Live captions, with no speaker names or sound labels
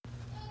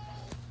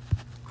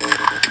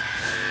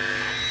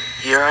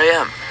Here I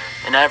am,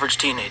 an average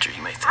teenager,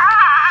 you may think.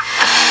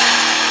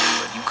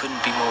 But you couldn't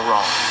be more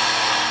wrong.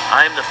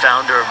 I am the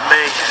founder of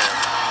Mayhem,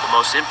 the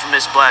most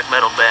infamous black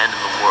metal band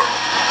in the world.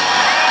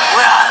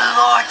 We are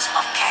lords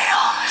of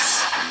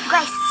chaos. You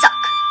guys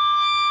suck.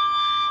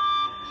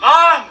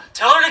 Mom!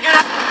 Tell her to get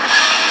out!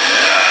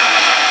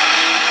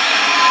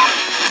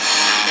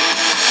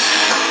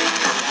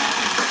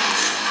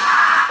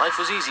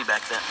 Life was easy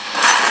back then.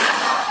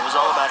 It was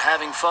all about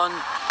having fun,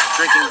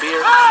 drinking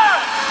beer,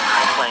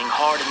 playing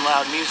hard and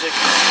loud music.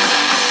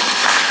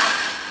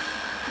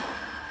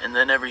 And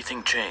then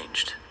everything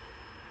changed.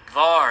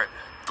 Varg,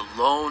 the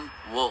lone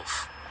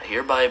wolf, I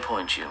hereby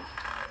appoint you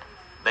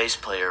bass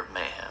player of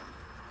Mayhem.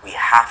 We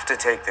have to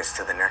take this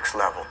to the next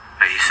level.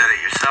 But you said it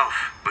yourself.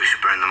 We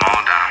should burn them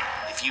all down.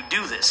 If you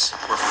do this,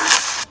 we're...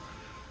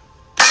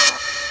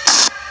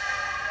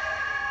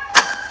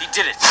 He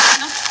did it.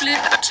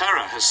 A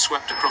terror has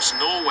swept across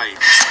Norway.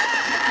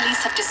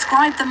 Police have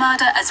described the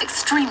murder as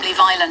extremely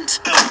violent.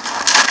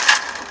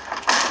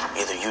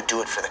 Either you do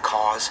it for the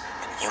cause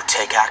and you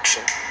take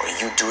action, or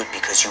you do it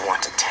because you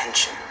want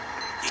attention.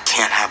 You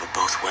can't have it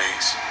both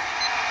ways.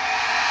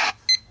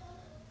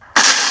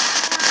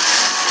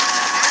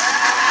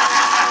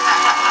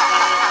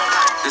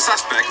 The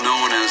suspect,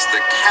 known as the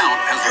Count,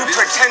 has You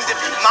revealed... pretend to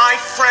be my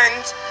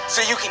friend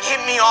so you can hit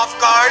me off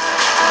guard?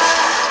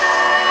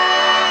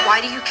 Why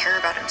do you care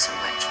about him so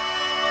much?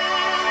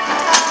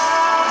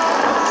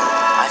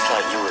 I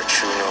thought you were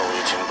true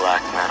Norwegian Black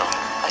Metal.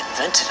 I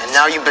invented it, and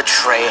now you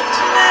betray it.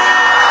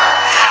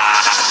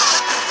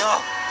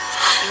 No.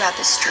 You had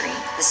this dream,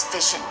 this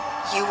vision.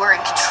 You were in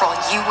control.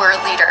 You were a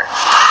leader. You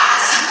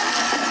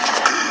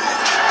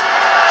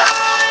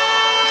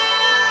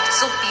could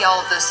still be all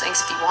of those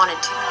things if you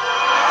wanted to.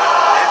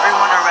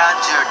 Everyone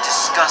around you are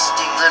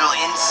disgusting little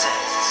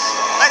insects.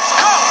 Let's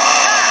go!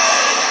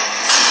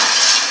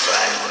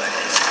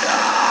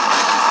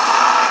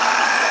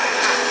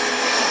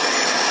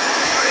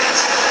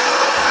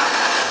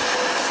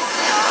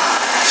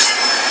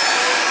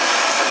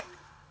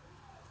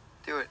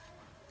 Do it.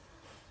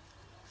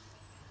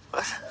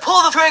 What?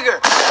 Pull the trigger!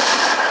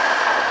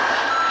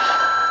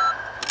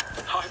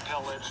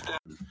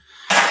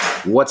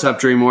 What's up,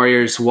 Dream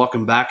Warriors?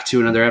 Welcome back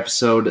to another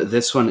episode.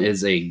 This one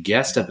is a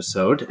guest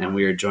episode, and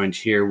we are joined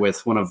here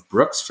with one of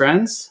Brooke's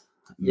friends,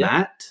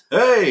 Matt.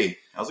 Hey,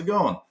 how's it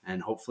going?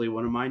 And hopefully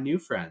one of my new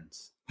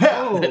friends.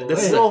 Yeah,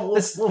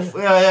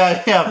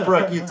 yeah,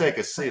 Brooke, you take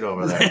a seat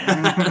over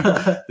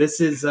there. This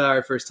is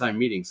our first time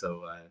meeting,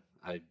 so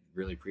I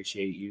really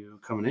appreciate you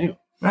coming out.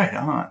 Right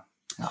on.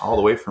 All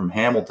the way from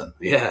Hamilton.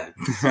 Yeah.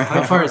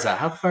 How far is that?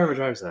 How far of a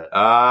drive is that?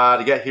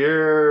 To get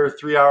here,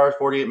 3 hours,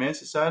 48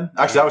 minutes, it said.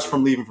 Actually, that was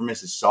from leaving from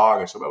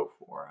Mississauga, so about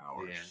 4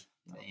 hours.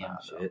 Yeah. Damn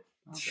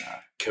shit.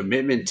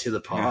 Commitment to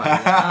the pod.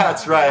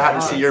 That's right. I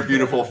haven't seen your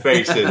beautiful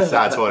faces.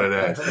 That's what it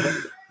is.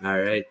 All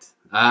right.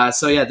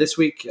 So yeah, this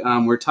week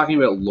we're talking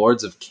about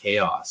Lords of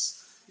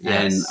Chaos.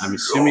 Yes. And I'm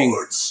assuming...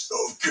 Lords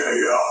of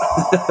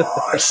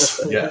Chaos.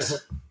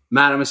 Yes.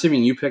 Matt, I'm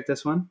assuming you picked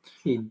this one?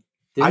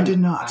 I did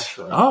not.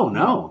 Actually. Oh,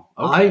 no.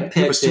 Okay. I picked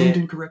you assumed it.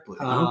 incorrectly.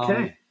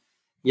 Okay.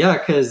 Yeah,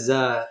 because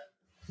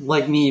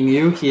like me and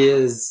you, he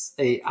is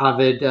a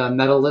avid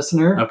metal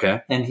listener.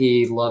 Okay. And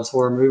he loves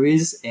horror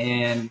movies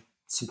and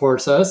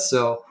supports us.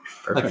 So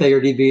Perfect. I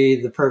figured he'd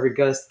be the perfect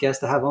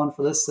guest to have on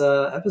for this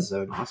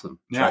episode. Awesome.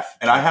 Yeah,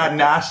 and I hadn't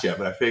asked yet,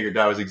 but I figured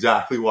that was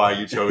exactly why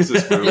you chose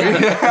this movie.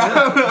 Yeah,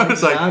 I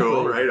was like, exactly.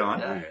 cool, right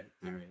on. Yeah.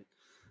 All right.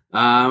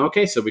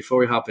 Okay, so before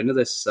we hop into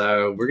this,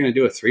 we're going to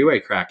do a three-way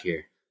crack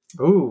here.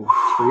 Ooh,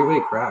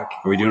 three-way crack.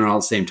 Are we doing it all at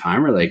the same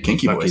time or like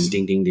Kinky fucking boys.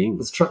 ding, ding, ding?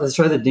 Let's try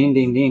the ding,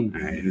 ding, ding.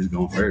 All right, who's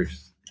going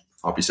first?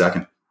 I'll be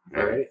second.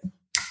 All right.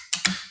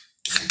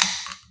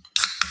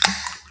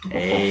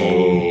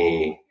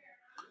 Hey.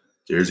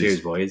 Cheers,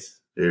 boys.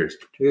 Cheers.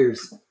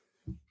 Cheers.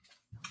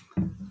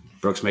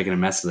 Brooke's making a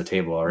mess of the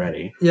table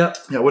already. Yep.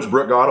 Yeah, what's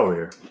Brooke got over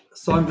here?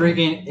 So I'm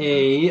drinking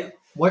a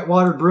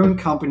Whitewater Brewing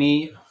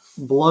Company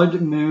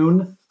Blood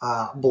Moon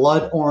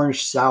Blood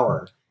Orange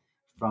Sour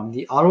from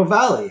the Ottawa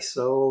Valley,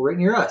 so right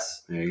near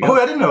us. There you go. Oh,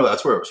 I didn't know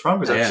that's where it was from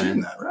because Yeah, I've seen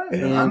man. that. Right.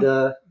 And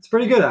it's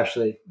pretty good,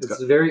 actually.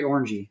 It's very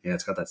orangey. Yeah,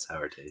 it's got that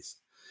sour taste.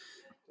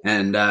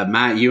 And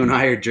Matt, you and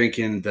I are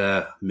drinking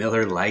the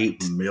Miller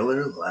Lite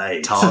Miller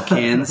Lite. tall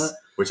cans.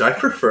 Which I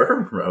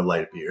prefer a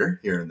light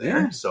beer here and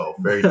there. Yeah. So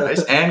very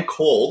nice. And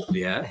cold.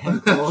 Yeah.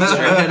 Straight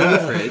out of the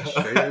fridge.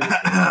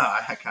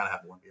 I kind of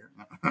have one beer.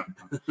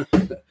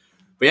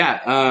 But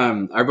yeah,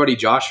 our buddy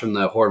Josh from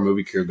the horror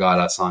movie crew got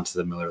us onto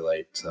the Miller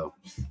Lite. So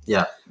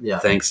Yeah.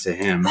 thanks to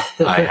him,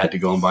 I had to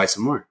go and buy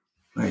some more.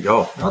 There you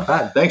go. Not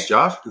bad. Thanks,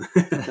 Josh.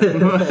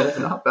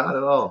 Not bad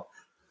at all.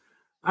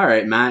 All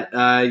right, Matt,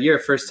 you're a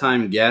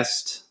first-time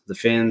guest. The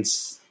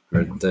fans,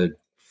 or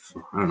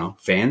I don't know,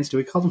 fans? Do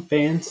we call them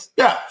fans?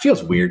 Yeah.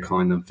 Feels weird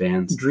calling them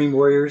fans. Dream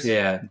Warriors.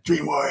 Yeah.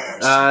 Dream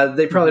Warriors.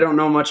 They probably don't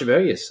know much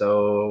about you,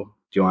 so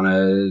do you want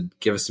to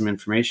give us some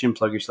information,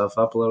 plug yourself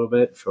up a little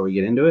bit before we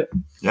get into it?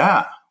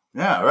 Yeah,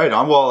 right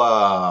on. Well,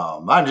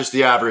 I'm just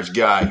the average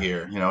guy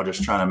here,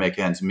 just trying to make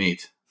ends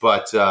meet.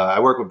 But I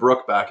worked with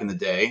Brooke back in the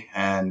day,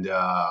 and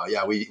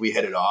we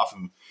hit it off.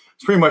 And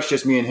it's pretty much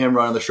just me and him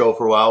running the show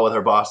for a while with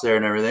our boss there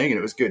and everything, and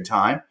it was a good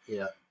time.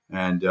 Yeah.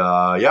 And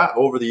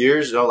over the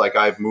years, like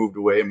I've moved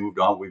away and moved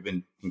on. We've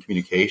been in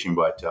communication,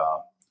 but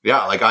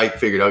like I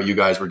figured out you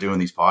guys were doing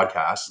these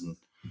podcasts and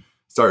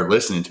started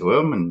listening to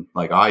them. And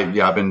like I've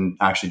been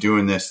actually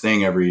doing this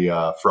thing every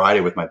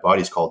Friday with my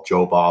buddies called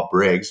Joe Bob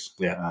Briggs.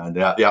 Yeah, and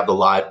the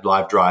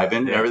live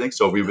drive-in and everything.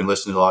 So we've been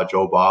listening to a lot of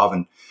Joe Bob,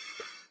 and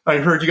I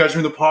heard you guys were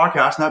in the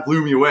podcast, and that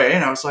blew me away.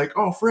 And I was like,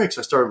 oh, frick.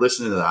 So I started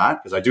listening to that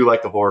because I do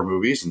like the horror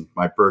movies, and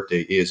my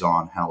birthday is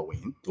on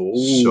Halloween.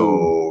 Ooh.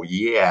 So,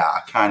 yeah,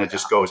 kind of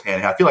just goes hand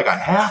in hand. I feel like I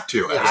have to.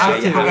 You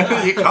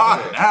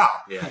caught it now.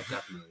 Yeah,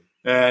 definitely.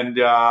 And,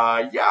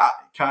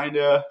 kind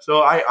of.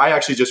 So I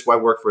actually I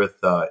work with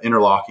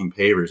interlocking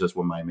pavers. That's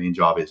what my main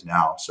job is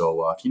now.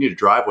 So if you need a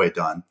driveway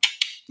done,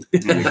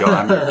 there you go.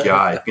 I'm your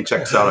guy. You can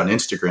check us out on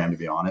Instagram, to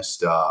be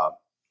honest.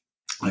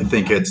 I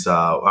think it's,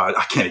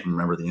 I can't even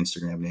remember the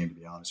Instagram name, to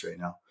be honest, right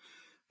now.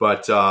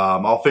 But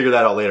I'll figure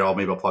that out later.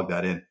 Maybe I'll plug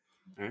that in.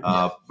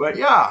 But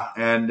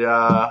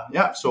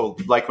so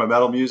like my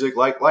metal music,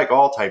 like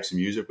all types of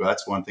music. But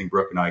that's one thing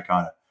Brooke and I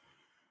kind of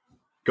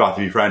got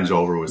to be friends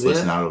over, was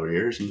listening out over the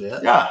years. And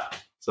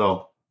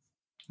so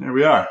there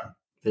we are.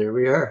 There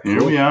we are.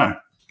 Here we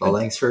are. Well,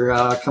 thanks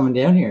for coming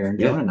down here and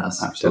joining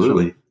us.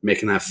 Absolutely. Definitely.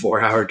 Making that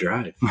 4-hour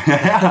drive.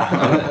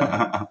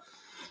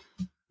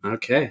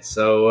 Okay,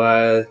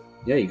 so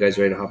you guys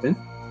ready to hop in?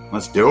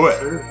 Let's do it.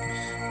 Sure.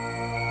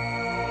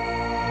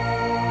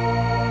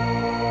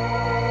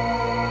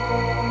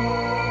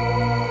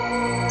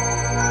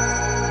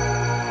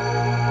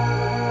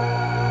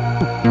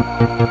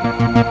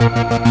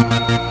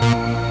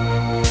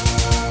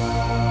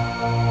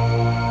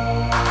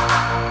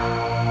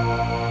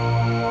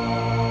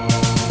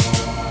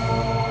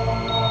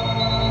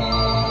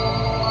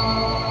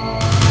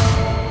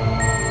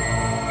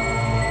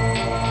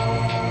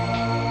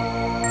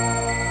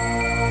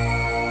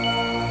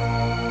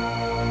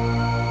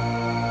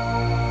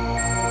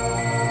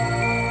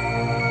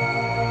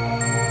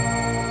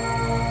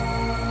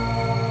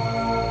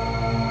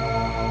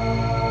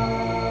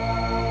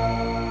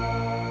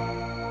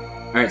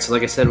 Alright, so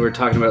like I said, we're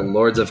talking about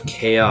Lords of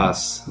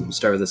Chaos. We'll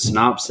start with a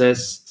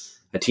synopsis.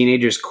 A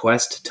teenager's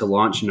quest to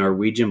launch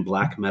Norwegian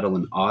black metal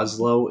in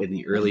Oslo in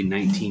the early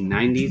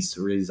 1990s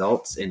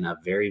results in a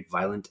very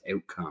violent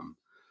outcome.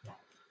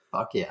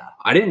 Fuck yeah.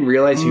 I didn't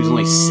realize he was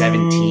only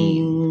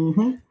 17.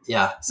 Mm-hmm.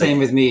 Yeah, same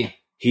with me.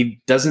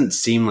 He doesn't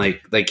seem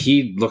like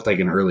he looked like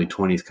an early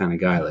 20s kind of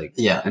guy.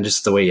 And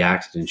just the way he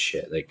acted and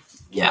shit.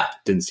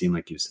 Didn't seem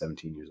like he was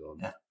 17 years old.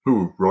 Yeah.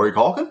 Who, Rory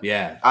Culkin?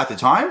 Yeah. At the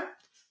time?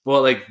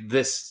 Well, the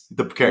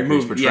character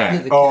he's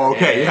portraying.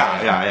 Okay.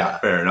 Yeah.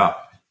 Fair enough.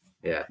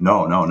 Yeah.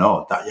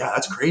 No.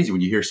 That's crazy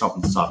when you hear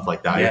something stuff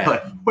like that. Yeah. You're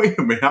like, wait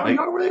a minute, how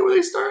young were they when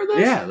they started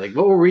this? Yeah,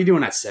 what were we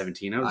doing at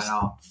 17? I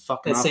know.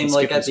 Fucking it seemed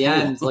like at the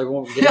end, we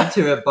won't get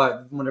into it,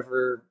 but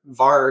whenever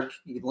Varg,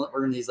 he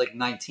learned he's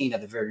 19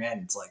 at the very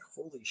end, it's like,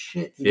 holy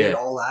shit, he did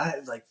all that?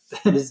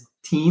 At his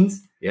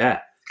teens?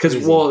 Yeah. Because,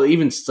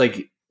 even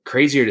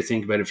crazier to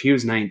think about if he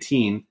was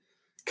 19,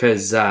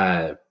 because,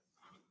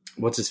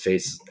 what's his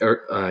face?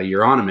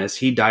 Euronymous,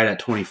 he died at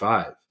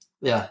 25.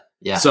 Yeah.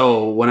 Yeah.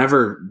 So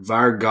whenever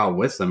Varg got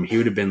with them, he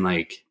would have been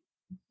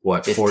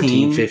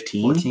 14,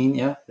 15? 14,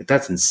 yeah.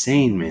 That's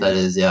insane, man. That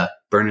is, yeah.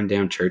 Burning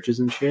down churches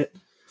and shit.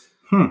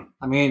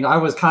 I mean, I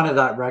was kind of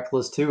that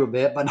reckless too a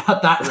bit, but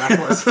not that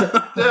reckless.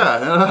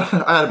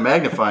 I had a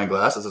magnifying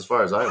glass. That's as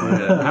far as I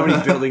went. How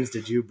many buildings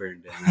did you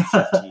burn down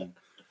at 15?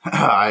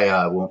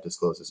 I won't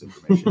disclose this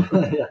information.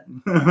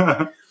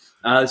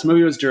 This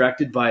movie was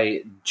directed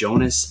by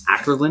Jonas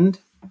Åkerlund.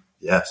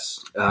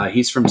 Yes.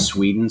 He's from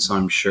Sweden, so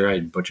I'm sure I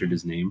butchered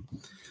his name.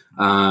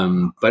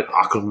 But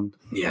Åkerlund.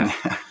 Yeah.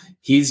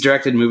 He's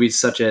directed movies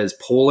such as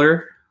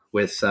Polar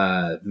with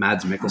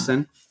Mads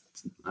Mikkelsen.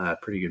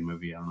 Pretty good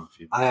movie. I don't know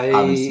if I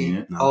haven't seen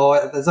it. No. Oh,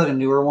 is that a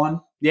newer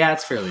one? Yeah,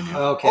 it's fairly new.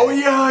 Okay. Oh,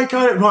 yeah, I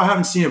got it. No, I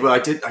haven't seen it, but I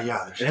did.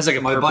 It has a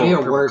my buddy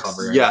at work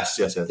cover. Yes.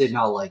 Did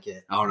not like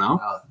it. Oh, no?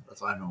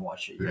 That's why I haven't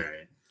watched it yet.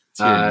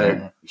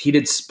 Right. He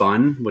did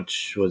Spun,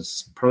 which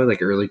was probably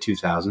early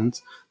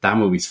 2000s. That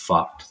movie's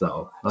fucked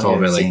though. It's all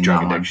about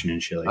drug addiction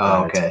and shit like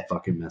that. Okay. It's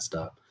fucking messed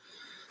up.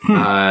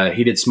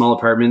 He did Small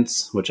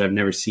Apartments, which I've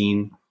never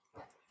seen.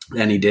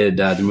 And he did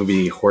the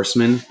movie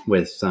Horseman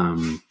with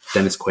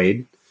Dennis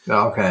Quaid.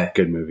 Oh, okay.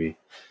 Good movie.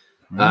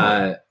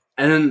 And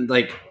then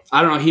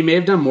I don't know, he may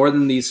have done more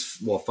than these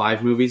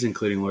 5 movies,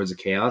 including Lords of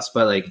Chaos,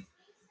 but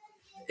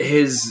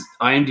his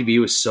IMDb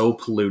was so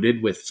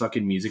polluted with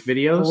fucking music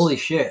videos. Holy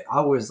shit.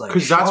 I was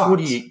because that's what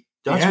he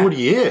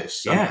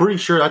is. Yeah. I'm pretty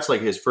sure that's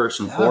his first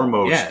and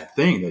foremost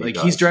thing that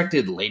he's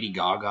directed Lady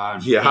Gaga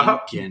and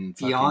Pink and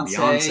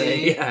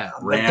Beyonce. Yeah.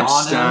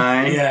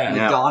 Rammstein.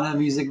 Madonna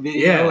music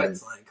video. Yeah.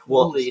 It's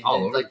holy,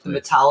 the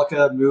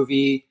Metallica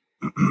movie.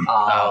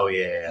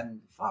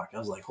 And fuck, I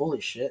was like,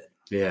 holy shit.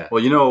 Yeah.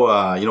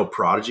 Well,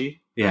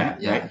 Prodigy. Yeah.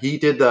 Right? He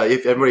did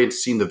if everybody had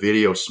seen the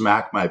video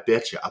Smack My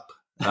Bitch Up.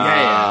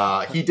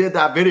 He did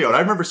that video, and I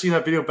remember seeing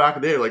that video back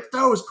in the day. Like,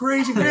 that was a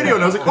crazy video,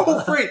 and I was like,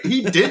 "Oh, great,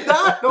 he did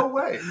that? No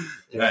way!"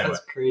 Yeah, that's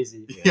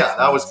crazy. Yeah,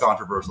 that was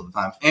controversial at the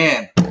time.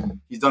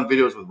 And he's done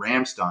videos with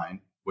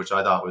Rammstein, which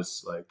I thought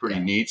was like pretty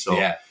neat. So,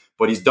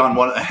 but he's done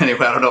one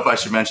anyway. I don't know if I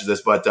should mention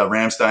this, but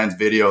Rammstein's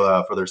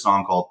video for their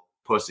song called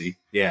 "Pussy."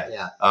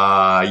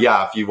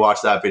 If you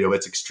watch that video,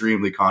 it's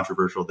extremely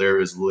controversial. There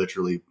is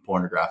literally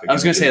pornographic. I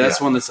was going to say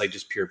that's one that's like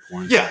just pure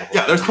porn.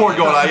 Yeah, there's porn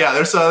going on. Yeah,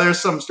 there's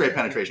some straight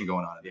penetration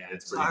going on. Yeah,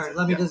 it's all right.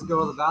 Let me just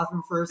go to the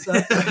bathroom for a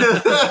second.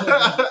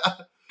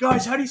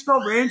 Guys, how do you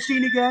spell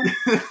Rammstein again?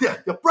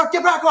 Brooke,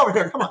 get back over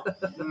here. Come on.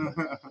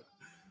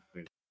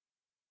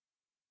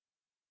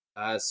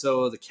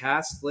 So the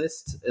cast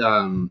list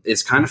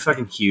is kind of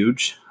fucking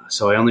huge.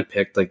 So I only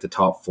picked like the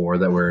top 4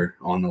 that were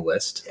on the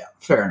list. Yeah,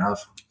 fair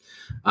enough.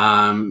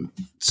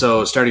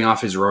 So starting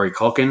off is Rory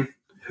Culkin,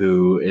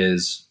 who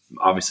is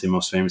obviously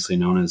most famously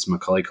known as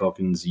Macaulay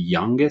Culkin's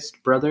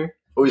youngest brother.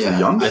 Oh, he's the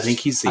youngest? I think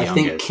he's the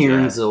youngest. I think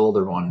Kieran's the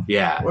older one.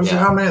 Yeah. There,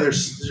 how many?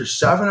 There's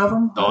 7 of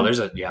them? Oh, there's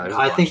a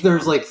I think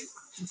there's like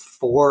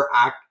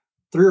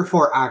 3 or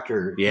 4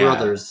 actor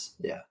brothers.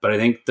 Yeah. But I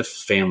think the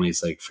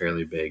family's like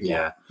fairly big.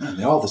 Yeah. Man,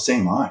 they all have the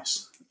same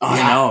eyes. Oh,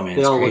 I know, man.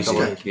 They it's all crazy.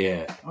 look alike.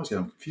 Yeah. I was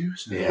getting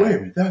confused. Yeah. Wait a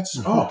minute, it's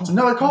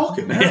another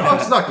Culkin. Oh,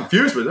 it's not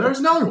confused, but there's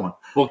another one.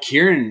 Well,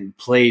 Kieran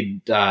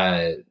played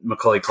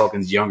Macaulay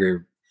Culkin's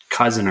younger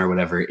cousin or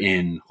whatever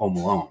in Home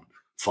Alone.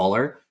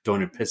 Fuller, the one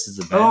who pisses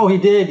the bed. Oh, he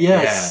did.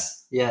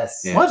 Yes. Yeah.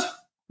 Yes. Yeah. What?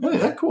 Really?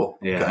 That cool.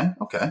 Yeah.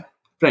 Okay.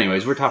 But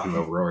anyways, we're talking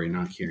about Rory,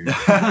 not Kieran. Wait,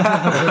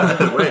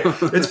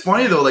 it's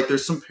funny though. Like,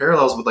 there's some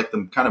parallels with like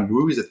the kind of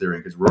movies that they're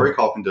in, because Rory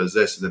Culkin does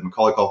this, and then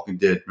Macaulay Culkin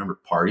did. Remember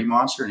Party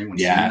Monster? Anyone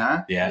seen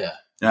that? Yeah.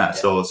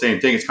 So same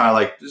thing. It's kind of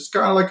like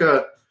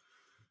a.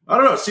 I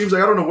don't know. It seems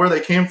like I don't know where they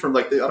came from.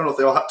 Like, I don't know if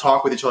they all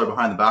talk with each other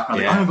behind the back. I'm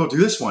like, I'm gonna go do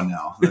this one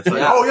now. And it's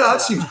like, oh yeah,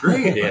 that seems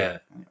great. Yeah.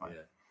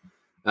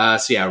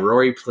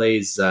 Rory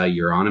plays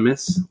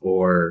Euronymous,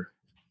 or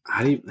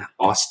how do you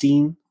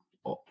Austin?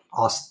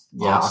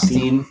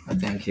 Austin, I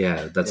think.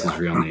 Yeah, that's his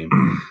real name.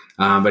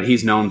 But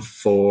he's known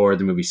for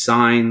the movie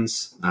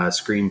Signs,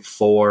 Scream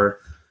 4.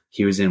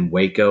 He was in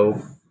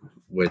Waco,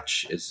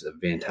 which is a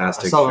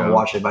fantastic show. I still haven't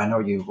watched it, but I know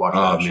you've watched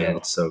that show. Oh, man,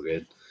 it's so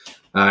good.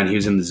 And he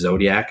was in the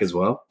Zodiac as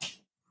well.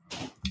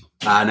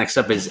 Next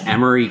up is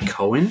Emery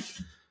Cohen,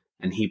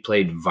 and he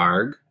played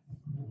Varg.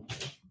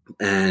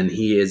 And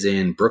he is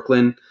in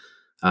Brooklyn,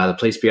 The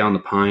Place Beyond the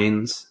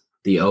Pines,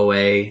 The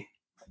OA,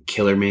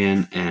 Killer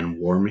Man, and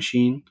War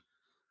Machine.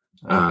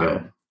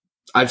 Okay.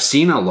 I've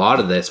seen a lot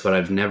of this, but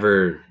I've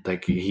never,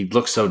 like, he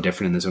looks so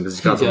different in this one because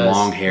he's got the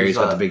long hair, he's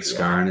got the big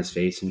scar on his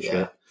face and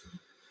shit.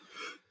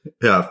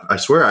 Yeah, I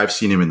swear I've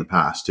seen him in the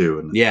past too,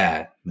 and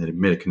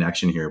made a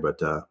connection here, but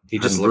he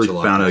just looks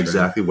really found out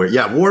exactly where.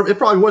 Yeah, it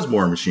probably was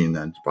War Machine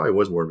then. It probably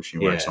was War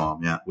Machine where I saw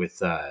him. Yeah,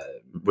 with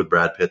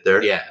Brad Pitt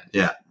there. Yeah.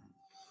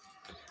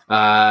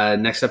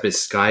 Next up is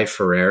Sky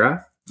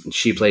Ferreira.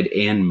 She played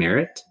Anne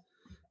Merritt,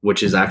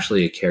 which is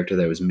actually a character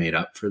that was made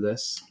up for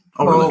this.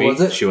 Movie. Was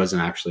it? She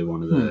wasn't actually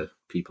one of the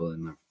people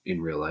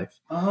in real life.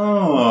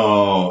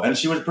 Oh, and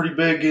she was pretty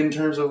big in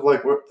terms of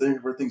like where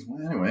things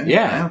went. Anyway,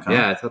 yeah.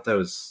 I thought that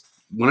was.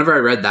 Whenever I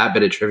read that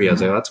bit of trivia, I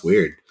was like, oh, "That's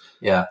weird."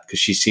 Yeah, because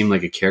she seemed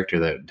like a character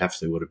that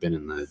definitely would have been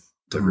in the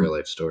real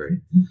life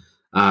story.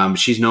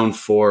 She's known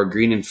for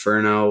Green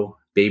Inferno,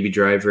 Baby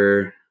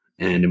Driver,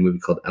 and a movie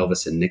called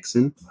Elvis and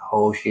Nixon.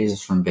 Oh,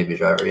 she's from Baby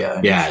Driver.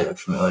 Yeah, she looked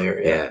familiar.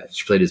 Yeah,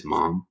 she played his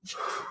mom.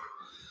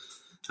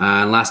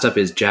 And last up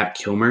is Jack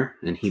Kilmer,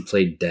 and he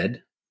played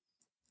Dead.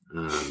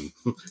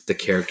 The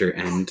character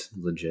and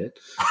legit.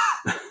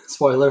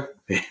 Spoiler.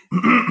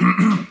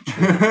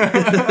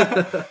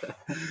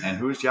 And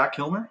who's Jack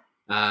Kilmer?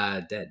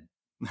 Dead.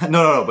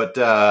 No, but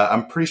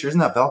I'm pretty sure, isn't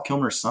that Val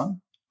Kilmer's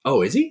son?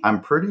 Oh, is he?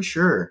 I'm pretty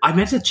sure. I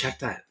meant to check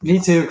that. Me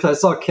too, because I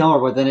saw Kilmer,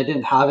 but then it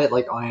didn't have it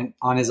like on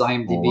his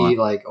IMDb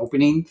like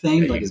opening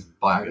thing, like his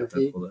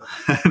biography. No,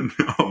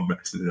 I'm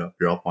messing it up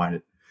here. I'll find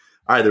it.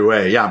 Either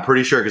way, yeah, I'm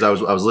pretty sure because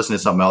I was listening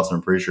to something else, and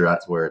I'm pretty sure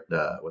that's where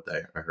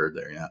I heard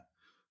there. Yeah,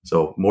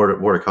 so more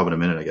to come in a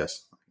minute, I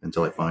guess,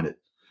 until I find it.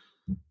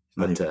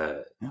 But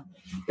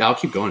I'll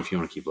keep going if you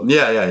want to keep looking.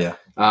 Yeah.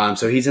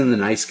 So he's in The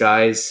Nice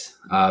Guys,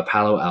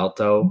 Palo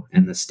Alto,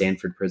 and the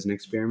Stanford Prison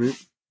Experiment.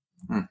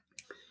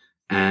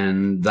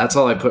 And that's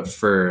all I put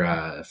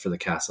for the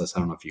cast list.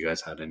 I don't know if you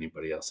guys had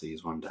anybody else that you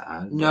wanted to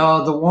add.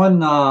 No, the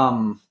one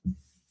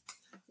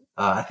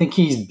I think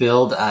he's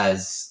billed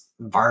as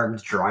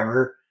Varg's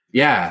driver.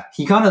 Yeah,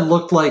 he kind of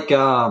looked like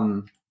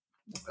the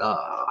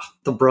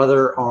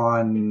brother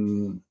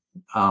on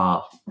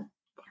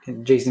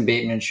Jason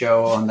Bateman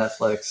show on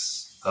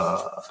Netflix.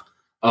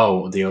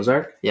 The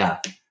Ozark. Yeah,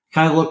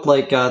 kind of looked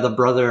like the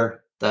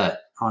brother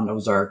that on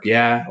Ozark.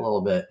 Yeah, a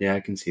little bit. Yeah, I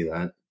can see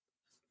that.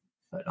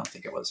 I don't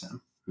think it was him.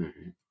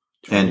 Mm-hmm.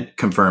 And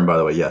confirmed, by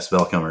the way, yes,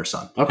 Val Kilmer's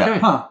son. Okay,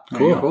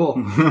 cool.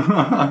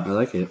 I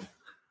like it.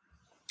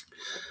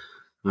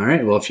 All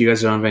right. Well, if you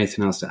guys don't have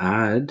anything else to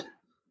add.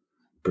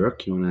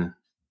 Brooke, you want to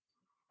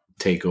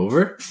take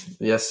over?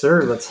 Yes,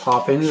 sir. Let's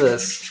hop into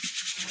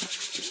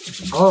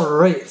this. All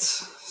right.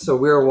 So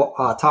we're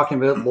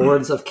talking about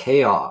Lords of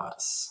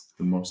Chaos.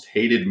 The most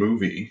hated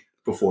movie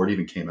before it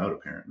even came out,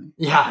 apparently.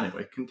 Yeah.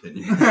 Anyway,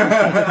 continue.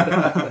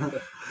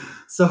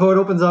 So it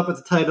opens up with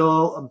the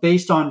title,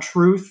 Based on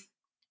Truth,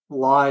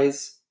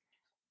 Lies,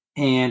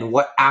 and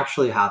What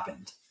Actually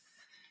Happened.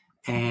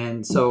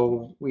 And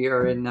so we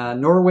are in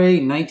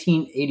Norway,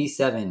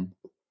 1987.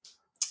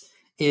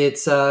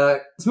 It's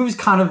this movie's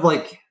kind of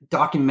like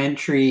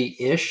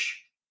documentary-ish,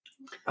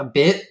 a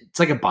bit. It's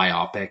like a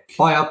biopic.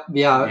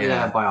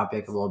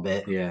 Biopic a little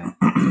bit. Yeah.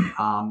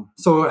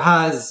 So it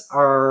has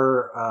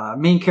our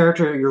main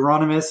character,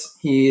 Euronymous.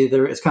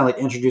 It's kind of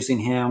like introducing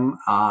him.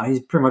 He's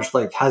pretty much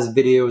like has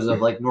videos of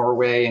like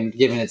Norway and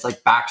giving its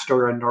like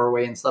backstory on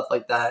Norway and stuff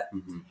like that.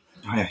 Mm-hmm.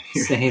 Oh, yeah.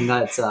 Saying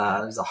that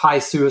there's a high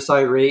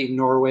suicide rate in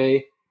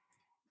Norway.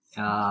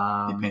 He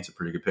paints a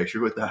pretty good picture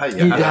with that.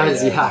 He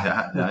does,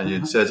 yeah.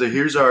 It says,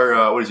 here's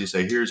our, what does he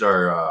say? Here's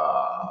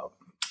our,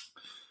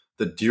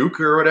 the Duke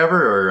or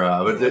whatever,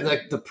 or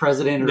like the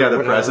president. Or the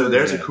whatever. President.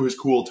 There's his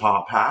cool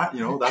top hat.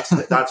 You know, that's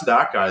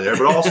that guy there.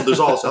 But also, there's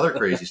all this other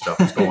crazy stuff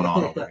that's going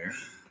on over here.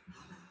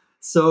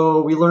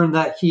 So we learned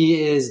that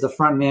he is the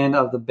front man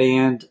of the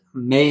band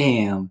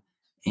Mayhem,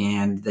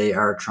 and he's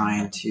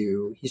trying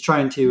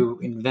to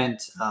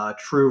invent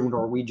true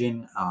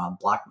Norwegian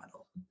black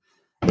metal,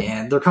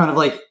 and they're kind of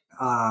like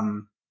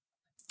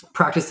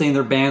practicing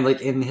their band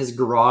like in his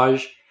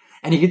garage,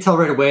 and you can tell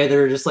right away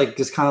they're just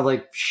kind of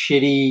like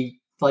shitty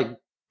like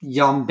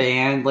young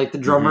band. Like the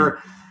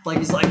drummer, like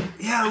he's like,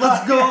 yeah,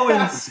 let's go,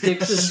 and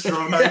sticks his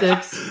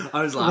drumsticks.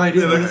 I was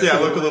laughing.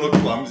 Look a little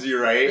clumsy,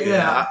 right?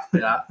 Yeah.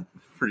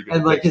 Pretty good.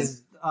 And like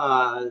his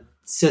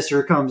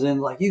sister comes in,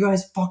 like, you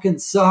guys fucking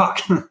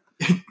suck.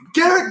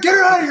 Get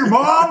her out of here,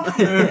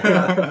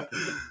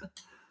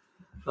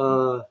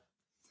 mom.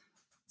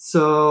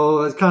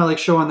 So it's kind of like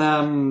showing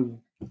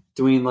them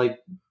doing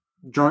like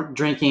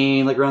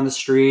drinking, like around the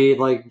street,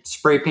 like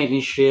spray painting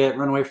shit,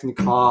 run away from the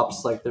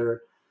cops. Like they're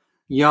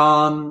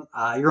young.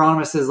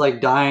 Euronymous is like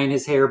dyeing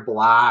his hair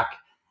black,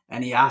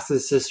 and he asks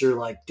his sister,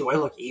 like, do I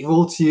look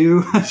evil to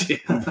you?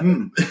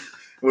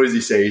 What does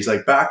he say? He's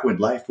like, back when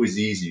life was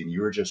easy and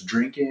you were just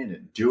drinking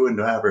and doing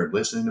whatever and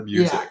listening to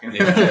music.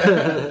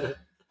 Yeah.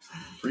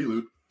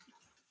 Prelude.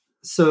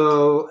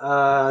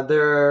 So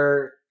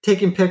they're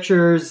taking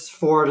pictures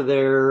for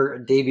their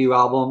debut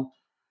album.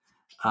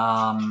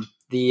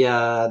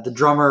 The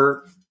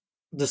drummer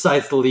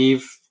decides to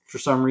leave for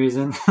some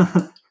reason.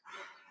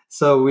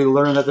 So we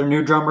learn that their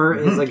new drummer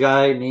is a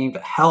guy named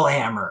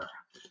Hellhammer.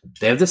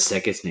 They have the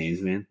sickest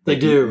names, man. They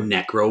do.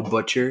 Necro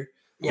Butcher.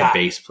 Yeah. The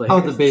bass player.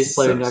 Oh, the bass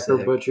player, Necro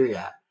sick. Butcher,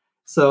 yeah.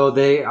 So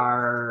they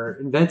are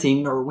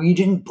inventing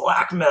Norwegian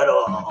black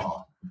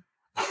metal.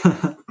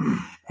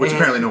 Which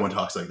apparently no one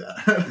talks like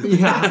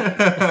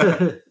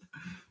that.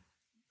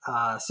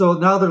 Yeah. So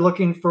now they're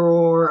looking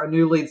for a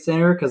new lead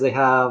singer because they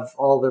have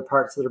all their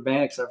parts of their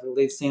band except for the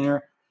lead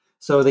singer.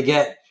 So they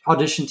get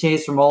audition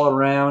tapes from all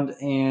around,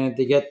 and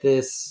they get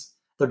this.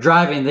 They're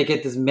driving. They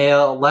get this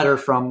mail letter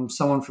from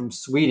someone from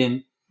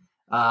Sweden.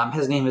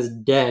 His name is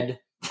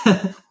Dead.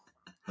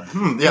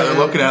 They're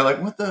looking at it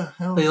like, what the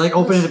hell? They like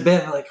open it a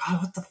bit and they're like, oh,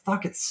 what the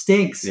fuck? It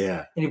stinks.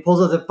 Yeah. And he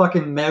pulls out the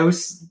fucking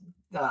mouse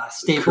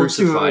stapled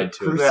to a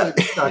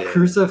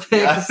crucifix.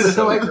 Yeah,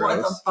 so like,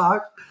 what the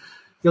fuck?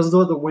 He goes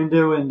to the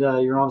window, and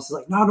Euronymous is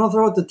like, no, don't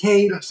throw out the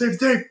tape. Yeah, save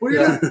the tape. What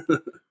are you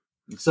doing?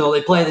 So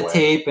they play the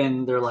tape,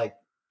 and they're like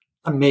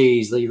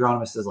amazed. Like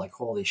Euronymous is like,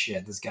 holy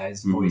shit, this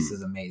guy's voice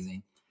is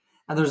amazing.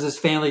 And there's this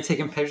family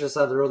taking pictures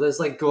of the road. They just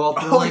like go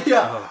up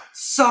there,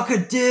 suck a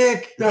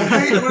dick.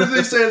 What did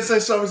they say? It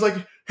says something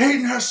like,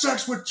 Hayden has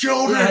sex with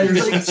children. Yeah,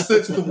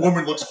 the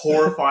woman looks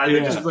horrified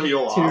and just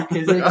peel off.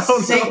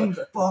 Satan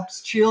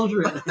fucks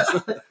children.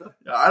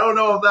 I don't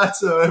know if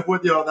that's I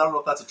don't know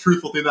if that's a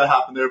truthful thing that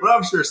happened there, but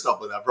I'm sure stuff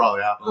like that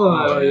probably happened.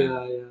 Oh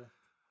yeah.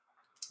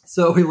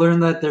 So we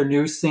learned that their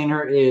new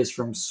singer is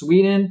from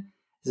Sweden.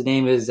 His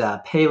name is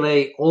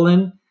Pele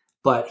Olin,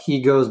 but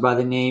he goes by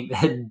the name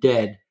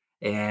Dead,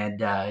 and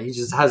he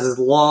just has his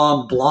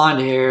long blonde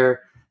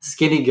hair,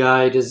 skinny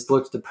guy, just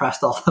looks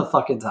depressed all the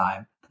fucking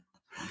time.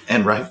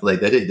 And rightfully,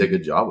 they did a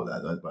good job with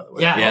that, by the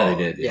way. Yeah, they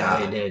did.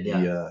 Yeah, they did.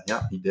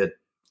 Yeah, he did.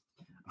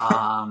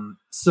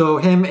 So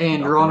him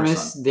and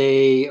Euronymous,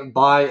 they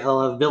buy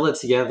a villa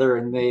together,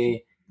 and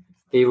they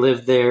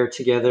live there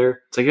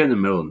together. It's like in the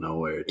middle of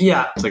nowhere. Too.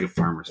 Yeah, it's like a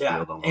farmer's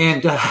field almost.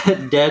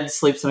 And Dead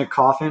sleeps in a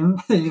coffin,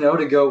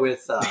 to go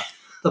with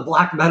the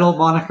black metal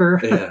moniker.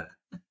 Yeah.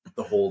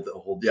 The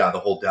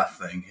whole death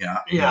thing.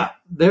 Yeah.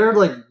 They're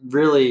like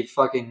really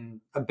fucking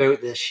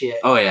about this shit.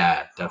 Oh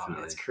yeah,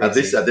 definitely. It's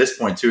crazy. At this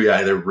point too,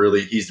 they're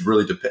really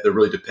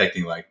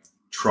depicting like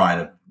trying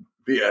to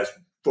be as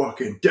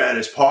fucking dead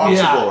as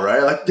possible,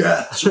 right? Like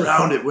death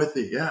surrounded with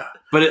it, yeah.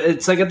 But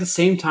it's like at the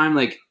same time,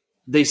 like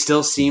they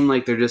still seem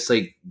like they're just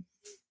like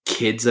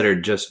kids that are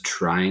just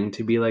trying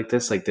to be like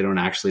this. Like they don't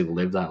actually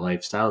live that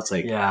lifestyle. It's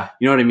like, you know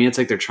what I mean? It's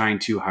like they're trying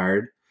too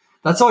hard.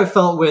 That's how I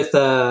felt with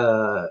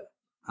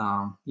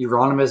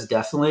Euronymous,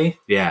 definitely.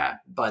 Yeah.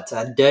 But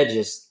Dead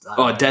just...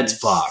 Dead's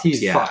fucked.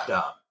 He's fucked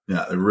up.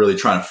 Yeah, they're really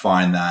trying to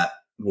find that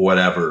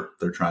whatever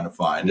they're trying to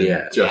find.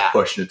 And just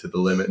pushing it to the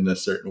limit in a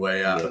certain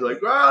way. I was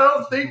like, well, I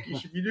don't think you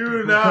should be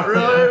doing that,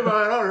 really,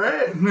 but all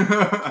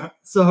right.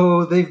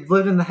 So they've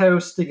lived in the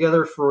house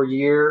together for a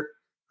year.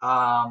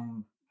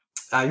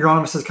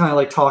 Euronymous is kind of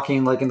like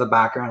talking like in the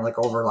background, like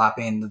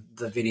overlapping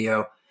the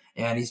video.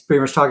 And he's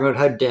pretty much talking about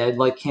how Dead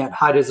like can't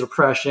hide his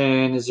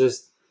depression, is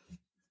just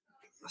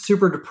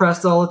super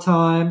depressed all the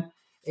time.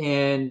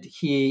 And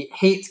he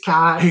hates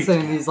cats,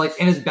 and he's like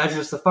in his bedroom,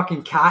 just a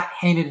fucking cat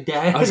hanging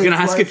dead. I was gonna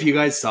ask if you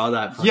guys saw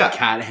that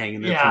cat hanging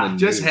there. Yeah,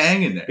 just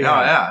hanging there.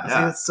 Yeah.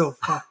 That's so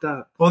fucked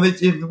up. Well,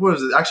 what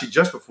was it? Actually,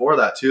 just before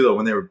that too, though,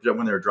 when they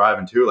were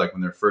driving too, like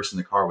when they were first in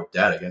the car with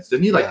Dad, I guess,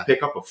 didn't he like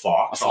pick up a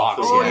fox? Off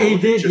the road he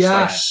did. Just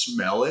like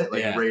smell it,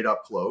 like right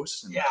up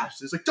close. And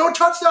he's like, "Don't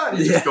touch that!"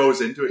 He just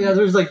goes into it. Yeah,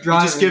 there's like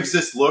driving. He just gives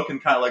this look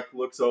and kind of like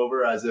looks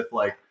over as if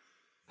like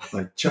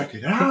check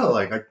it out,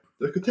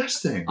 look at this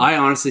thing. I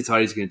honestly thought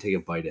he was going to take a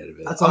bite out of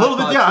it. That's a little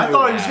bit. Yeah, I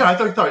thought he was. Yeah, I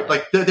thought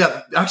like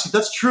actually,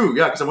 that's true.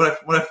 Yeah, because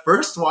when I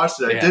first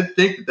watched it, I did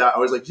think that I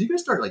was like, "Is he going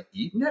to start like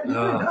eating it?"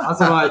 That's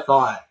what I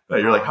thought.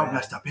 You're like, "How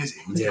messed up is he?"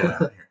 What's going on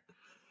here?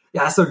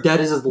 Yeah, so Dead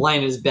is just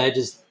laying in his bed,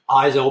 just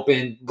eyes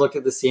open, look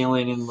at the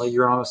ceiling, and like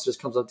Euronymous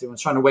just comes up to him and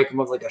is trying to wake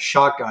him up with like a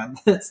shotgun.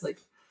 It's like,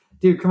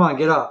 dude, come on,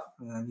 get up.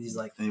 And he's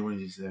like,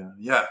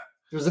 yeah.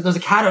 There's a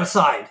cat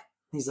outside.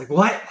 He's like,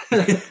 what?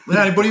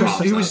 Yeah, but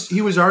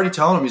he was already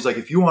telling him, he's like,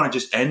 if you want to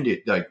just end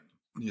it, like,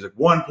 he's like,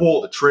 one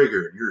pull of the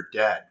trigger and you're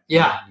dead.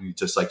 Yeah. And he's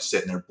just like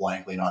sitting there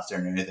blankly, not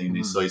staring at anything.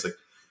 And so he's like,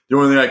 the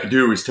only thing I could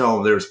do is tell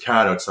him there was a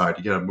cat outside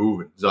to get him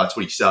moving. So that's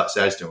what he says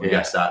to him. I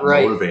guess that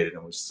motivated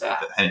him.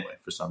 Anyway,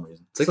 for some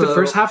reason. It's like the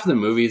first half of the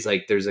movie is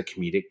like there's a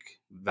comedic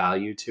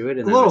value to it,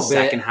 and then the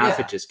second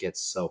half it just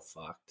gets so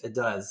fucked. It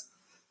does.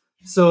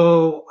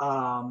 So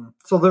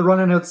they're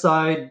running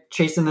outside,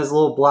 chasing this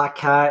little black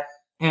cat.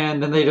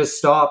 And then they just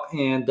stop,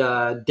 and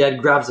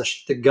Dead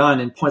grabs the gun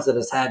and points at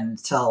his head and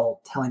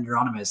telling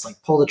Euronymous, like,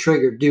 pull the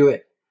trigger, do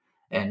it.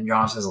 And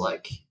Euronymous is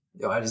like,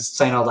 I just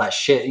saying all that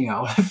shit,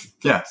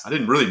 Yeah, I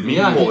didn't really mean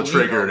to pull the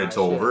trigger and it's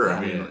over. Yeah. I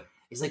mean,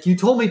 he's like, you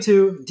told me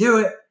to, do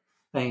it.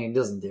 And he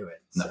doesn't do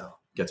it. No.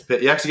 So.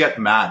 He actually gets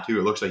mad, too.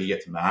 It looks like he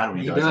gets mad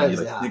when he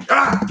does it.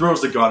 He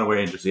throws the gun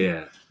away and just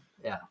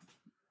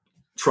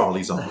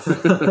trolleys off.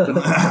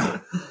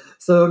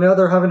 So now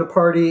they're having a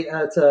party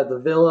at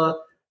the villa.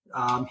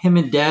 Him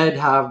and Dead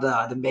have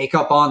the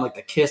makeup on, like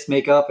the Kiss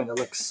makeup, and it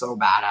looks so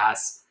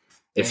badass.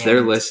 If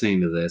they're listening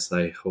to this,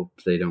 I hope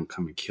they don't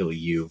come and kill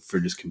you for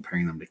just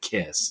comparing them to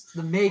Kiss.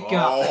 The makeup.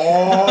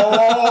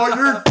 Oh,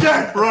 you're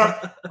dead, bro.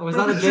 Was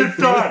that a big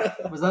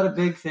thing? Was that a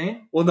big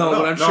thing? Well, no,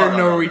 but I'm sure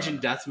Norwegian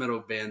death metal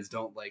bands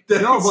don't like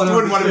that. No, but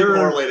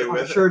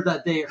I'm sure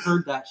that they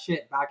heard that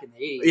shit back in the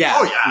 80s. Yeah.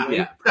 Oh,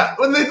 yeah.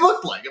 When they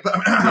looked like it.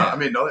 I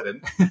mean, no, they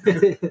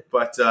didn't.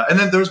 But, and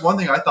then there was one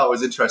thing I thought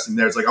was interesting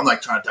there. It's like, I'm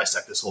like trying to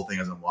dissect this whole thing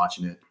as I'm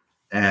watching it.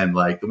 And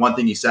like, the one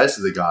thing he says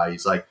to the guy,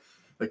 he's like,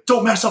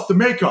 don't mess up the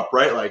makeup,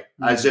 right? Like,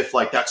 as if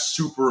like that's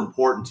super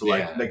important to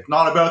like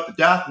not about the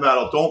death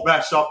metal. Don't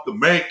mess up the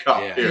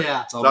makeup here.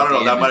 Yeah. So I don't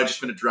know. That might have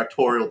just been a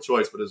directorial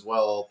choice, but as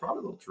well, probably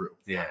a little true.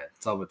 Yeah,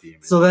 it's all about the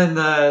image. So then,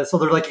 so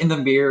they're like in the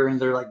mirror and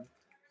they're like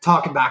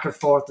talking back and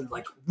forth. And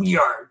like, we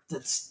are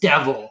this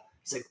devil.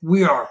 He's like,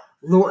 we are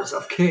lords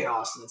of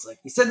chaos. And it's like,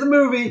 he said the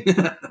movie.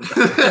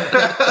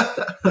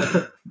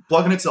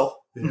 Plugging itself.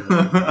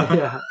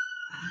 Yeah.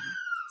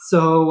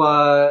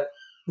 So,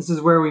 this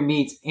is where we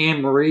meet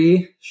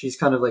Anne-Marie. She's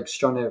kind of like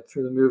strung out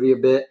through the movie a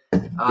bit.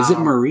 Is it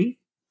Marie?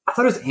 I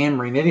thought it was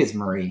Anne-Marie. Maybe it's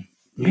Marie.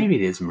 Maybe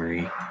it is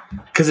Marie.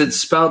 Because it's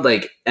spelled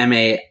like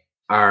Marit.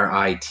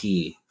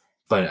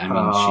 But I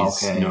mean,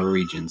 she's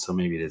Norwegian, so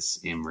maybe it is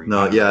Anne-Marie.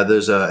 No, yeah,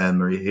 there's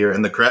Anne-Marie here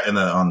on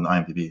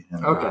IMDb.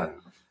 Okay.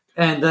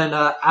 And then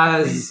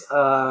as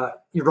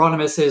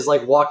Euronymous is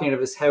like walking out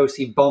of his house,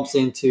 he bumps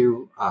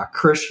into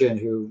Christian,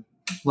 who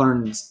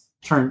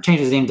changes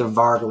his name to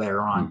Varg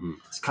later on. Mm-hmm.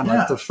 It's kind of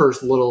like the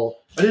first little.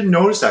 I didn't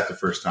notice that the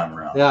first time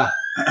around. Yeah,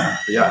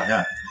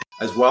 yeah.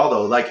 As well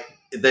though, like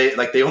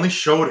they only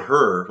showed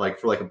her like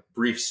for like a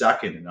brief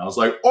second, and I was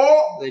like,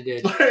 oh, they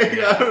did.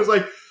 I was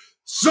like,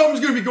 something's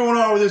gonna be going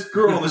on with this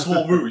girl in this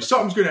whole movie.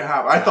 Something's gonna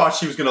happen. I thought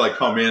she was gonna like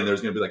come in. There was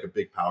gonna be like a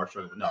big power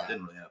struggle, but no, it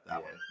didn't really have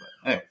that way.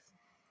 But anyway.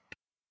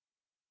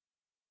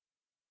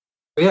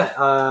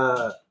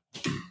 Yeah,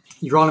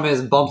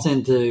 Euronymous bumps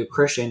into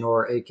Christian,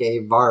 or aka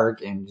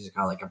Varg, and just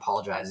kind of like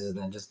apologizes and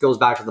then just goes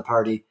back to the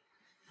party.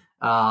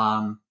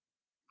 And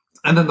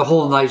then the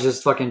whole night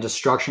just fucking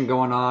destruction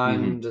going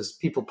on, just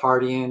people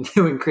partying,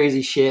 doing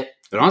crazy shit.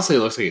 It honestly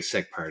looks like a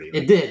sick party.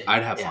 Like, it did.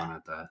 I'd have fun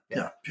at that.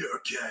 Yeah, pure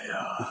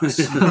chaos.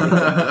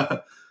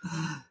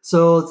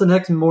 So it's the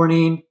next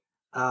morning.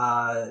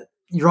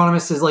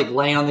 Euronymous is like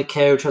laying on the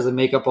couch, has the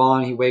makeup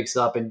on. He wakes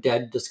up and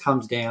Dead just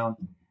comes down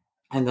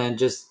and then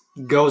just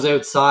goes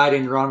outside,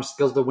 and Euronymous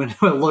goes to the window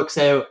and looks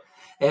out,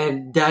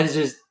 and Dead is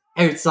just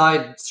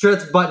outside,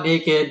 stripped butt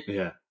naked.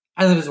 Yeah.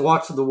 and then just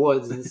walks to the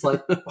woods, and it's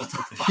like, what the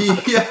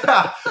fuck?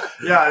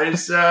 yeah.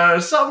 There's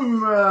something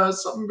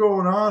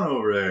going on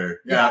over there.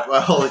 Yeah.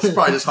 Well, it's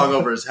probably just hung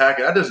over his head.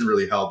 That doesn't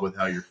really help with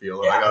how you're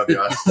feeling. I gotta be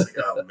honest. It's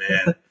like, oh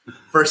man.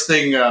 First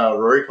thing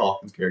Rory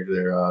Culkin's character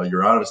there,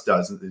 Euronymous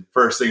does. The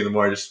first thing in the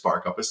morning, just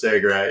spark up a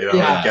cigarette,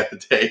 and get the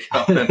take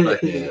going.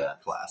 Like,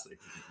 classic.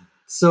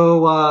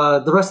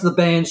 So the rest of the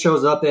band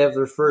shows up. They have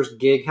their first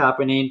gig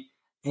happening,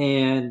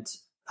 and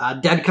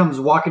Dad comes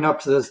walking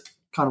up to this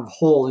kind of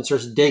hole and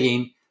starts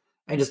digging,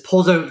 and just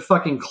pulls out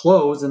fucking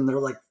clothes, and they're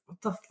like,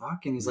 "What the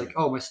fuck?" And he's like,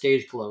 "Oh, my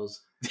stage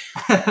clothes."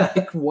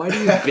 Like, why do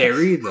you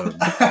bury them?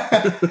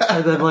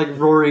 And then like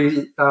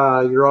Rory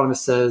Euronymous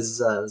says,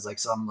 it's like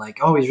something like,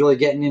 "Oh, he's really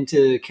getting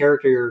into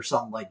character" or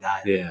something like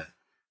that. Yeah.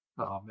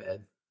 Oh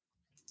man.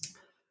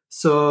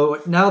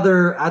 So now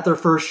they're at their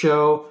first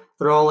show.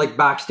 They're all like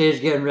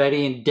backstage getting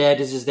ready, and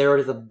Dead is just there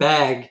with a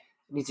bag,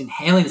 and he's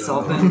inhaling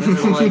something. And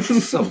they're like,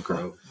 so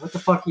gross. What the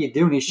fuck are you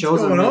doing? He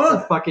shows him it's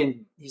a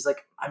fucking. He's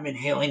like, I'm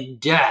inhaling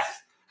death.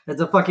 It's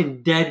a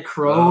fucking dead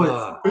crow.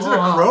 Was it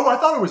a crow? I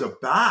thought it was a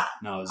bat.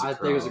 No, it was a crow. I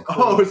think it was a crow.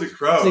 Oh, it was a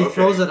crow. So he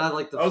throws it at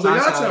like the. I was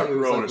like, that's guy how who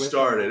was, Corona like, with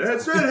started. him.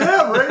 It's him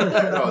right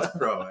there. No, it's a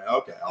crow.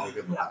 Okay, I'll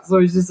give him that. So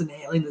he's just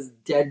inhaling this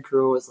dead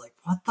crow. It's like,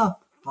 what the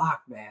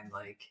fuck, man?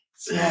 Like.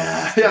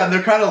 Yeah, and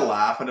they're kind of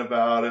laughing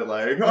about it,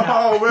 like,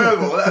 oh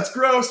man, well, that's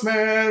gross,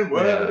 man.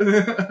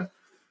 What?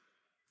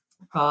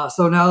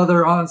 So now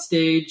they're on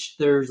stage.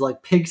 There's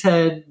like pig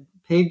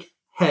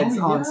heads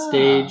on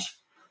stage.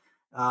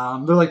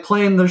 They're like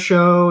playing their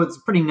show. It's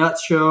a pretty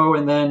nuts show.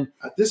 And then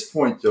at this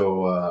point,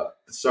 though,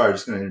 sorry,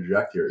 just going to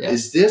interject here. Yeah.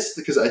 Is this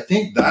because I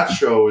think that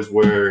show is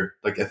where,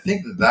 like, I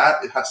think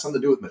that it has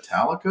something to do with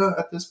Metallica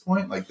at this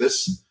point. Like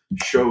this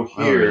show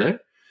here. Oh, really?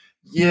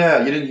 Yeah,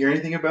 you didn't hear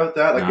anything about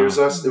that. Like it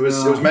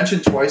was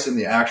mentioned twice in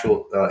the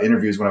actual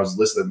interviews when I was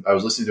listening. I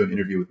was listening to an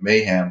interview with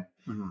Mayhem,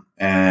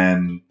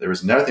 and there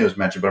was another thing that was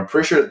mentioned. But I'm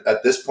pretty sure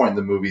at this point in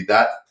the movie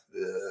that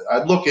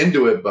I'd look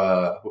into it.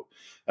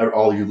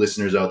 All you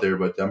listeners out there,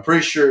 but I'm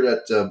pretty sure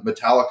that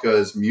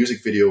Metallica's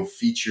music video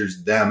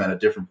features them at a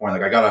different point.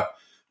 Like I gotta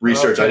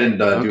research. I didn't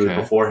do it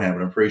beforehand,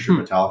 but I'm pretty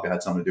sure Metallica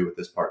had something to do with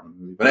this part in the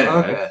movie. But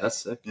anyway, that's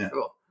sick. Yeah.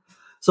 Cool.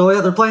 So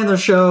yeah, they're playing their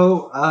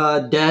show.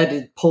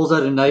 Dad pulls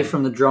out a knife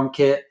from the drum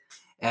kit,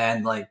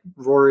 and like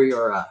Rory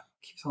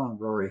keeps on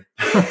Rory.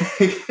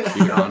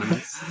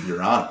 Euronymous.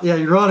 Yeah,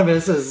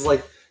 Euronymous is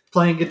like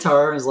playing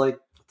guitar and is like,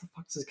 "What the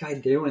fuck's this guy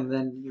doing?" And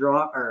then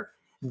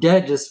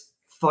Dad just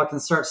fucking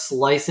starts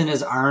slicing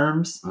his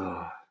arms.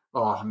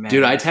 Oh man,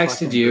 dude, I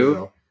texted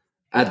you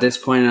at this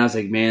point, and I was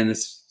like, "Man,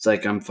 this is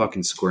like I'm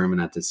fucking squirming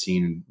at this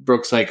scene." And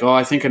Brooke's like, "Oh,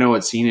 I think I know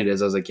what scene it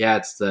is." I was like, "Yeah,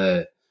 it's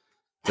the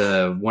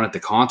one at the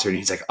concert." And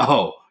he's like,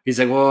 "Oh," he's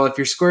like, "Well, if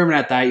you're squirming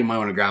at that, you might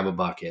want to grab a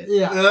bucket."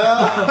 Yeah,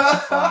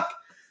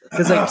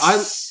 because like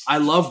I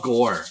love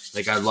gore,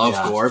 like I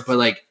love gore, but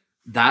like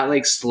that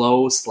like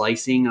slow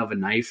slicing of a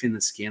knife in the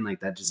skin,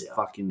 like that just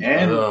fucking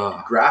and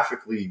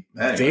graphically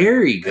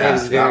very good.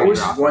 That was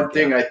one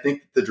thing I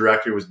think the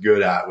director was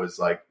good at was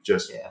like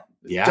just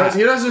he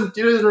doesn't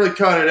really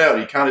cut it out.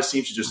 He kind of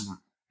seems to just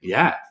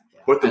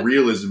put the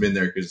realism in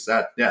there because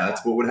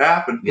that's what would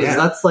happen. Because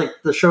that's like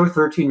the show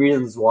 13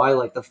 Reasons Why,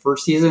 like the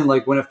first season,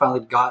 like when it finally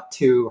got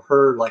to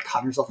her like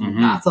cutting herself in the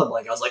bathtub,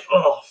 like I was like,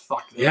 oh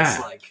fuck this. Yeah.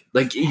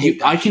 Like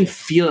I can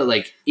feel it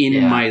like in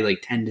my like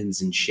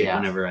tendons and shit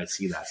whenever I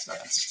see that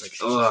stuff. It's just like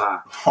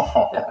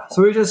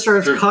So he just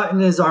starts cutting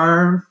his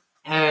arm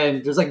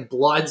and there's like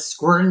blood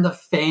squirting the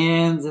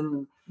fans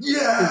and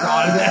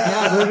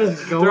they're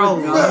just going. They're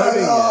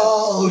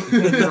all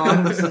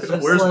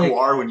Where's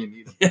Guar when you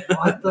need him?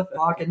 What the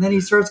fuck? And then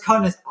he starts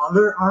cutting his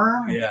other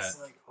arm. And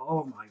it's like,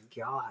 oh my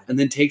god! And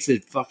then takes a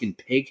fucking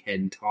pig head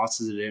and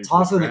tosses it in.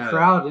 Tosses it in the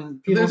crowd,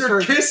 and people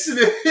start kissing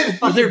it.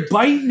 Oh, they're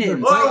biting it.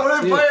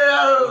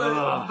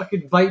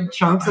 Fucking biting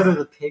chunks out of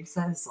the pig's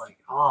head. It's like,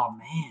 oh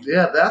man.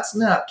 Yeah, that's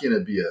not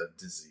gonna be a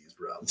disease,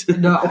 bro.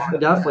 No,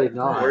 definitely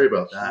not. Don't worry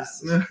about that.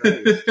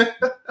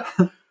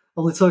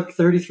 Only took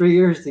 33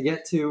 years to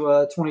get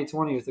to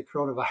 2020 with the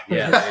coronavirus.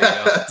 Yeah, there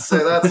you go. So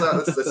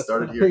that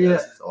started here.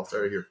 Guys. It all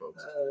started here,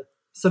 folks.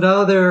 So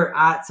now they're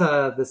at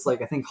this,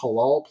 like, I think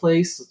halal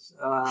place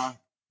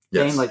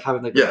thing, like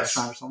having like a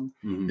restaurant or something.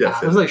 Mm-hmm.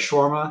 It was like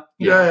shawarma.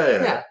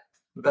 Yeah.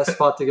 Best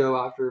spot to go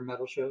after a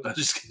metal show. I was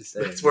just gonna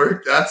say that's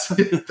where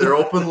they're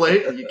open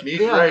late and you can eat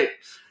great.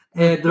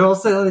 And they're all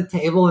sitting on the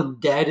table,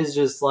 and Dad is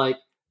just like,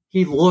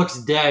 he looks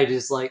dead,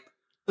 just like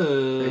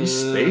he's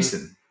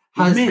spacing.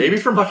 Maybe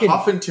from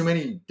huffing too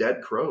many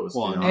dead crows.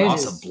 Well,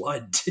 lots of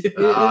blood too. It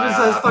just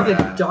has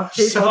fucking duct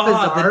tape up his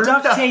arm.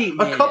 Duct tape,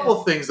 a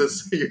couple things that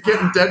you're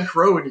getting dead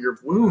crow into your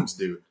wounds,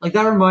 dude. Like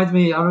that reminds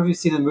me. I don't know if you've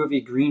seen the movie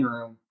Green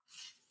Room.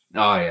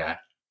 Oh yeah.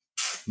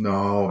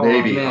 No,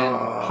 maybe. Man,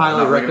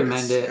 highly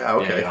recommend it. Yeah,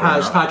 okay.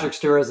 Has Patrick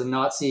Stewart as a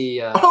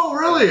Nazi. Oh,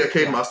 really?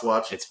 Okay, must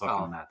watch. It's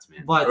fucking nuts,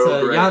 man. But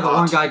the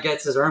one guy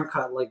gets his arm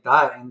cut like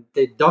that, and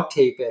they duct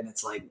tape it, and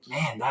it's like,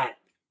 man, that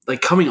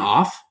like coming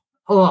off.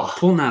 Oh,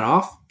 pulling that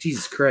off?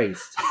 Jesus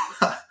Christ.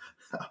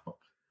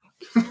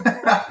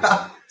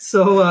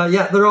 So,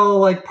 they're all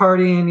like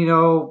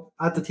partying,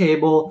 at the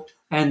table.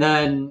 And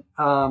then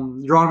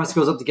Euronymous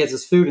goes up to get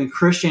his food, and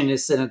Christian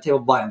is sitting at a table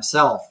by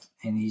himself,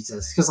 and he's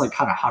just like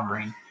kind of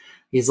hovering.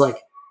 He's like,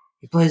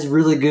 he plays a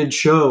really good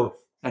show.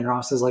 And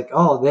Euronymous is like,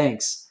 oh,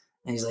 thanks.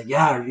 And he's like,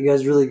 yeah, you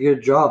guys really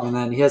good job. And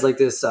then he has like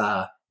this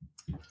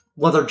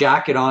leather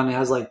jacket on. It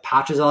has like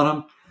patches on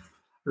him.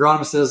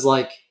 Euronymous is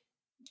like,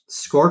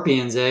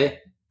 Scorpions, eh?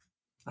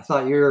 I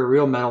thought you were a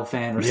real metal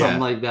fan or something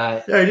like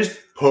that. Yeah, he just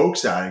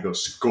pokes at it and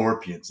goes,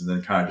 Scorpions, and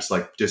then kind of just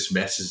like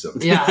dismisses them.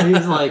 Yeah,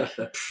 he's like,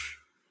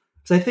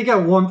 because I think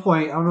at one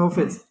point, I don't know if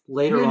it's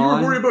later on.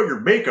 You were worried about your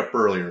makeup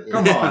earlier.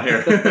 Come on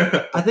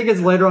here. I think it's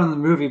later on in the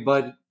movie,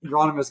 but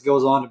Euronymous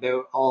goes on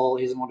about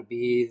he doesn't want to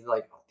be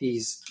like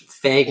these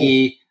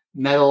faggy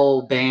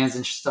metal bands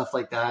and stuff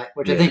like that,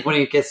 which I think when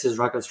he gets his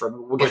records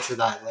from, we'll get to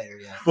that later.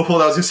 Yeah.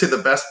 Well, I was going to say the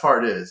best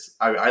part is,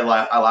 I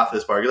laugh at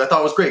this part because I thought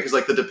it was great because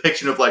like the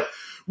depiction of like,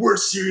 we're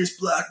serious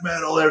black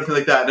metal and everything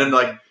like that. And then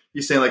like,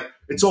 he's saying like,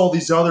 it's all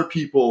these other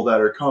people that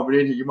are coming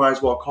in here. You might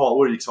as well call it,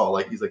 what do you call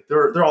it? Like, he's like,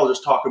 they're all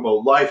just talking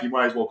about life. You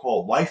might as well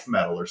call it life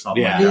metal or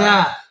something like that.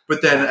 Yeah.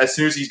 But then as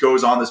soon as he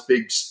goes on this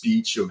big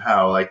speech of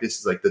how like, this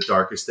is like the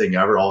darkest thing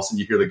ever, all of a sudden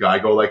you hear the guy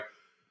go like,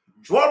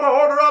 shawarma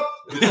order up.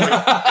 Like,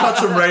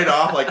 cuts him right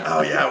off. Like,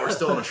 oh yeah, we're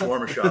still in a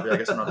shawarma shop. Yeah, I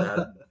guess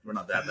we're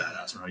not that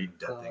badass. We're not eating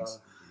dead things.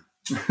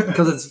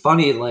 Because it's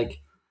funny,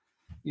 like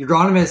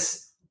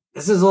Euronymous,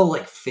 this is all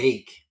like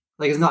fake.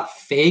 Like it's not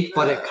fake,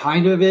 but it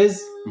kind of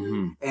is.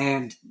 Mm-hmm.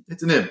 And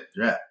it's an image.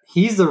 Yeah,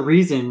 he's the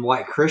reason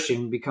why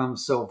Christian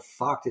becomes so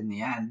fucked in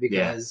the end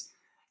because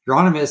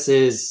Euronymous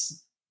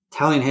is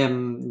telling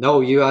him,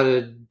 "No, you got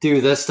to do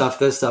this stuff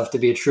to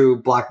be a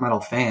true black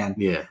metal fan."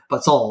 Yeah, but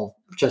it's all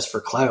just for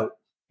clout.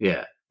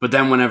 Yeah, but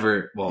then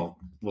whenever, we'll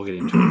get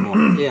into it more.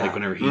 Like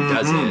whenever he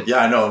does it. Yeah,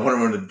 I know.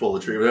 Whenever to pull the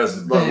trigger, there's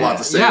a lot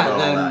to say about all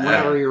that.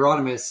 Whenever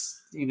Euronymous,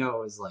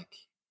 is like,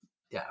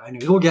 I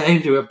know we'll get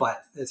into it,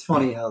 but it's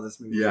funny how this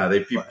movie. Yeah,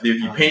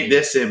 you paint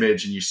this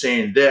image and you're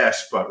saying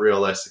this, but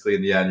realistically,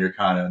 in the end, you're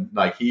kind of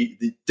like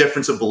the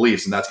difference of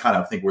beliefs, and that's kind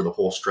of I think where the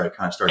whole strike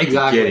kind of starts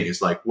getting.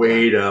 It's like,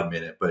 wait a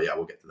minute, but yeah,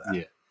 we'll get to that.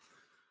 Yeah.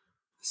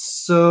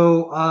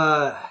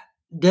 So,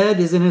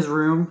 Dead is in his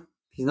room.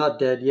 He's not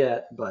dead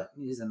yet, but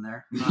he's in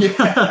there. Don't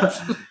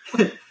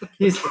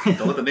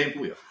let the name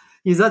fool you.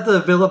 He's at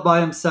the villa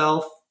by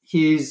himself.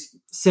 He's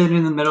sitting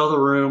in the middle of the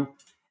room,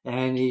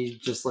 and he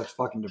just looks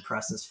fucking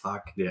depressed as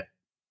fuck. Yeah.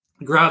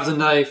 Grabs a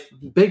knife,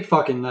 big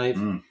fucking knife,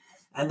 and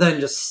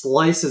then just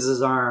slices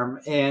his arm.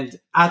 And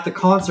at the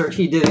concert,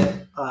 he did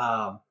it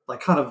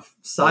like kind of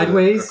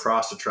sideways.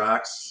 Across the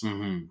tracks.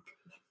 Mm-hmm.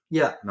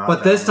 Yeah,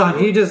 but this time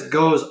he just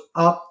goes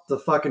up the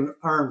fucking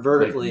arm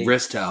vertically, like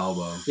wrist to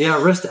elbow.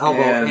 Yeah, wrist to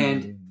elbow,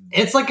 and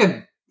it's like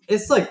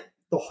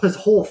his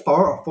whole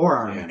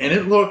forearm. And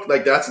it looked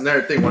like that's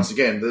another thing. Once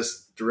again,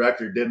 this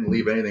director didn't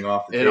leave anything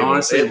off the table.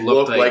 Honestly, it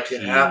looked like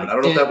it happened. I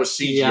don't know if that was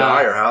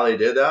CGI or how they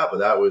did that, but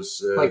that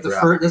was like the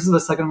first. This is the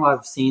second time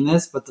I've seen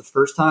this, but the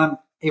first time,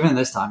 even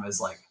this time, is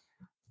like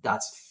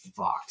that's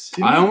fucked.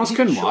 I almost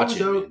couldn't watch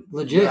it.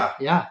 Legit,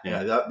 yeah.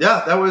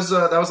 That was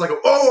like,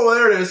 oh,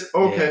 there it is.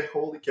 Okay,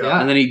 holy cow. Yeah.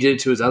 And then he did it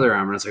to his other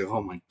arm, and it's like,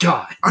 oh my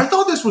god. I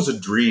thought this was a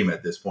dream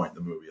at this point in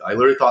the movie. I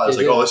literally thought it was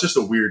like, oh, it's just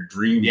a weird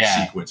dream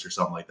sequence or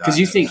something like that. Because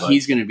you think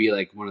he's going to be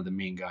like one of the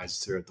main guys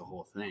throughout the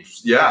whole thing.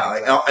 Yeah,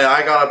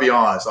 I gotta be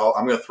honest.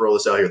 I'm going to throw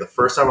this out here. The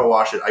first time I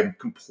watched it, I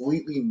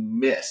completely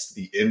missed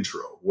the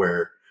intro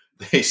where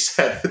they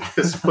said that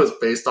this was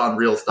based on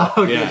real stuff.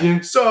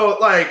 So,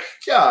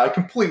 I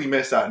completely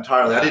missed that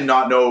entirely. I did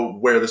not know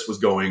where this was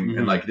going,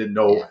 and didn't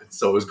know.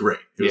 So it was great.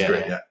 It was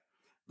great. Yeah.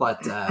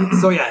 But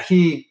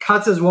he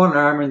cuts his one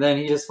arm, and then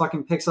he just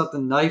fucking picks up the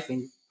knife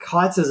and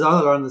cuts his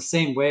other arm the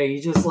same way.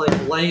 He's just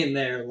like laying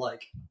there,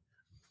 like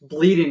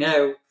bleeding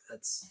out.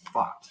 That's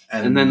fucked.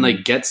 And then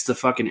gets the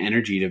fucking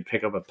energy to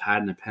pick up a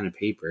pad and a pen and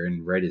paper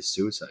and write his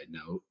suicide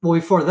note. Well,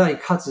 before that, he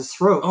cuts his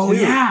throat. Oh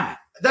yeah.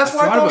 That's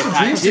why I thought it was a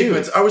dream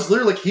sequence. I was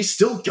literally like, he's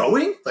still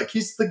going? Like,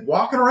 he's like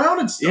walking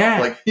around and stuff. Yeah.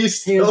 Like, he's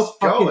still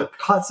going.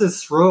 Cuts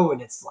his throat,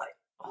 and it's like,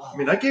 I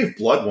mean, I gave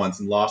blood once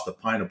and lost a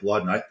pint of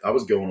blood, and I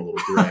was going a little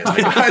gray.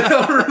 I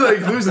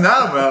never losing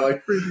that amount.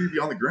 Like, pretty be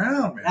on the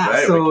ground, man.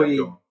 Yeah, so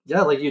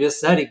like you just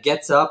said, he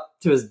gets up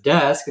to his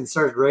desk and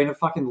starts writing a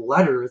fucking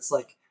letter. It's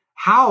like,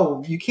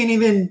 how? You can't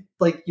even,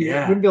 you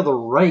wouldn't be able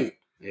to write.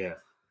 Yeah.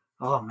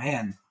 Oh,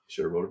 man.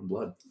 Should have wrote it in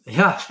blood.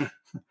 Yeah.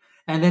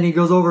 And then he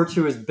goes over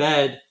to his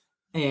bed,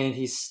 and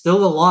he's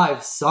still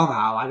alive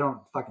somehow. I don't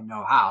fucking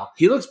know how.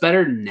 He looks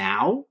better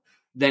now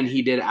than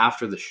he did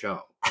after the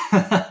show. You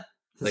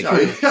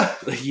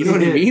know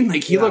what I mean?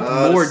 Like, he looked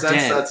more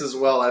dead. That's as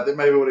well. I think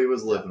maybe what he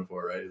was living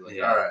for, right? He's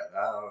like, all right.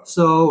 I don't know.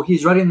 So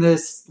he's writing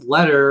this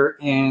letter,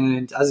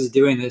 and as he's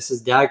doing this,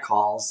 his dad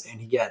calls,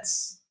 and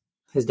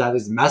his dad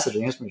leaves a message on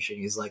the answering machine.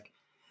 He's like,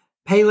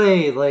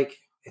 Pele,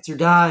 it's your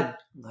dad.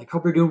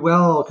 Hope you're doing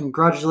well.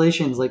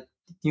 Congratulations.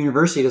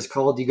 University just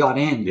called, you got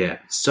in. Yeah.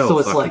 So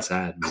it's fucking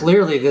sad. Man.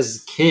 Clearly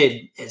this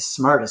kid is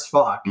smart as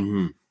fuck.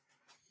 Mm-hmm.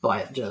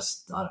 But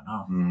just, I don't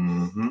know.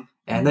 Mm-hmm.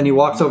 And then he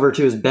walks over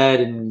to his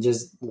bed and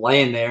just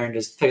laying there and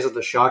just picks up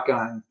the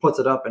shotgun and puts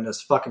it up and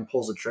just fucking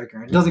pulls the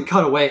trigger. It doesn't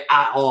cut away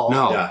at all.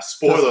 No. Yeah,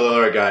 spoiler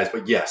alert, guys,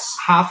 but yes.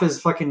 Half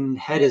his fucking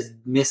head is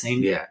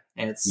missing. Yeah.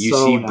 And it's You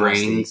so see nasty.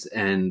 brains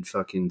and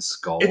fucking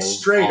skulls. It's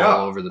straight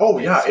all up. over the Oh,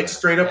 place. yeah, it's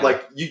straight up Yeah.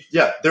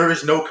 like, there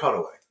is no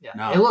cutaway. Yeah.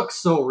 No. It looks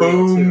so real,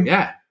 Boom. too.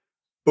 Yeah.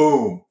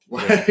 Boom.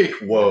 Like,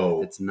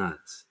 whoa. It's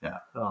nuts.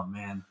 Oh,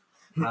 man.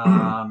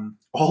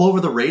 All over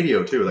the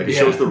radio, too. Like, it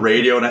shows the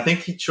radio, and I think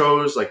he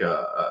chose, like,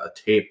 a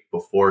tape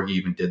before he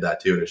even did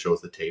that, too. And it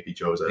shows the tape he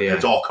chose. Yeah.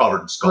 It's all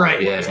covered in skull.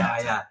 Right. Yeah.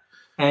 Yeah.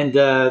 And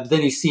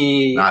then you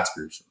see... That's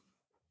gruesome.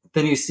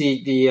 Then you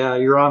see the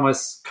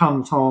Euronymous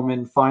comes home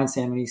and finds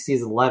him, and he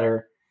sees a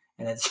letter,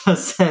 and it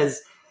just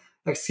says,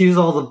 "Excuse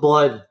all the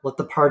blood, let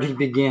the party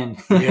begin."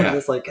 Yeah.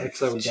 It's like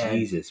XO dead.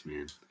 Jesus,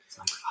 man. It's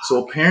like,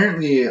 So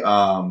apparently,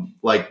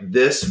 like,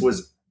 this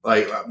was,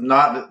 like,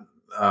 not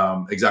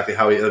exactly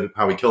how he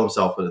killed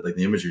himself, but, like,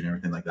 the imagery and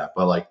everything like that.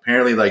 But, like,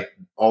 apparently, like,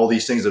 all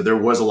these things, there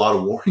was a lot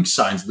of warning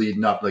signs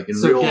leading up, like, in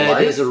so real dead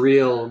life. is a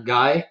real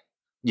guy.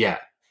 Yeah.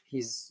 He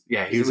He's a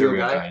a real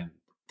guy.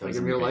 Like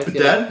in real life. The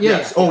dead? Yeah.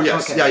 Yes. Oh,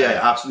 yes. Okay. Yeah.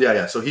 Absolutely.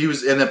 Yeah. So he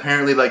was, and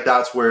apparently, like,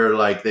 that's where,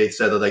 like, they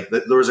said that, like,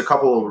 there was a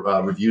couple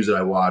of reviews that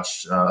I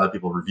watched, other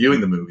people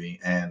reviewing the movie,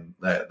 and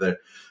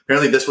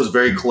apparently this was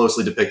very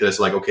closely depicted as,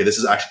 like, okay, this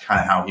is actually kind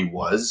of how he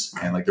was,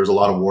 and, like, there's a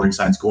lot of warning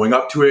signs going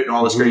up to it and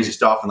all this crazy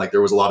stuff, and, like,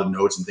 there was a lot of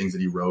notes and things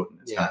that he wrote,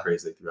 and it's kind of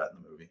crazy they threw that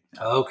in the movie.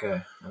 Yeah.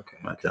 Okay.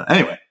 But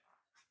anyway.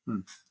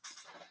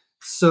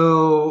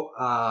 So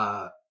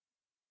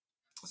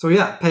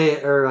yeah,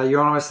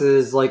 Euronymous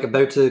is like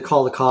about to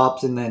call the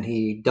cops, and then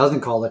he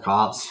doesn't call the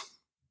cops.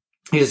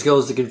 He just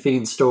goes to the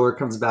convenience store,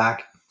 comes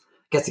back,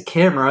 gets a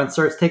camera, and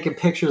starts taking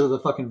pictures of the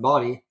fucking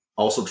body.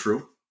 Also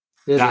true.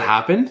 Is That it?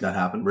 happened? That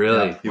happened.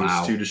 Really? Yeah. He Wow.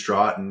 was too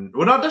distraught, and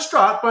well, not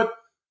distraught, but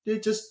he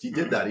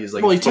did that. He's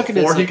like, Well, he took it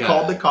as before he like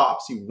called the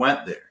cops, he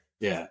went there.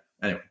 Yeah.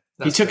 Anyway,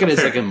 He took it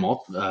as like a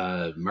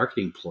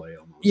marketing ploy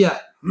almost. Yeah.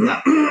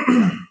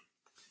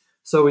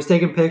 So he's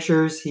taking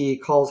pictures. He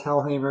calls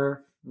Hellhammer,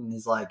 and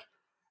he's like,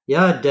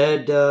 "Yeah,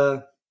 Dead's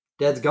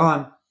gone."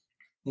 And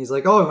he's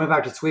like, "Oh, he went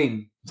back to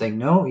Sweden." He's like,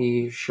 "No,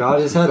 he shot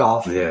his head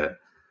off." Yeah.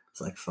 It's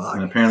like, fuck.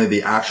 and apparently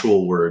the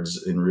actual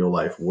words in real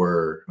life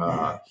were,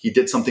 he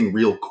did something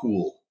real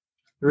cool.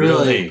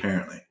 Really?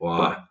 Apparently.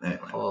 Wow. But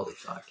anyway. Holy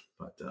fuck.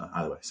 But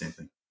either way, same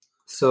thing.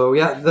 So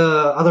yeah,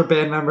 the other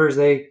band members,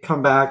 they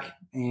come back,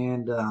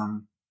 and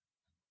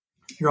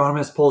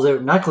Euronymous pulls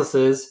out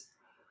necklaces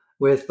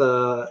with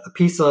a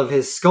piece of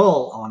his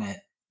skull on it,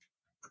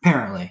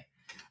 apparently.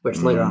 Which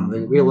later on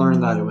we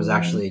learned that it was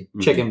actually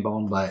chicken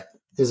bone, but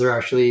is there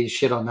actually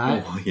shit on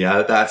that? Oh,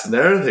 yeah, that's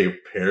another thing.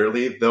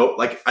 Apparently, though,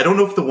 like, I don't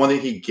know if the one that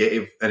he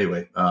gave,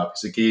 anyway,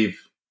 because it gave,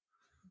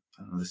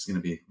 I don't know, this is going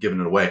to be giving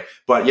it away.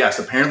 But yes,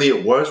 apparently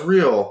it was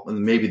real,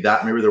 and maybe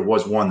there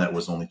was one that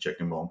was only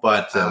chicken bone.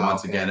 But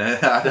once again,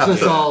 This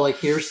is all like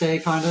hearsay,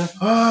 kind of.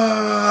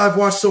 I've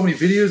watched so many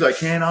videos, I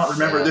cannot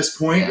remember at this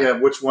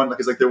point which one,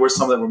 because like there were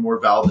some that were more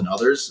valid than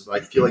others. I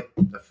feel like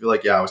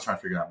I was trying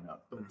to figure that one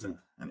out. But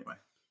anyway.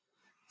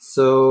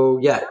 So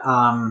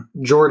yeah,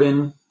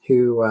 Jordan,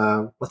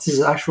 who what's his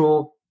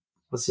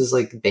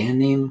like band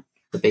name?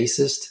 The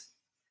bassist.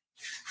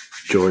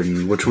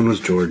 Jordan. Which one was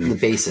Jordan? The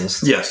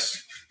bassist.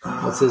 Yes.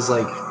 What's his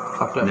like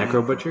fucked up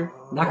Necro Butcher?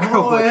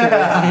 Necro Butcher.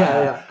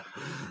 Yeah.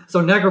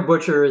 So Necro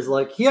Butcher is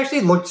like, he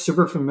actually looked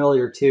super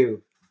familiar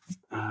too.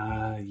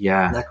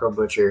 Yeah. Necro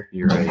Butcher.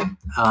 You're right.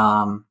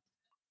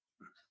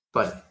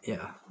 But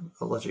yeah,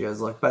 I'll let you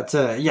guys look. But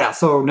yeah,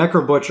 so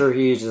Necro Butcher,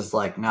 he's just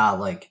like, nah,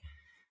 like,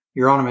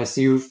 Euronymous,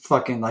 you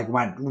fucking like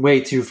went way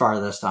too far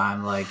this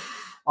time. Like,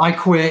 I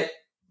quit.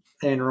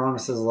 And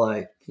Euronymous is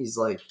like, he's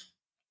like,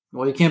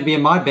 well, you can't be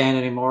in my band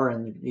anymore.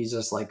 And he's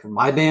just like,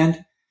 my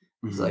band?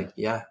 He's like,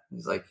 yeah.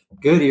 He's like,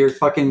 good,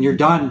 you're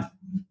done.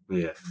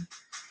 Yeah.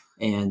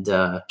 And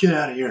get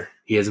out of here.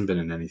 He hasn't been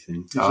in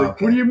anything. He's like,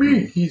 okay. What do you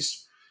mean?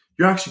 Is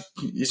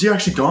he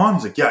actually gone?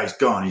 He's like, yeah, he's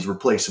gone. He's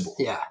replaceable.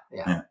 Yeah.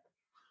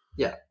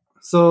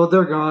 So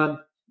they're gone.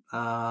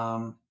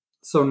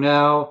 So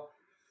now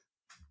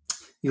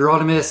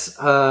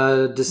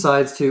Euronymous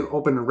decides to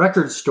open a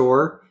record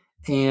store,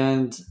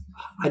 and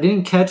I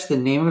didn't catch the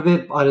name of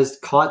it, but I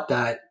just caught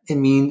that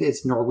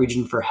it's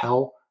Norwegian for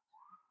hell.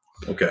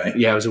 Okay.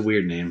 Yeah, it was a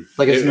weird name.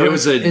 Like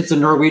it's a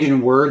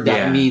Norwegian word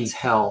that means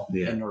hell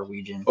in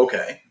Norwegian.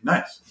 Okay,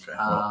 nice.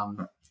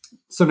 Okay.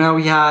 So now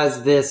he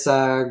has this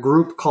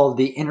group called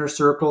the Inner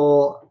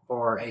Circle,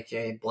 or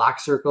aka Black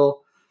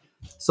Circle.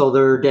 So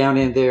they're down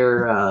in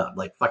their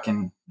like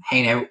fucking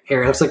hangout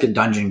area. It's like a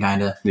dungeon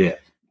kind of. Yeah.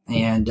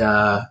 And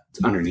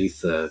it's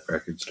underneath the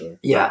record store.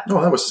 Yeah.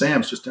 Oh, that was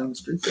Sam's just down the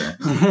street there.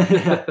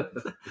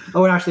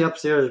 Oh, and actually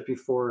upstairs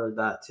before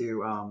that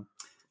too.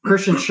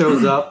 Christian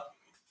shows up,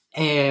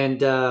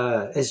 and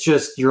it's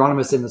just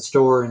Euronymous in the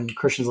store, and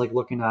Christian's like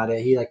looking at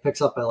it. He like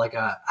picks up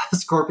a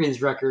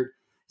Scorpions record.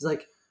 He's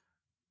like,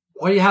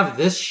 why do you have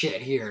this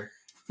shit here?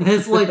 And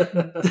it's like,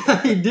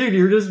 dude,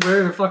 you're just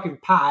wearing a fucking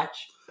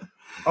patch.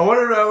 I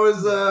wonder if I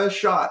was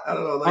shot. I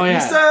don't know. Like,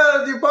 you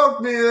said you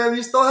poked me and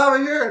you still have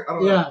it here. I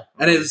don't know.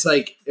 And it was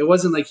like, it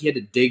wasn't like he had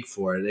to dig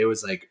for it. It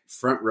was like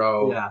front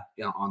row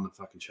on the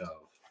fucking show.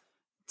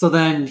 So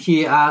then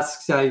he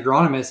asks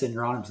Euronymous, and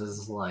Euronymous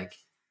is like,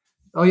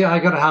 oh yeah, I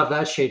gotta have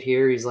that shit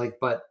here. He's like,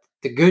 but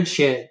the good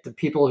shit, the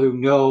people who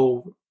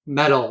know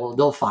metal,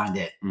 they'll find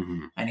it.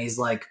 Mm-hmm. And he's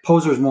like,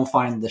 posers won't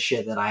find the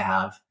shit that I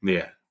have.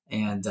 Yeah.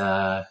 And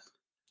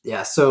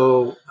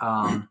so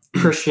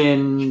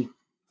Christian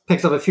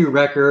picks up a few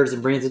records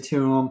and brings it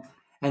to him.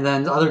 And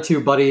then the other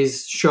two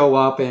buddies show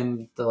up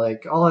and they're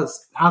like, oh,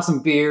 let's have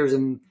some beers.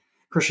 And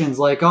Christian's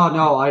like, oh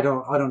no, I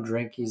don't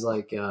drink. He's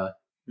like,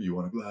 you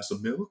want a glass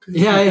of milk?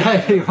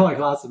 Yeah, you want a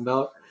glass of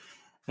milk.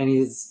 And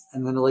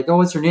then they're like, oh,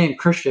 what's your name?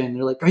 Christian. And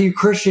they're like, are you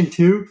Christian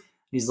too?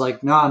 He's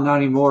like, no, not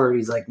anymore.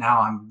 He's like,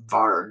 now I'm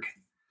Varg.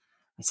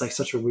 It's like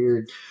such a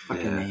weird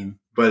fucking name.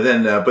 But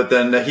then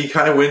he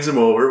kind of wins him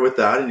over with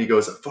that, and he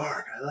goes,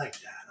 Varg, I like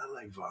that. I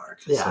like Varg.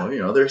 Yeah.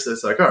 So, there's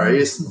this like, all right, I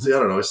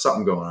don't know, there's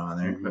something going on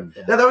there. But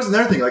that was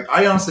another thing. Like,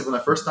 I honestly, when the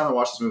first time I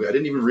watched this movie, I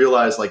didn't even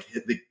realize like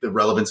the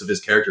relevance of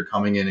his character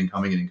coming in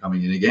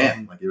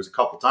again. Like, there was a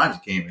couple times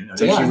he came in.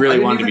 So he really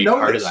wanted to be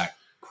part of that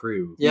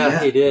crew.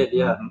 Yeah, he did.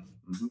 Yeah.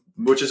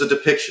 Mm-hmm. Which is a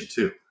depiction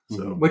too.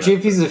 So, which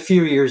if he's a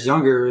few years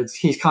younger,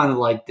 he's kind of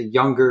like the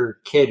younger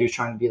kid who's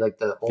trying to be like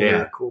the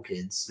older cool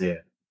kids. Yeah.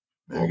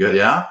 Very good.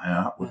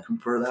 Yeah. Looking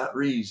for that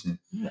reason.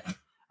 Yeah.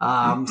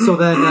 So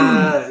then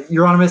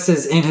Euronymous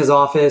is in his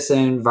office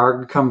and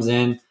Varg comes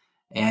in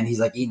and he's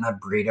like eating that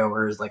burrito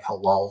or his like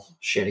halal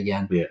shit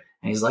again. Yeah.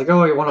 And he's like,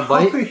 oh, you want a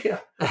bite? Oh, yeah.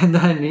 And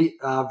then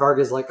Varg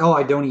is like, oh,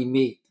 I don't eat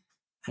meat.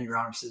 And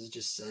Euronymous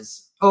just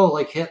says, oh,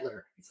 like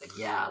Hitler. He's like,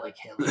 yeah, like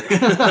Hitler.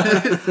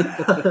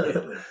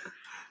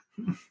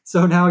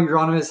 So now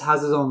Euronymous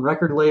has his own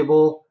record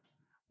label.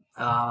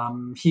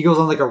 He goes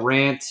on like a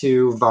rant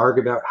to Varg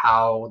about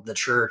how the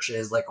church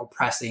is like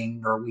oppressing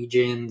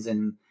Norwegians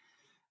and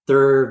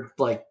they're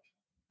like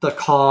the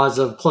cause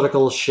of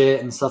political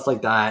shit and stuff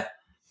like that.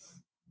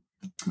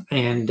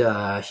 And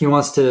he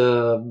wants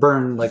to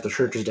burn like the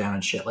churches down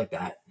and shit like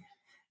that.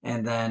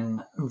 And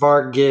then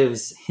Varg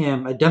gives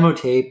him a demo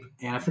tape,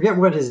 and I forget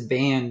what his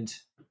band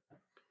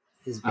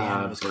was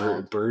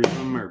called.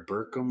 Burzum or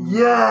Burkham?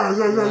 Yeah.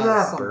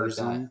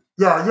 Burzum.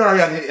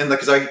 Yeah. And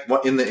because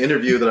in the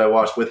interview that I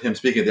watched with him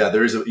speaking,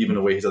 there is even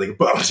a way he's like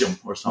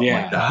Burzum or something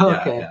like that.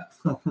 Okay. Yeah.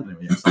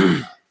 Anyway,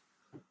 something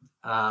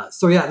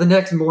like that. The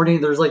next morning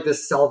there's like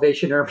this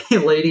Salvation Army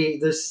lady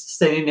just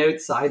standing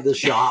outside the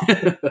shop.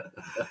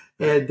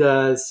 And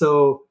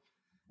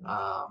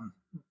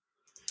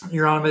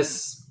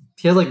Euronymous,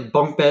 he has like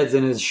bunk beds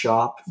in his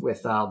shop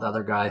with the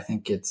other guy. I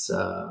think it's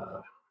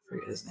I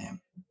forget his name.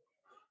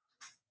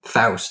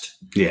 Faust.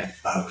 Yeah.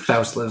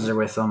 Faust lives there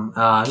with him.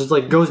 Just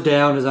like goes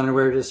down his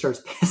underwear, just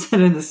starts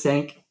pissing in the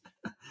sink.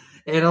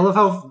 And I love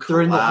how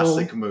during the whole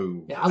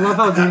move. Yeah, I love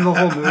how during the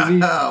whole movie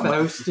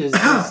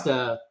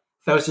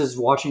Faust is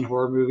watching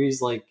horror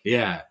movies like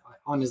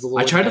on his little.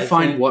 I tried to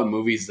find thing. What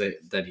movies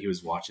that he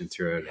was watching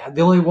through it. Yeah,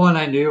 the only one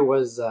I knew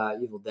was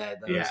Evil Dead.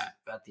 That was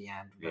at the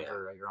end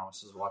whenever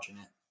Euronymous was watching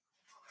it.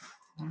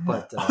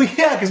 But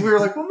because we were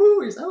like, what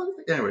movies?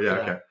 Anyway,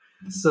 okay.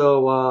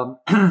 So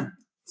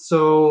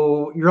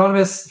so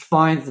Euronymous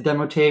finds the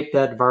demo tape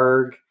that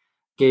Varg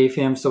gave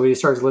him, so he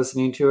starts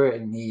listening to it,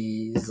 and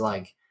he's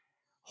like,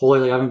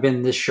 holy, I haven't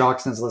been this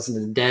shocked since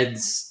listening to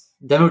Dead's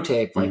demo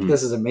tape. Like,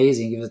 this is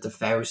amazing. He gives it to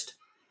Faust.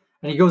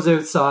 And he goes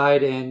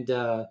outside and...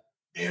 in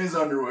his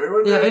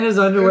underwear. In his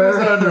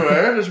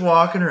underwear. Just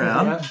walking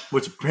around. Yeah.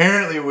 Which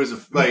apparently was,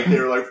 like, they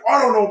were like,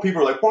 I don't know.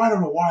 People are like, well, I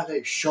don't know why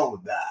they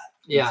showed that.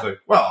 Yeah. It's like,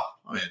 well,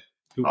 I mean...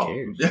 Who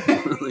cares?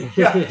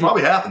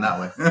 Probably happened that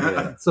way.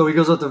 So he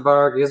goes up to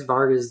Varg. I guess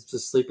Varg is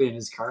just sleeping in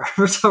his car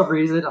for some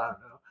reason. I don't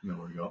know.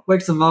 Nowhere to go.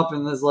 Wakes him up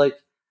and is like,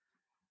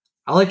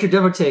 I like your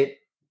demo tape,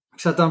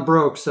 except I'm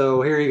broke,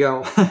 so here you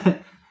go.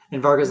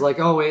 And Varg is like,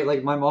 oh, wait,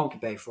 like my mom can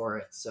pay for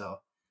it. So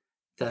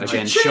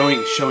again,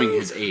 showing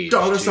his age.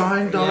 Dollar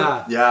sign.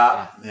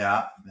 Yeah.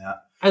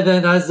 And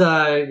then as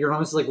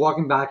Euronymous is like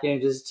walking back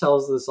in, just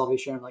tells the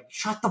Salvation Army, like,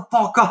 shut the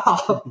fuck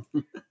up.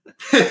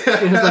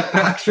 And just like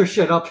packs her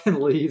shit up and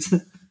leaves.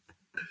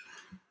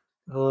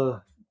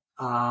 Well,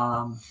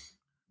 I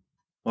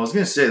was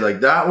gonna say,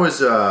 like, that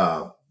was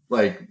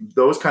like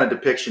those kind of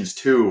depictions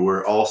too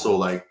were also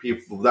like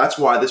people. That's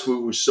why this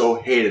movie was so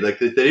hated. Like,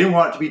 they didn't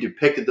want it to be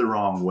depicted the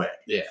wrong way.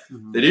 Yeah,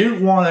 they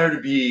didn't want there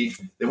to be.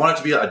 They want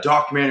it to be a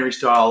documentary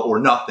style or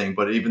nothing.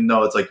 But even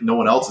though it's like no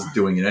one else is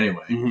doing it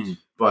anyway. Mm-hmm.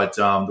 But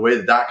the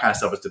way that kind of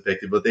stuff was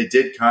depicted, but they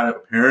did kind of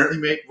apparently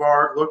make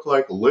Varg look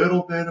like a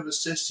little bit of a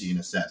sissy in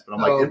a sense. But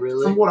I'm like,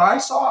 really? From what I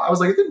saw, I was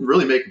like, it didn't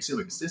really make him seem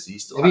like a sissy. He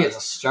still maybe as a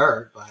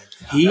start, but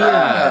he,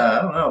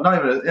 I don't know,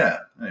 not even.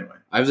 Anyway,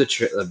 I have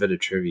a bit of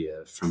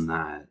trivia from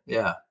that.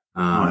 Yeah.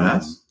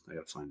 I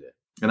gotta find it.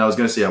 And I was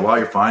going to say, while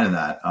you're finding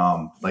that,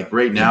 like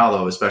right now,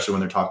 though, especially when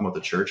they're talking about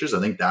the churches,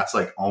 I think that's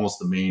like almost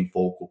the main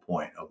focal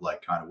point of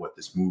like kind of what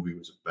this movie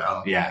was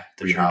about. Yeah,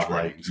 the we church have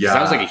like, weddings. That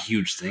was like a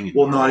huge thing.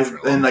 Well, not even,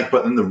 and like,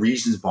 but then the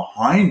reasons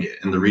behind it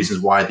and the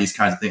reasons why these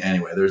kinds of things.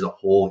 Anyway, there's a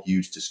whole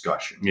huge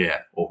discussion.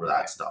 Over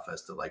that stuff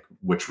as to like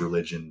which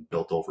religion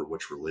built over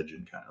which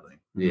religion, kind of thing.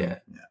 Yeah.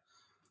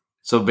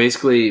 So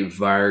basically,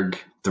 Varg,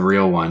 the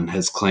real one,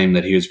 has claimed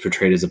that he was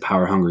portrayed as a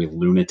power-hungry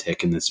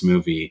lunatic in this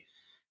movie,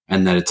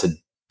 and that it's a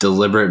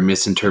deliberate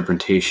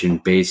misinterpretation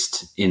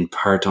based in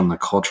part on the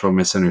cultural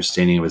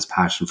misunderstanding of his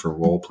passion for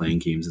role-playing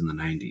games in the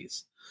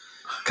 90s.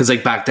 Because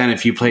like back then,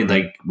 if you played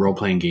like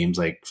role-playing games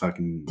like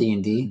fucking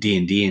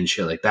D&D and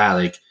shit like that,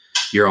 like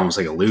you're almost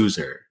like a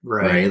loser,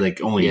 right?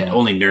 Like only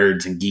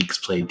nerds and geeks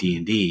play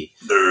D&D.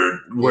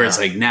 Whereas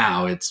like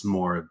now it's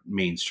more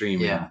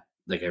mainstream and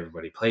like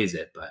everybody plays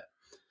it. But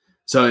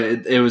so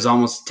it was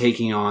almost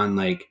taking on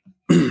like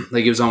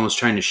like it was almost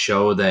trying to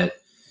show that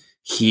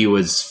he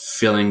was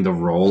filling the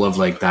role of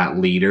like that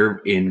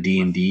leader in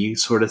D&D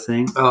sort of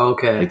thing. Oh,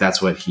 okay. Like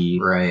that's what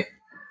he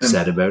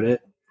said about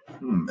it.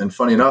 And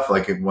funny enough,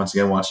 like once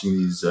again, watching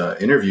these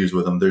interviews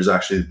with him, there's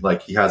actually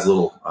like, he has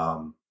little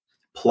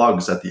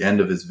plugs at the end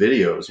of his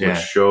videos, which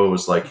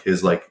shows like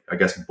his, like, I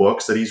guess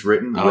books that he's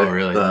written. Oh, with,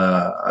 really?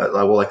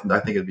 Well, like, I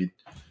think it'd be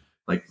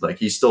like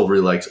he still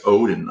really likes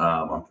Odin.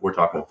 We're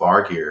talking about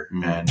Varg here.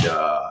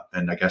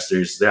 And I guess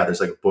there's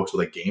like books with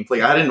like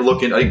gameplay. I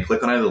didn't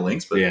click on any of the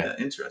links, but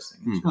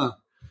interesting. Huh.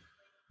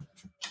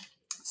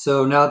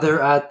 So now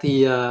they're at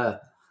the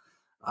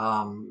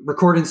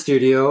recording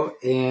studio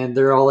and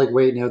they're all like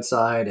waiting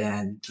outside,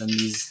 and then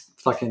these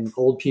fucking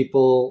old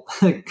people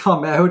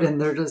come out and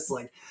they're just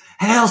like,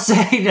 "Hail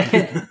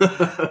Satan!"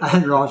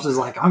 And Ron's just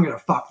like, "I'm gonna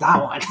fuck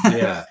that one."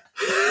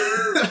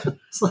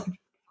 It's like,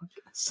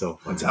 so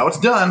funny. That's how it's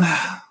done.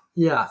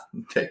 Yeah.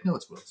 Take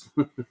notes,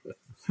 Wilson.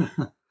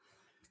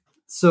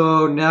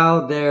 So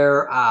now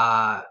they're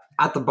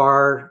at the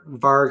bar.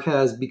 Varg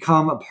has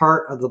become a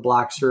part of the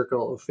Black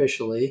Circle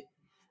officially.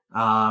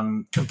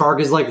 Varg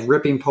is like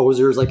ripping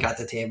posers like at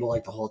the table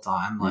like the whole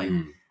time. Like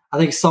I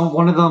think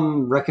one of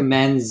them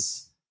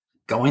recommends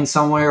going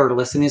somewhere or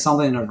listening to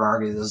something, and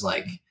Varg is just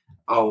like,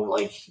 "Oh,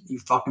 like you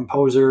fucking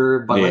poser."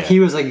 But like he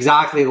was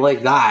exactly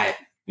like that.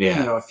 You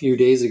know, a few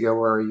days ago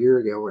or a year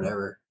ago or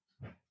whatever.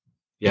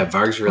 Yeah,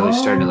 Varg's really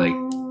starting to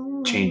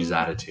like change his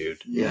attitude.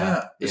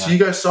 Yeah. So you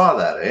guys saw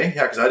that, eh?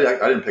 Yeah, because I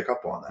didn't pick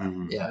up on that.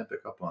 Yeah, I didn't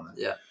pick up on that.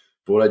 Yeah.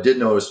 But what I did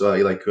know is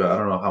like I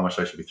don't know how much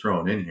I should be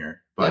throwing in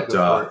here, but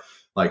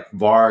like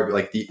Varg,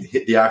 like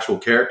the actual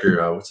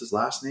character, what's his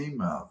last name?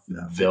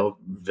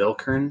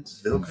 Vilkern.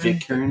 Yeah,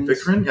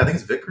 I think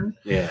it's Vikern.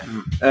 Yeah.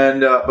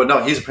 And but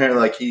no, he's apparently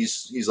like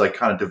he's like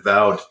kind of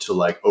devout to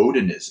like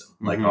Odinism,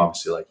 like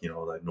obviously like, you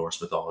know, like Norse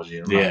mythology,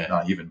 and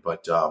not even,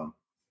 but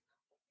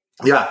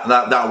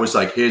that was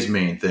like his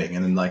main thing.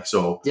 And then like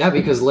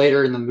because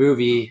later in the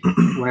movie,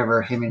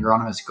 whenever him and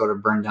Ronimus go to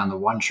burn down the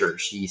one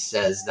church, he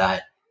says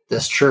that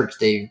this church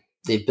they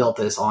built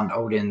this on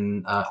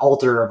Odin,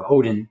 altar of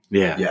Odin.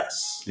 Yeah.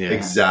 Yes. Yeah.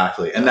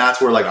 Exactly. And that's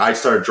where like I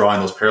started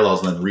drawing those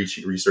parallels and then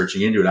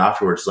researching into it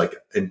afterwards. Like,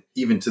 and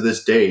even to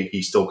this day,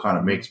 he still kind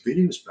of makes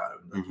videos about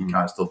it. Like, he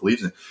kind of still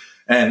believes in it.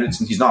 And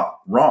he's not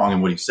wrong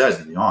in what he says,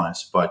 to be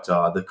honest. But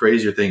the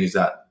crazier thing is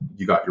that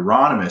you got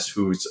Euronymous,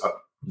 who's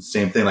the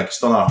same thing. Like,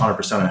 still not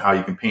 100% on how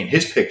you can paint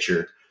his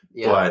picture,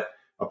 but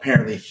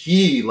apparently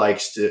he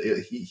likes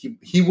to.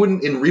 He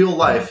wouldn't in real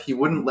life. He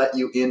wouldn't let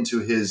you into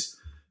his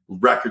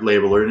record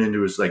label or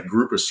into his like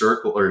group of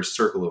circle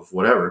of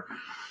whatever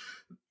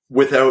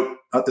without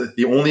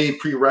the only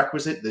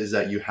prerequisite is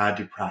that you had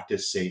to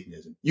practice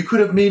Satanism. You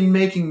could have been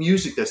making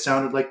music that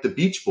sounded like the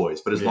Beach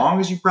Boys, but as long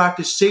as you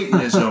practiced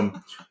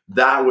Satanism,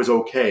 that was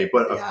okay.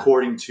 But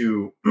according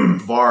to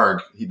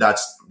Varg, he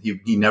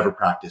never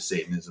practiced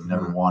Satanism,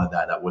 never wanted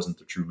that. That wasn't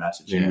the true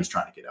message he was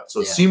trying to get out. So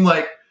it seemed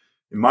like,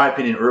 in my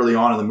opinion, early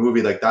on in the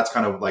movie, like that's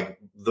kind of like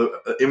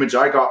the image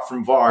I got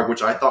from Varg,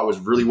 which I thought was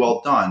really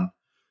well done.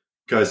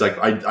 Because like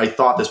I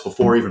thought this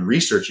before even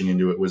researching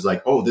into it, was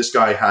like, oh, this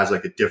guy has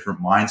like a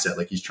different mindset.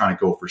 Like he's trying to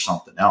go for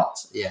something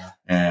else,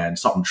 and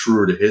something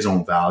truer to his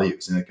own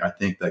values. And like, I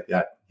think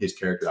that his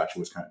character actually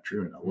was kind of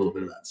true in a little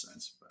bit of that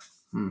sense.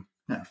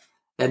 But,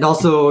 and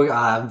also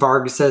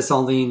Varg says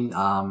something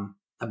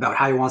about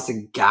how he wants to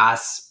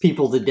gas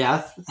people to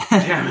death,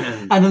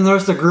 and then the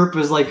rest of the group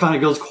is like kind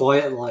of goes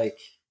quiet, like,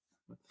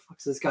 what the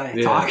fuck's this guy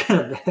talking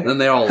about? And then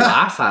they all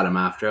laugh at him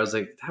after. I was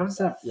like, how is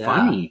that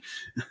funny?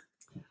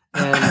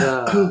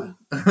 And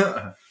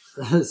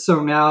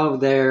so now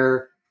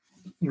they're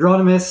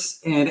Euronymous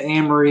and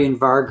Anne-Marie and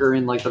Varg are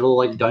in like the little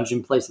like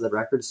dungeon place at the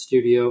record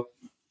studio,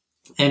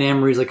 and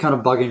Anne-Marie's like kind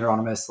of bugging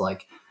Euronymous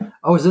like,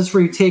 "Oh, is this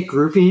where you take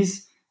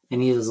groupies?"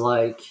 And he was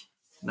like,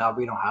 "No,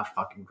 we don't have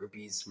fucking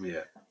groupies."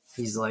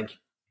 He's like,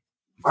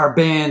 "Our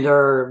band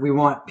we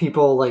want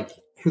people like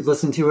who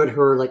listen to it who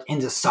are like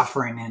into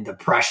suffering and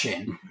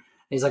depression."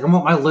 He's like, "I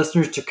want my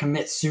listeners to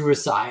commit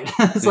suicide."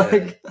 It's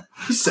like,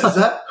 he says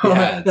that?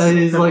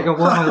 He's like, "I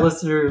want my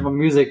listeners, my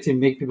music to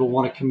make people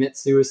want to commit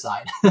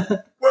suicide."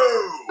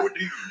 Whoa,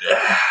 dude.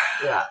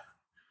 Yeah.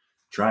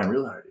 Trying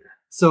real hard here.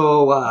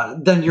 So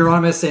then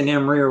Euronymous and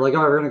Anne Marie are like, oh,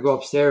 we're going to go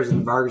upstairs.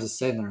 And Vargas is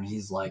sitting there and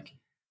he's like,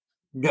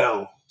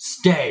 no,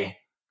 stay.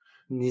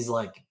 And he's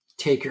like,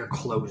 take your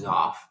clothes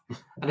off.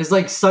 And it's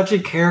like such a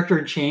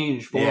character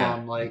change for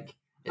him. Like,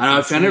 I know,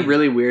 I found it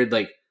really weird.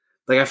 Like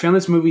I found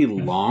this movie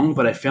long,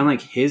 but I found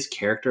like his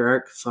character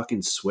arc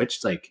fucking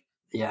switched like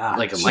a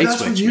light switch.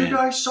 That's what you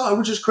guys saw,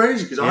 which is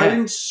crazy because I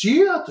didn't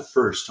see that the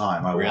first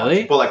time I watched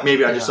it. But like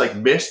maybe I just like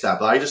missed that.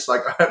 But I just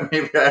like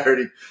maybe I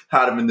already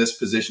had him in this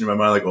position in my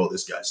mind, like, oh,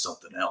 this guy's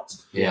something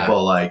else. Yeah.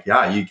 But like,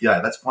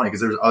 that's funny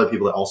because there's other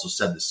people that also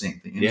said the same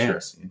thing.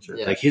 Interesting.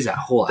 Yeah. Like his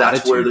whole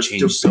attitude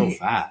changed so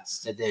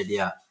fast. It did,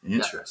 yeah.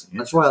 Interesting.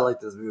 That's why I like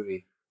this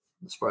movie.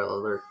 Spoiler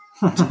alert.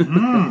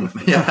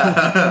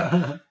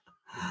 Yeah.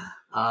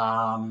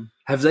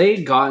 Have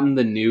they gotten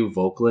the new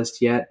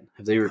vocalist yet?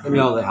 Have they recruited?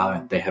 No, they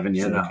haven't. They haven't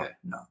yet. No, okay.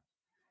 No.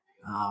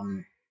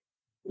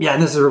 Yeah,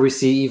 and this is where we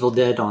see Evil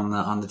Dead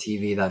on the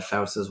TV that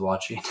Faust is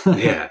watching.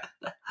 Yeah.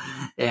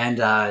 And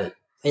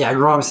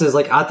Euronymous is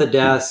like at the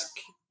desk,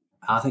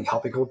 I think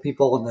helping couple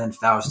people, and then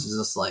Faust is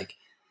just like,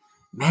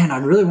 man, I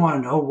really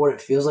want to know what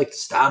it feels like to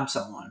stab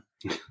someone.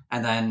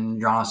 And then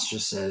Euronymous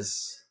just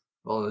says,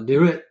 well,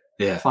 do it.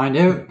 Yeah. Find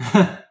out.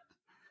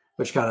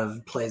 Which kind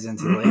of plays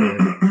into later.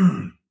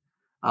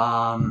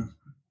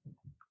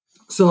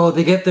 So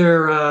they get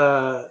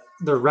their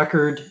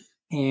record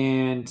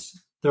and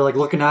they're like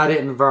looking at it,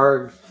 and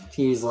Varg,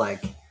 he's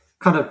like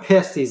kind of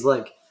pissed. He's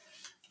like,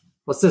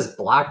 what's this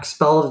black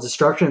spell of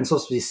destruction? It's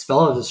supposed to be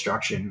spell of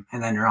destruction.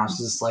 And then Euronymous is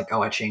just like,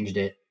 oh, I changed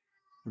it.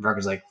 And Varg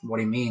is like, what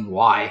do you mean?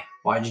 Why?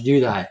 Why'd you do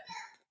that?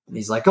 And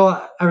he's like,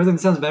 oh, everything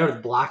sounds better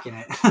with black in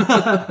it.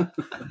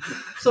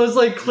 So it's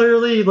like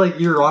clearly like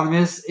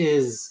Euronymous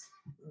is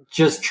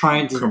just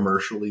trying to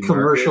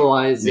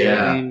commercialize it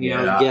and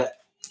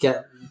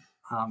get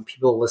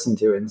people to listen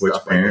to it and which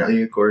stuff apparently,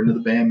 like that. according to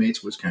the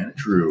bandmates, was kind of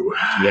true.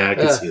 Yeah, I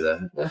can see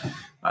that.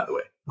 By the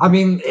way, I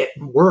mean, it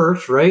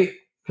worked, right?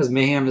 Because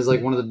Mayhem is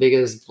like one of the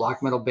biggest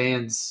black metal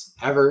bands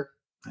ever.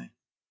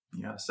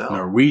 Yeah, so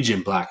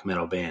Norwegian black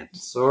metal band.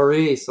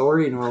 Sorry,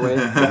 Norway.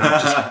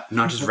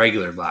 not just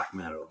regular black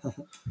metal.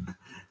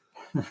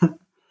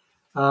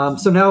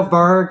 So now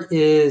Varg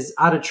is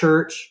at a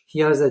church. He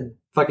has a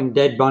fucking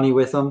dead bunny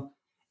with him,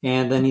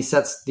 and then he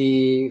sets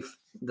the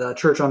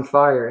church on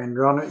fire. And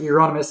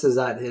Euronymous is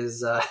at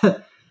his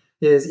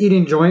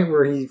eating joint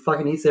where he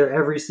fucking eats there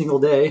every single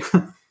day.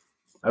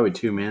 I would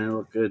too, man. It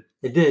looked good.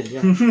 It did,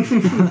 yeah. I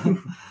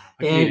can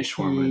eat a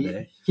shawarma a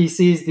day. He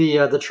sees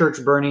the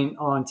church burning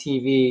on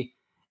TV,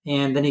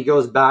 and then he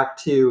goes back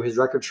to his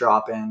record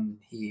shop, and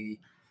he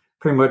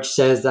pretty much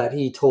says that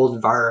he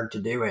told Varg to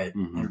do it.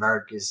 Mm-hmm. And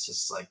Varg is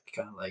just like,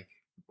 kind of like,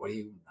 what do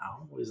you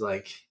know? He's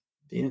like,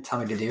 you didn't tell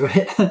me to do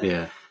it.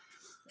 Yeah.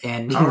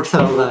 And you can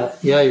tell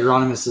that,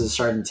 Euronymous is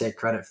starting to take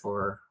credit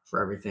for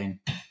everything.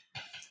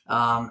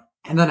 And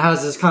then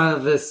has this kind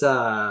of this,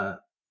 what's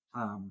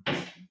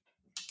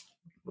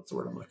the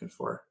word I'm looking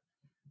for?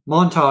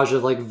 Montage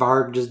of like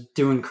Varg just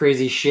doing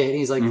crazy shit.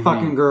 He's like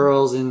fucking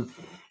girls, and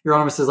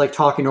Euronymous is like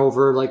talking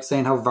over, like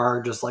saying how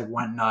Varg just like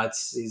went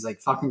nuts. He's like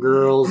fucking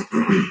girls,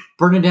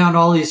 burning down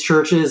all these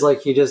churches.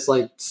 Like he just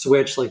like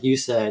switched, like you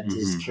said, to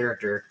his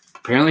character.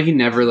 Apparently he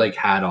never like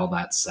had all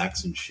that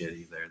sex and shit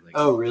either. Like,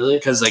 oh really?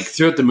 Because like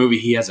throughout the movie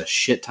he has a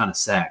shit ton of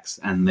sex,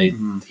 and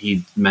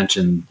he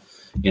mentioned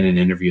in an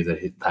interview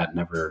that that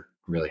never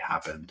really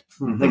happened.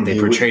 Like they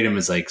portrayed him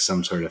as like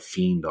some sort of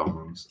fiend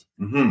almost.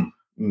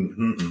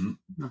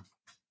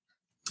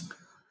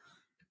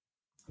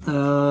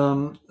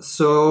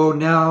 So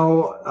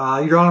now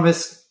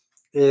Euronymous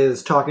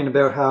is talking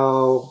about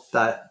how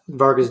that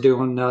Varg is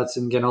doing nuts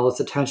and getting all this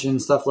attention and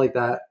stuff like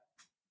that.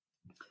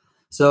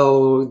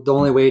 So the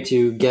only way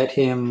to get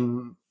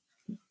him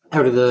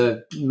out of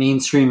the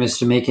mainstream is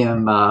to make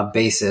him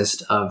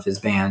bassist of his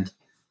band.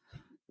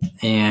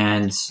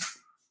 And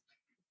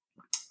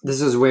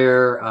this is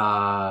where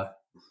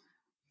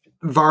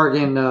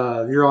Varg and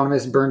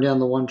Euronymous burned down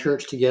the one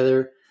church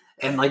together.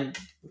 And like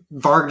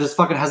Varg just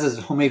fucking has his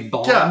homemade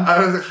bomb.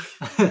 Yeah,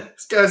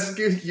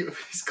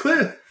 he's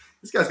clear.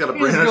 This guy's got a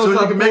brain so he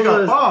can make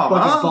a bomb.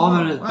 His bomb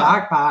in his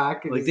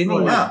backpack. Like they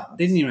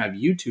didn't even have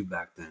YouTube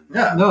back then.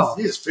 Yeah, no,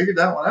 he just figured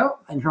that one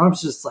out. And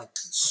Euronymous just like,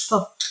 what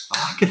the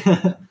fuck?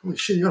 Holy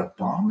shit, you got a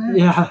bomb, man?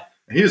 Yeah.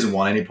 And he doesn't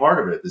want any part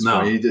of it at this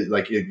point. He did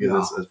like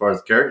as far as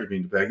the character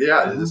being depicted.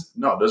 Yeah,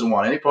 doesn't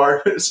want any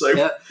part of it. It's like,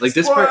 like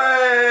this part.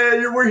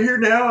 We're here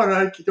now, and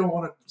I don't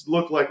want to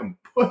look like I'm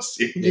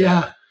pussy.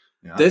 Yeah.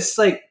 This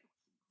like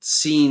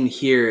scene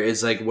here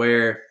is like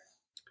where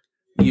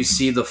you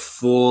see the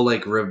full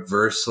like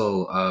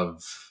reversal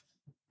of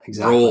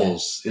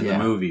roles in the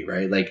movie,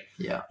 right? Like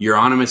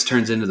Euronymous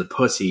turns into the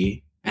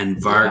pussy, and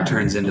Varg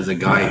turns into the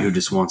guy who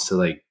just wants to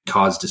like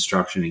cause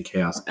destruction and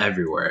chaos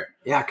everywhere.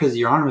 Yeah, because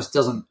Euronymous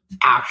doesn't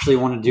actually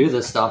want to do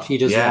this stuff. He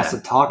just wants to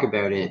talk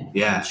about it.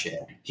 Yeah, and shit.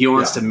 He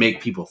wants to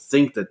make people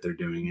think that they're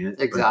doing it,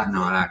 but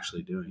not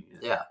actually doing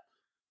it. Yeah.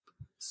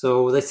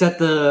 So they set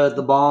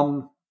the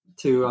bomb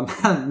to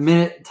a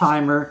minute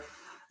timer.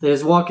 They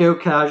just walk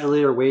out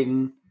casually or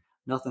waiting.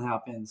 Nothing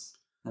happens.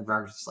 And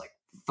Varg's just like,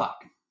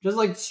 fuck. just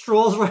like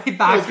strolls right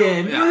back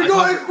in.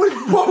 Yeah,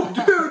 Whoa,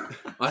 dude.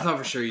 I thought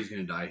for sure he's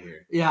gonna die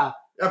here. Yeah.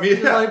 I mean,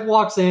 He like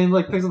walks in,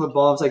 like picks up the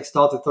bombs, like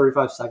stopped at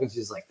 35 seconds.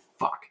 He's like,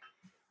 fuck.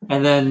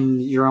 And then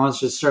Uranus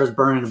just starts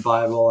burning the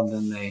Bible, and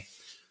then they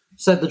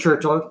set the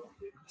church up.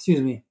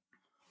 Excuse me.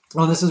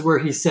 Well, this is where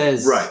he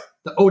says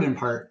the Odin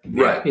part.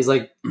 Right. He's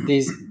like,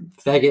 these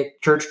faggot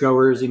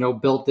churchgoers,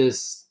 built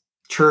this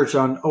church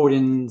on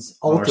Odin's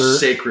altar. Our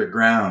sacred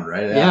ground,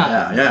 right?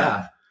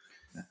 Yeah.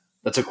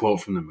 That's a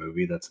quote from the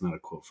movie. That's not a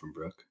quote from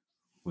Brooke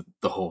with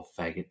the whole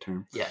faggot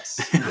term. Yes.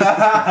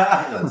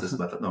 That's just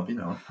let that not be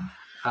known.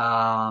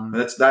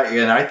 That's that,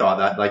 and I thought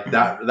that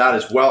that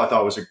as well. I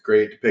thought was a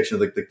great depiction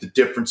of like the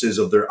differences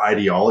of their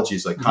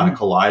ideologies, like kind of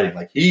colliding.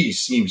 Like he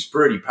seems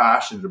pretty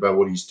passionate about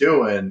what he's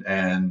doing,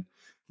 and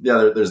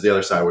there's the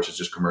other side, which is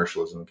just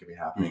commercialism that can be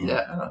happening.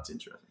 Yeah, I know, it's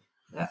interesting.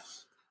 Yeah.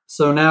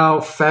 So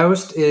now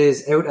Faust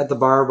is out at the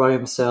bar by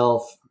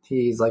himself.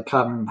 He's like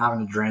having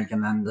a drink,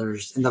 and then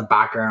there's in the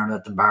background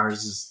at the bar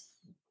is this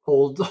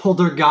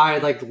older guy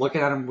like looking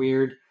at him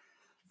weird.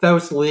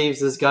 Faust leaves.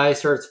 This guy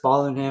starts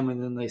following him,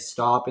 and then they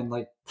stop, and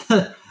like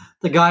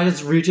the guy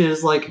just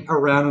reaches like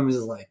around him, is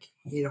like,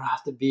 "You don't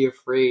have to be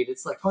afraid."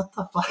 It's like, what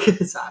the fuck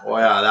is that? Well,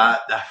 yeah,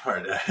 that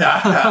part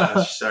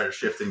started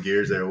shifting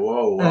gears there.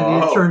 Whoa,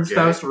 and he turns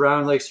Faust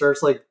around, like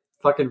starts like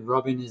fucking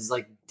rubbing his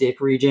like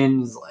dick region.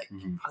 He's like,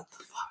 what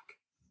the fuck?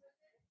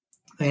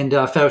 And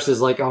Faust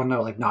is like, oh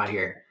no, like not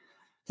here.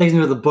 Takes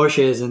him to the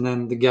bushes, and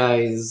then the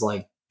guy is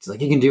like,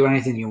 you can do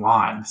anything you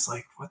want. It's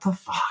like, what the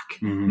fuck?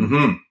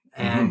 Mm-hmm.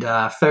 And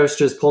Faust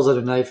just pulls out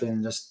a knife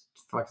and just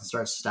fucking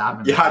starts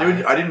stabbing. Yeah,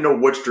 I didn't know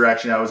which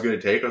direction I was going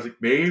to take. I was like,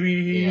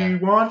 maybe he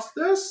wants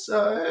this.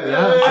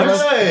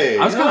 I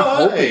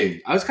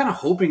was kind of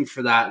hoping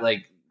for that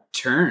like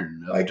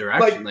turn of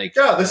direction.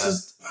 This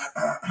is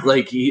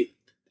like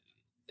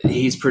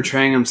he's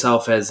portraying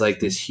himself as like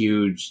this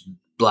huge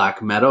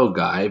black metal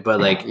guy,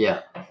 but like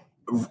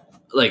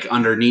like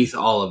underneath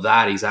all of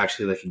that, he's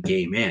actually like a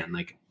gay man.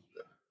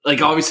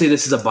 Like obviously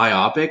this is a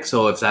biopic,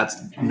 so if that's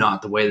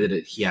not the way that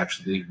he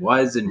actually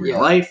was in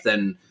real life,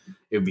 then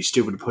it would be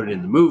stupid to put it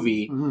in the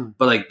movie. Mm-hmm.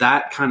 But like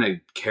that kind of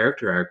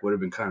character arc would have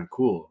been kind of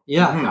cool.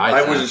 Yeah. Mm-hmm.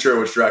 I wasn't sure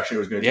which direction it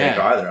was going to take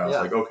either. I was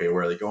like, okay,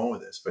 where are they going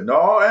with this? But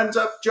no, ends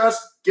up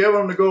just giving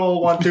him the good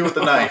old 1-2 with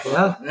the knife.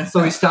 Yeah.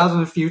 So he stabs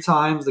him a few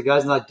times. The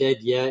guy's not dead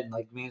yet, and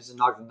like manages to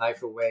knock the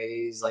knife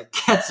away. He's like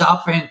gets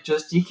up and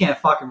he can't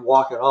fucking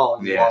walk at all.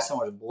 He lost so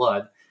much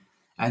blood.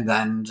 And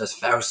then just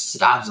Faust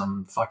stabs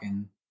him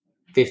fucking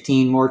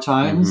 15 more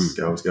times.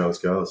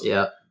 Goes.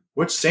 Yeah.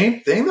 Which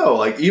same thing though,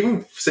 like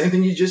even same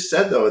thing you just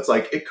said though. It's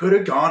like it could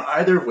have gone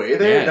either way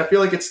there. Yeah. I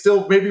feel like it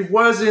still maybe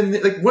was in I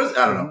don't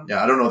know.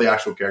 Yeah, I don't know the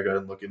actual character. I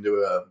didn't look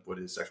into what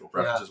his sexual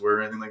preferences were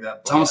or anything like that.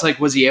 It's almost like,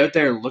 was he out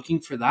there looking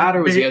for that,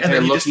 or was he out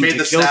there looking to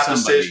kill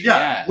somebody? Decision.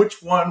 Yeah.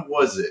 Which one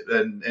was it?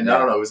 And I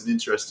don't know. It was an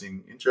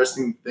interesting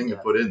thing to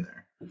put in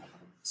there.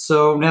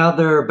 So now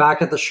they're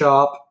back at the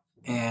shop.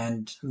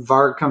 And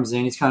Varg comes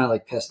in. He's kind of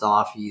like pissed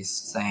off. He's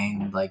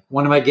saying like,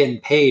 when am I getting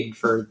paid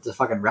for the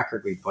fucking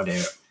record we put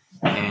out?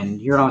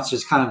 And Uranus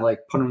just kind of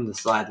like put him to the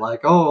side,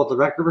 like, oh, the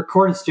record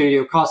recording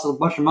studio costs a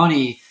bunch of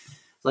money.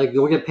 Like,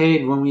 we'll get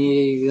paid when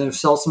we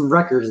sell some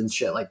records and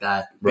shit like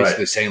that.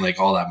 Basically saying like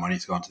all that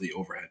money's gone to the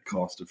overhead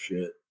cost of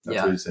shit.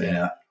 That's what he's saying.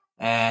 Yeah.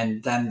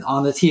 And then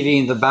on the TV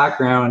in the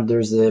background,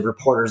 there's the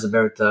reporters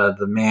about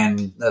the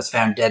man that's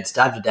found dead,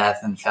 stabbed to death,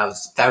 and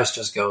Faust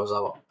just goes,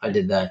 oh, I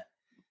did that.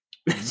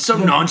 So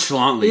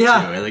nonchalantly too.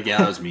 Like,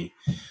 that was me.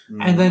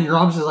 And then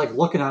Uranus is like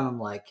looking at him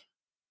like,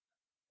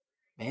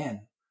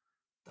 man,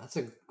 that's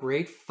a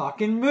great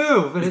fucking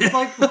move. And it's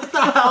like, what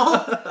the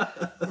hell?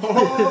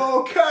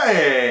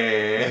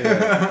 Okay.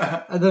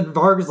 And then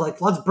Varg is like,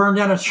 let's burn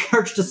down a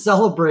church to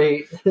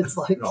celebrate. It's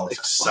like, you're all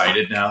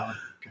excited now.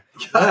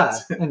 Yeah.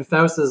 And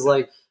Faust is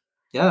like,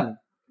 yeah,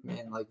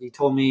 man, like he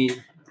told me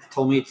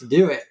to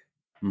do it.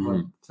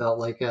 Mm-hmm. Felt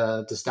like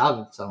to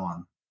stab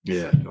someone.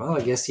 Yeah. Well,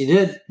 I guess you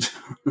did.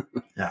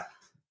 Yeah.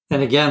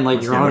 And again,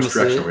 like Uranus,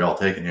 direction are we all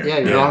taking here? Yeah,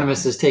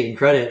 Uranus is taking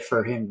credit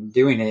for him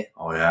doing it.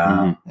 Oh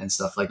yeah, and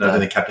stuff like that.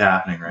 That kept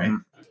happening, right?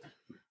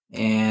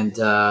 And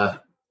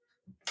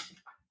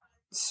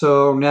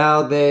so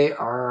now they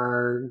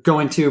are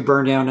going to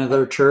burn down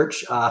another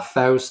church.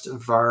 Faust,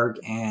 Varg,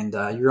 and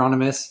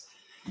Uranus,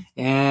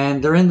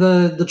 and they're in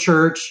the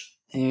church.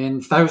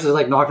 And Faust is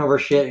like knocking over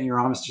shit, and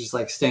Uranus just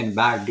like standing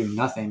back doing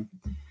nothing.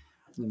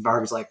 And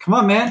Varg is like, "Come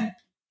on, man.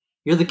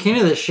 You're the king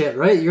of this shit,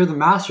 right? You're the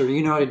master.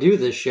 You know how to do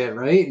this shit,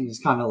 right?" And he's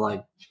kind of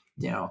like,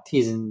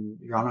 teasing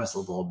Uranus a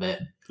little bit.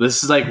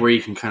 This is like where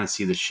you can kind of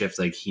see the shift.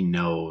 Like he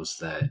knows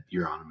that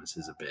Uranus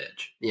is a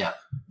bitch. Yeah.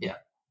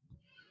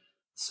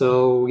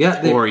 So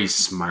or he's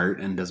smart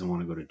and doesn't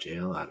want to go to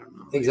jail. I don't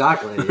know.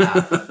 Exactly.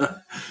 Yeah.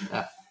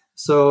 Yeah.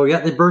 So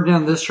they burned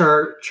down this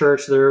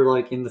church. They're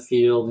like in the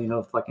field,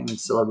 fucking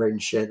celebrating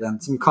shit.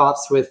 Then some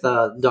cops with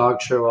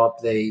dogs show up.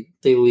 They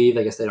leave.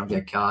 I guess they don't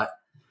get caught.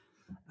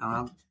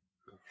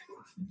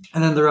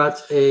 And then they're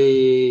at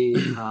a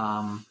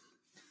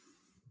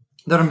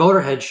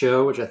Motorhead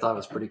show, which I thought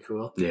was pretty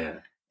cool. Yeah.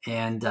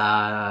 And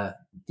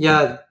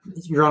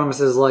Euronymous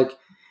is like,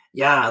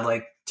 yeah,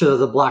 like to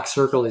the Black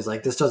Circle. He's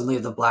like, this doesn't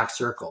leave the Black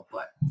Circle,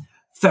 but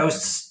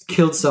Faust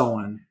killed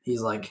someone.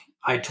 He's like,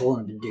 I told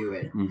him to do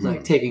it. He's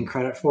like taking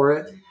credit for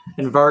it.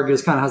 And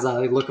Vargas kind of has that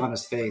like look on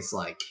his face,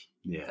 like,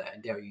 yeah,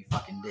 I know you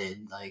fucking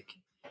did. Like,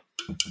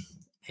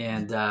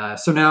 and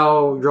so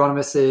now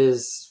Euronymous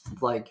is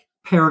like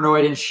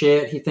paranoid and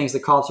shit. He thinks the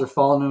cops are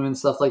following him and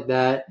stuff like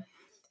that.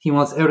 He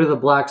wants out of the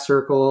Black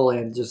Circle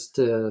and just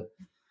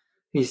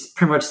he's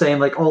pretty much saying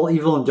like all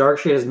evil and dark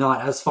shit is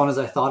not as fun as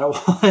I thought it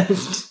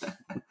was.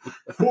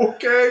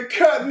 Okay,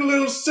 getting a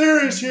little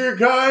serious here,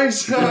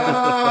 guys.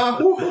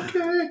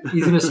 Okay.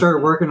 He's gonna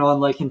start working on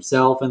like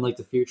himself and like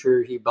the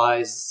future. He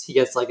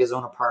gets like his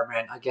own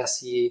apartment. I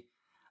guess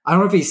I don't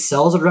know if he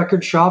sells a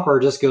record shop or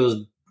just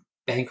goes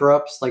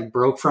bankrupt, like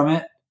broke from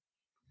it.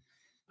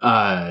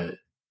 No,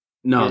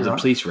 the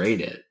police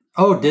raid it.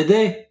 Oh, did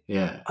they?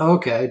 Yeah.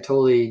 Okay, I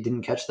totally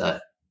didn't catch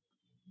that.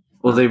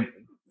 Well,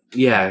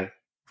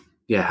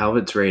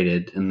 Helvet's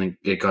raided and then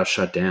it got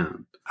shut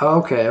down.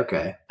 Oh,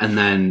 okay. And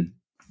then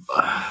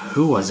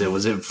who was it?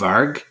 Was it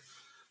Varg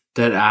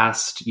that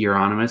asked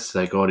Euronymous,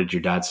 like, oh, did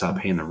your dad stop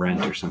paying the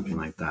rent or something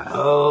like that?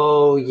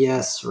 Oh,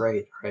 yes.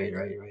 Right.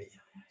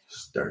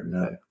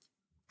 Starting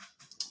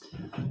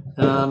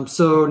up.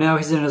 So now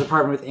he's in his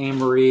apartment with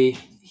Anne-Marie.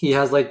 He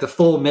has like the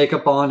full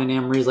makeup on and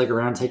Anne-Marie's like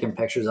around taking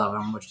pictures of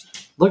him, which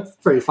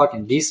looked pretty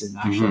fucking decent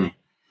actually.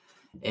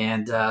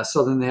 And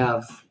so then they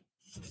have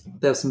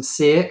some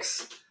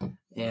sex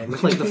and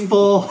with like the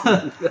full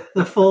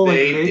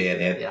They like,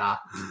 did it. Yeah.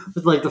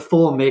 With like the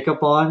full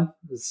makeup on.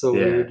 It's so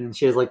weird. And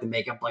she has like the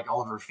makeup like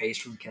all over her face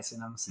from kissing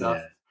him and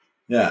stuff.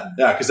 Yeah,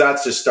 because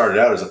that's just started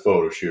out as a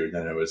photo shoot, and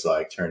then it was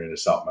like turned into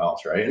something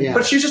else, right? Yeah.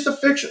 But she's just a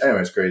fiction.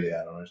 Anyway, it's crazy.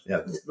 I don't know.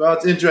 Yeah, well,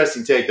 it's an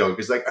interesting take though,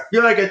 because like I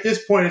feel like at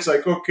this point it's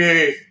like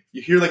okay,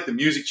 you hear like the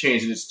music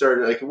change, and it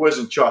started like it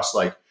wasn't just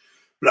like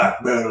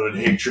black metal and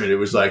hatred. It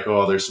was like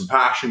there's some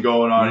passion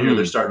going on here.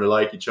 They're starting to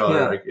like each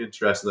other. Like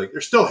interesting. Like they're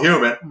still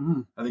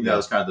human. I think that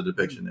was kind of the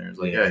depiction there. It's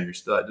like you're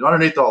still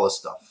underneath all this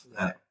stuff.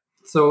 Anyway.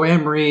 So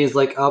Anne-Marie is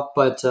like up,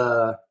 but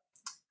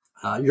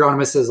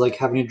Euronymous is like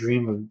having a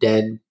dream of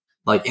dead.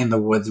 Like in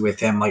the woods with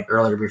him, like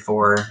earlier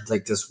before, it's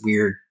like this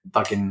weird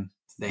fucking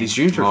thing. These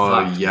dreams were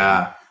fucked.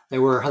 Yeah, they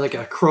were like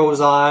a crow's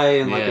eye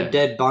and like a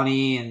dead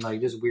bunny and like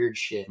just weird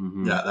shit.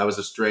 Yeah, that was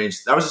a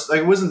strange. That was just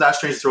like it wasn't that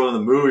strange to throw in the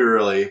movie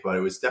really, but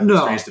it was definitely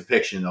a strange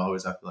depiction.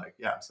 Always, I feel like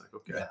it's like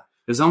okay, it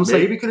was almost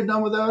maybe like could have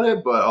done without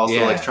it, but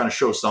also like trying to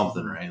show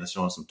something, right? They're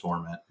showing some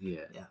torment.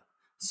 Yeah.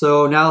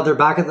 So now they're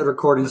back at the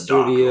recording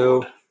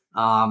studio.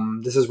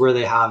 This is where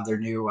they have their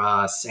new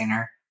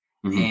singer.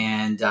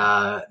 And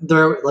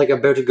they're like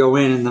about to go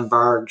in, and then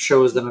Varg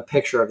shows them a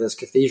picture of this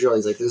cathedral.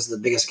 He's like, "This is the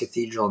biggest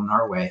cathedral in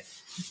Norway."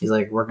 He's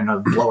like, "We're gonna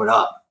blow it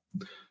up."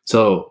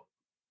 So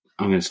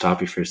I'm gonna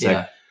stop you for a sec.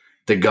 Yeah.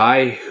 The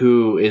guy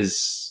who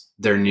is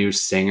their new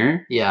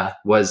singer,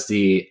 was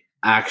the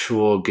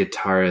actual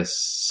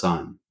guitarist's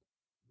son,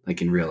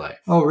 like in real life.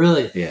 Oh,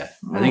 really? Yeah,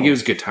 I think he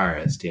was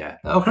guitarist. Yeah.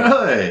 Okay,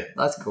 really?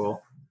 That's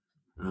cool.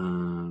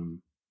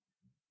 No,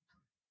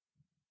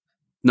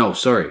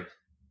 sorry.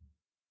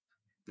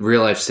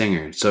 Real life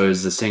singer. So it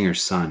was the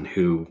singer's son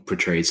who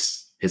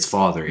portrays his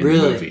father in the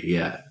movie.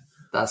 Yeah.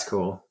 That's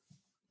cool.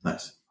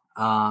 Nice.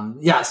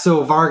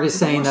 So Varg is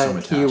saying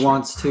that he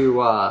wants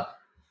to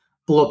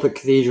blow up the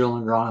cathedral,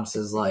 and Euronymous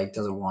is like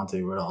doesn't want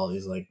to at all.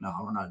 He's like, no,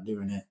 we're not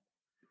doing it.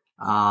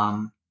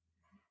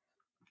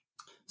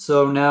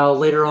 So now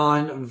later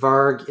on,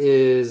 Varg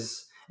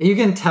is you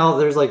can tell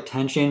there's like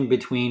tension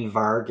between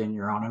Varg and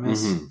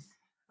Euronymous.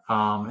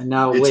 And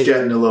now it's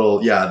getting a little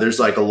there's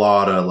like a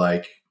lot of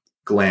like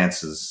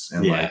glances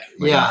and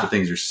after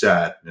things are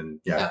set and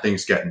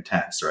things get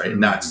intense, right?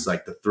 And that's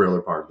like the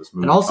thriller part of this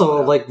movie. And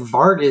also like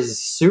Varg is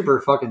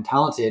super fucking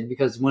talented,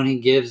 because when he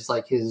gives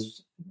like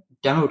his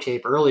demo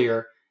tape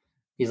earlier,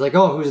 he's like,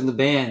 "Oh, who's in the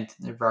band?"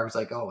 And Varg's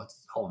like, "Oh,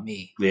 it's all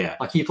me." Yeah,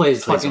 like he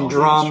plays fucking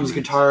drums,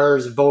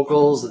 guitars,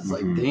 vocals. It's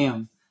like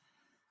damn.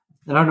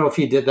 And I don't know if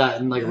he did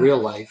that in like real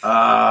life.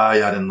 I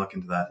didn't look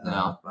into that.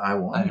 No, I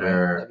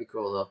wonder. That'd be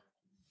cool though.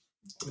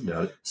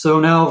 No. So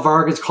now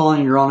Varg is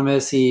calling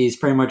Euronymous. He's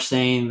pretty much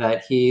saying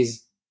that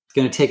he's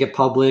going to take it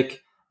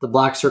public, the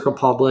Black Circle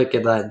public,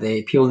 and that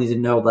people need to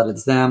know that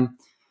it's them.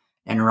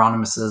 And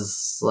Euronymous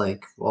is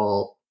like,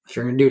 "Well, if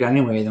you're going to do it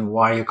anyway, then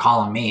why are you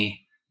calling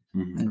me?"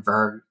 And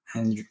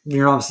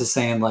Euronymous is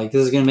saying like,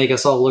 "This is going to make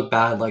us all look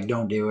bad. Like,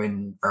 don't do it."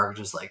 And Varg's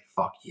just like,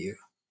 "Fuck you."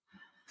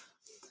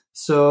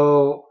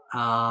 So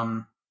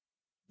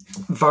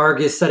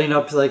Varg is setting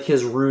up like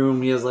his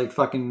room. He has like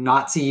fucking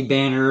Nazi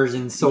banners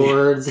and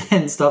swords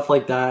and stuff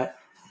like that.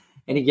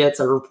 And he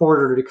gets a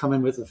reporter to come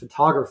in with a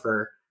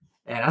photographer.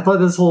 And I thought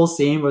this whole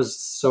scene was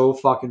so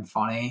fucking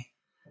funny.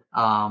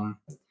 The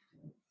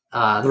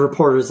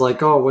reporter's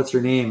like, "Oh, what's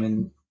your name?"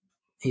 And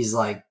he's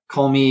like,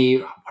 "Call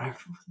me,"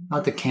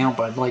 not the Count,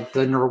 but like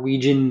the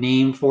Norwegian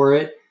name for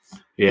it.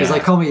 Yeah. He's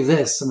like, "Call me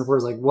this." And the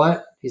reporter's like,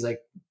 "What?" He's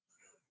like,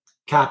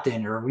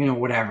 "Captain," or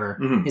whatever.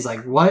 He's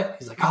like, "What?"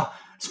 He's like, "Oh,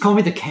 just call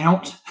me the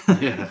Count."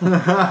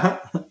 Yeah,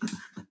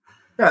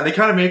 Yeah, and they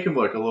kind of make him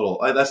look a little.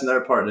 That's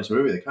another part in this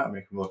movie. They kind of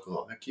make him look a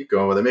little. I keep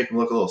going, but they make him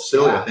look a little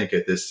silly. I think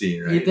at this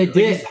scene, right? They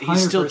did.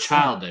 He's still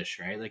childish,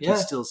 right? Like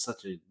he's still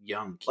such a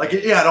young kid. Like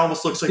it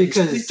almost looks like he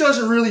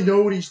doesn't really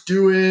know what he's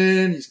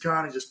doing. He's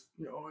kind of just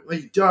like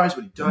he does,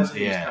 but he doesn't.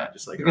 Yeah, he's kind of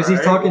just like because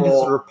he's talking to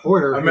this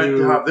reporter. I meant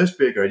to have this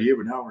big idea,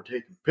 but now we're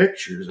taking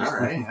pictures. All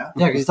right, yeah,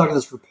 because he's talking to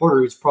this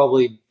reporter who's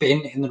probably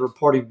been in the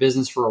reporting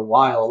business for a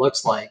while. It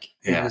looks like,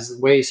 and is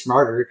way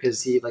smarter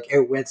because he like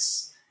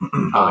outwits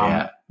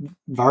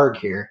Varg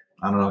here.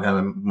 I don't know if I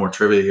have more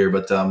trivia here,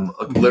 but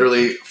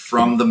literally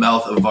from the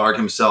mouth of Varg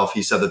himself,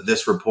 he said that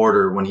this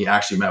reporter, when he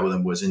actually met with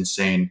him, was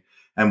insane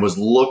and was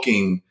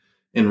looking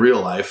in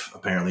real life,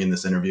 apparently in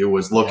this interview,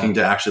 was looking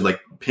to actually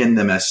like pin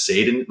them as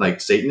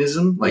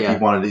Satanism. Like he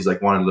wanted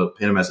to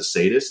pin him as a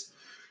sadist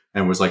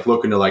and was like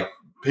looking to like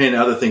pin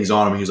other things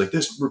on him. He was like,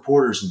 this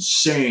reporter's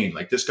insane.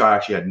 Like this guy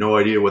actually had no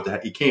idea what the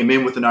heck. He came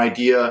in with an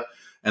idea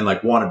and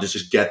like wanted to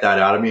just get that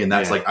out of me. And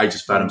that's like, I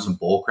just fed him some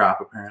bull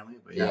crap apparently.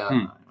 But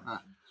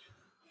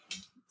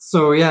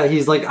So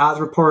he's like,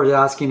 the reporter's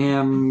asking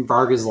him,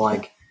 Varg is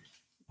like,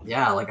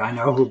 like I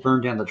know who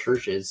burned down the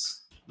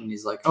churches. And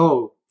he's like,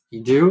 oh,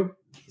 you do?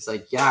 He's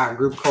like, yeah, a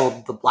group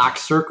called the Black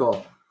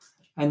Circle.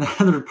 And then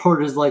the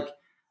reporter's like,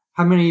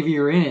 how many of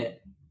you are in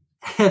it?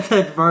 And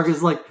then Varg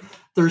is like,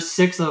 there's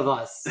 6 of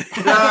us.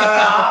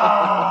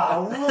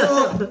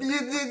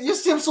 You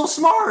seem so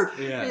smart.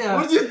 Yeah.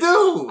 What did you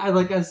do? I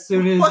like as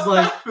soon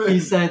as he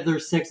said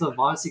there's 6 of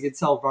us, you could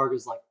tell Varg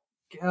is like,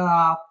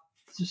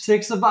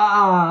 6 of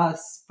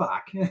us.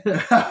 Fuck. You've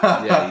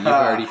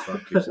already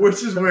fucked yourself.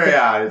 Which is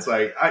where, it's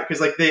like,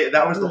 because like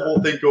that was the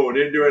whole thing going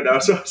into it. Now,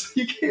 so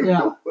you came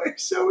away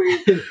so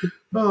weird.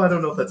 I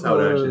don't know if that's how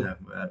it actually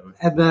happened.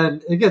 And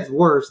then it gets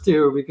worse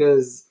too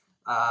because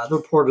the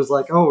reporter's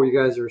like, "Oh, you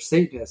guys are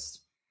Satanists,"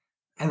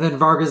 and then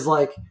Varg is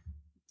like,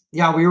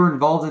 "Yeah, we were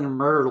involved in a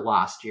murder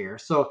last year."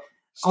 So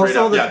straight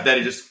also, then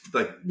he just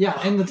like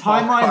and the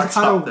timeline is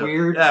kind of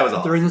weird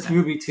during this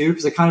movie too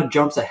because it kind of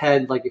jumps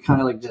ahead, like it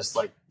kind of like just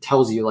like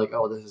tells you like,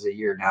 oh, this is a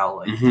year now,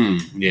 like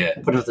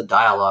putting with the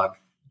dialogue.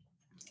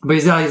 But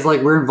he's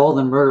like, we're involved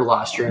in murder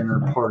last year, and the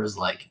reporter's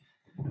like,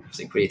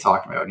 what are you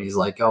talking about? And he's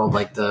like, oh,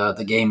 like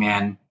the gay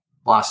man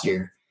last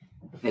year.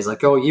 And he's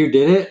like, oh, you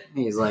did it?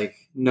 And he's like,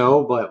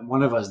 no, but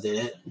one of us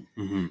did it.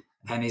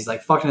 And he's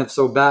like fucking up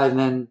so bad. And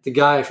then the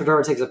guy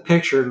Fedora takes a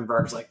picture, and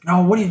Varg's like,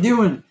 no, what are you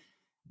doing? And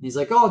he's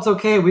like, oh, it's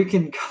okay. We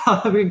can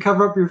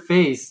cover up your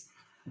face.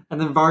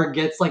 And then Varg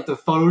gets like the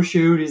photo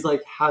shoot. He's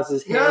like, has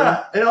his hair.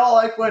 Yeah, it all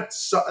like went.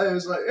 It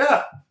was like,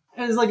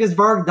 And it's like, is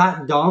Varg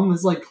that dumb?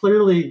 It's like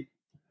clearly,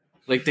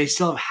 like they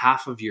still have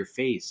half of your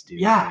face,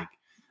 dude. Yeah.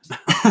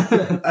 Like,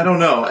 I don't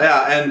know.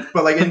 Yeah,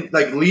 but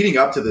like leading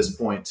up to this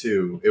point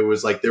too, it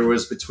was like there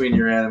was between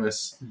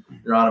Euronymous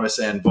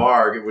and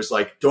Varg, it was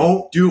like,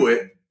 don't do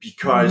it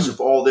because of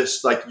all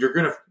this. Like you're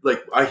gonna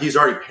he's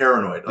already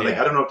paranoid. Like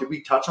I don't know. Did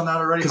we touch on that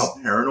already? How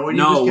paranoid?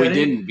 No, we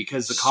didn't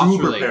because the cops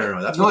super were like,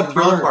 paranoid. That's what the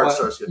thriller part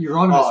starts getting.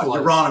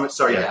 Euronymous.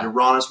 Sorry, yeah.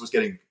 Euronymous was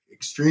getting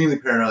extremely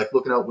paranoid, like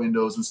looking out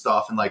windows and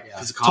stuff, and like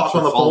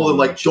talking on the phone, and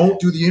like, don't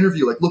do the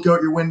interview. Like, look out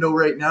your window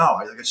right now.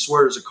 I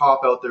swear, there's a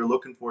cop out there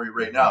looking for you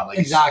right now. Like,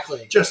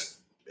 exactly. Just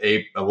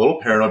a little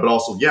paranoid, but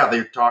also,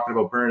 they're talking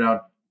about burning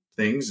out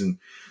things, and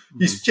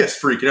he's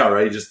just freaking out,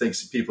 right? He just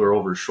thinks people are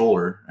over his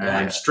shoulder,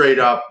 and straight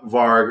up,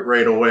 Varg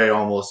right away,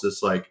 almost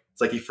it's like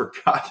he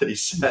forgot that he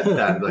said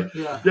that. Like,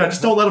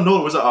 just don't let him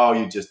know it was. Oh,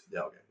 you just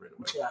okay, right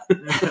away.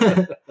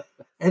 Yeah.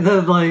 And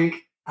then like.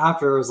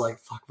 After it was like,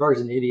 fuck, Varg's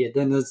an idiot.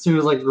 Then as soon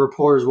as like the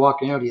reporter's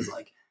walking out, he's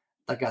like,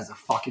 that guy's a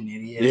fucking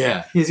idiot.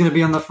 Yeah. He's going to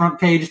be on the front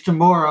page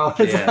tomorrow.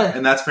 Yeah.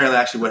 And that's apparently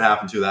actually what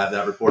happened to that.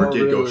 That reporter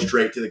did go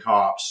straight to the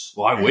cops.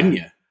 Why wouldn't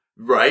you?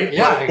 Right?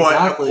 Yeah,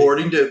 but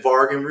according to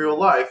Varg in real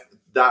life,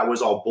 that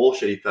was all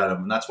bullshit he fed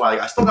him. And that's why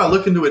I still got to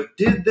look into it.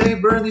 Did they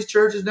burn these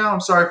churches down?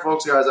 I'm sorry,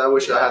 folks, guys. I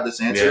wish I had this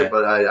answer,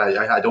 but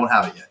I don't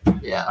have it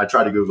yet. Yeah. I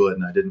tried to Google it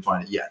and I didn't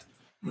find it yet.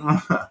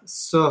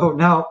 So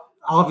now,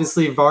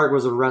 obviously, Varg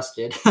was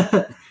arrested.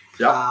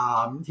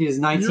 He's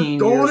 19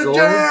 You're years going to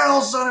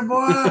jail, sonny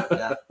boy.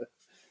 Yeah.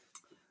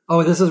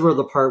 Oh, this is where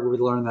the part where we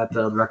learned that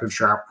the record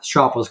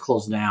shop was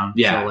closed down.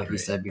 Yeah, so like we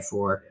said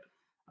before.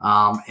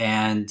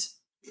 And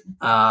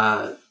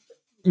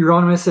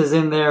Euronymous is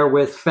in there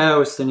with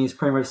Faust, and he's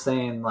pretty much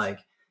saying like,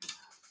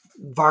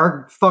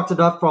 Varg fucked it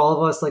up for all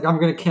of us. Like,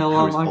 I'm gonna kill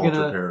him. I'm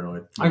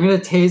gonna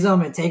tase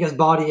him and take his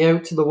body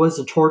out to the woods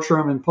to torture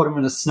him and put him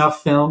in a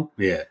snuff film.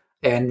 Yeah.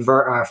 And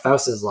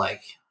Faust is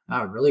like,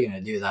 "Oh, really gonna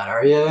do that,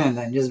 are you?" And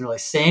then he doesn't really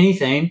say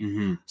anything.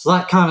 Mm-hmm. So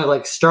that kind of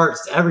like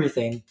starts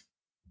everything.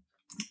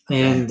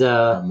 And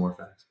more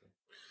facts.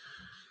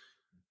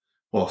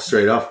 Well,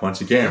 straight up, once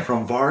again,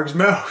 from Varg's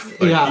mouth,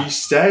 he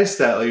says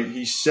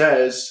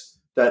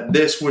that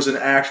this was an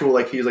actual,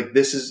 like, he's like,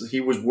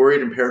 he was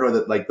worried and paranoid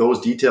that like those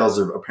details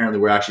apparently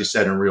were actually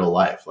said in real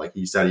life. Like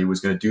he said he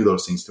was going to do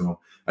those things to him.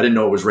 I didn't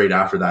know it was right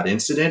after that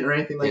incident or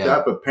anything like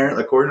that. But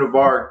apparently, according to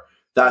Varg,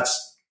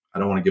 I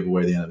don't want to give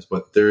away the end of this,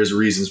 but there is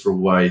reasons for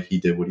why he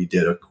did what he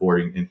did,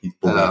 and he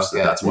believes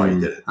that's why he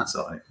did it.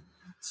 So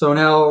So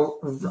now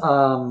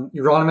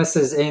Euronymous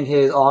is in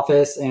his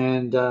office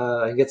and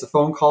he gets a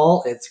phone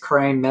call. It's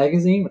Crane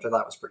Magazine, which I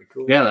thought was pretty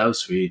cool. Yeah, that was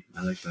sweet.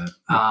 I like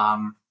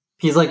that.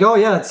 He's like, oh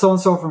yeah, it's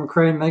so-and-so from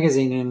Crane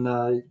Magazine in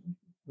the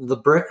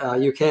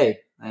UK.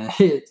 And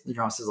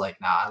Euronymous is like,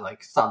 nah,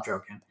 like, stop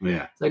joking.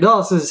 Yeah. It's like, no,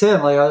 this is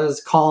him. Like, I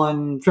was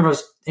calling, pretty much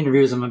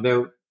interviews him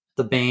about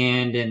the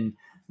band and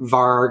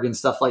Varg and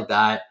stuff like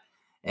that.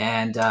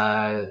 And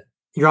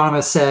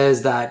Euronymous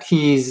says that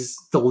he's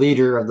the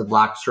leader of the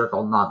Black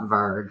Circle, not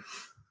Varg.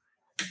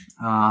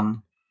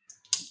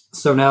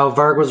 So now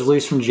Varg was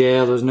released from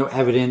jail. There's no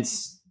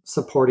evidence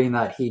supporting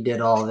that he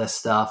did all of this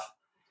stuff.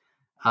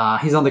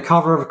 He's on the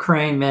cover of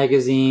Crane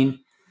Magazine,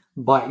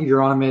 but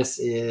Euronymous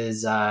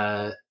is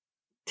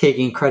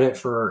taking credit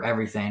for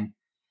everything.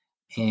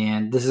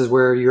 And this is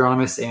where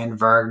Euronymous and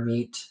Varg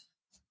meet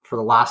for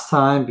the last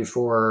time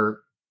before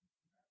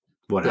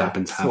what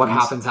happens.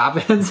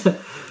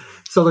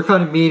 So they're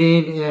kind of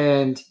meeting,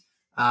 and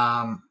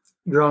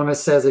Euronymous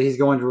says that he's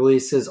going to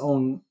release his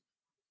own,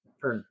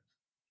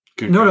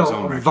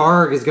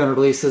 Varg is going to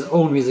release his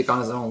own music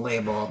on his own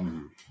label.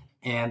 Mm.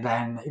 And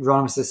then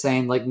Euronymous is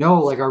saying, like, no,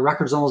 like, our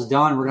record's almost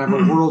done. We're going to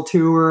have a world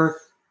tour.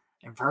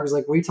 And Varg's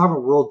like, what are you talking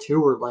about, world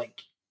tour?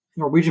 Like,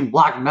 Norwegian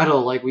Black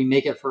Metal, like, we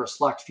make it for a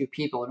select few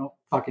people. I don't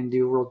fucking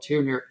do world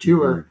tour.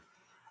 Mm-hmm.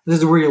 This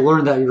is where you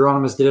learn that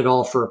Euronymous did it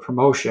all for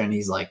promotion.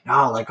 He's like,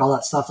 no, like, all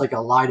that stuff, like, I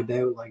lied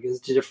about. Like, I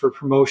did it for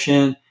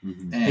promotion.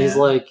 Mm-hmm. And he's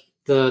like,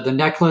 the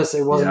necklace,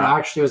 it wasn't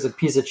actually, it was a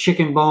piece of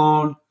chicken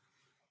bone.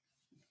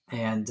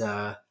 And,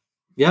 so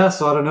I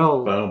don't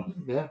know.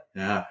 Boom.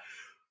 Yeah.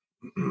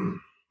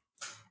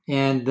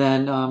 And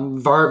then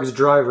Varg's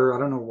driver, I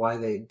don't know why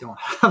they don't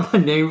have a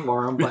name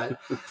for him, but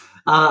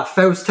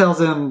Faust tells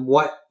him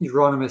what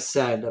Euronymous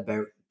said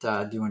about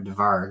doing to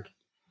Varg.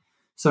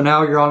 So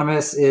now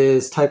Euronymous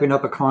is typing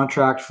up a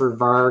contract for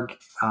Varg,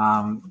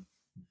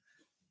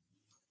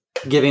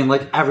 giving,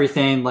 like,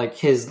 everything, like,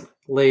 his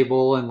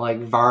label and,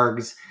 like,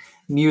 Varg's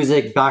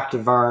music back to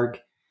Varg,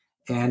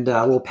 and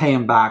we'll pay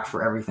him back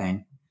for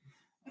everything.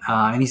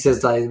 And he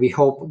says that we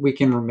hope we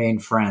can remain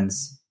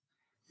friends.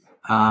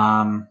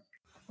 Yeah.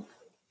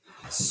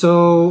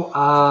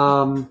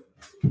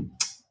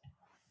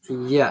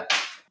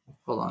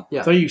 Hold on. Yeah.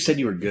 I thought you said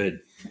you were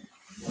good.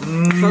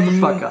 Shut the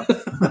fuck up.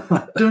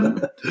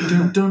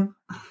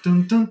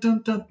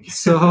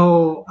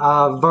 So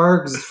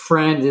Varg's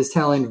friend is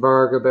telling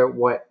Varg about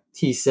what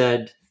he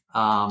said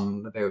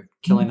about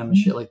killing him and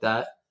shit like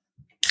that.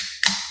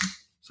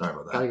 Sorry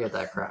about that. Gotta get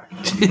that crack.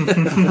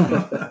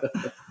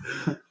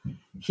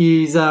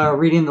 He's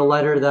reading the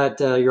letter that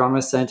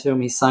Euronymous sent to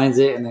him. He signs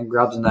it and then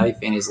grabs a knife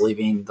and he's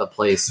leaving the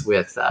place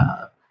with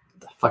the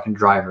fucking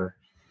driver.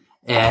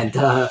 And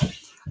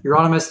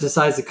Euronymous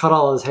decides to cut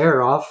all his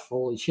hair off.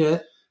 Holy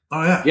shit.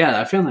 Oh, yeah. Yeah,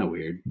 I found that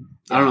weird.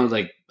 I don't know,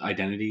 like,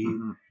 identity,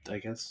 I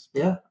guess.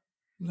 Yeah.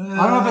 I don't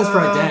know if it's for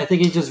identity. I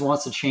think he just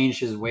wants to change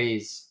his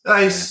ways.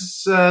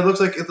 It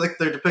looks like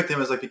they're depicting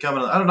him as, like,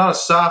 becoming, I don't know, not a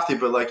softie,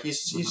 but, like,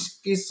 he's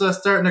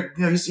starting to,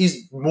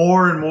 he's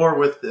more and more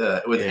with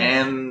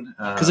Anne.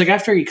 Because, like,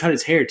 after he cut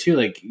his hair, too,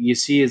 like, you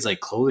see his,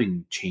 like,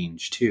 clothing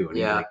change, too.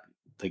 And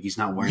like he's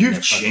not wearing.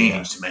 You've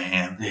changed,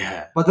 man.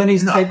 Yeah. But then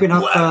he's typing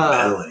up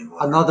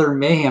another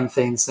Mayhem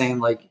thing saying,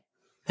 like,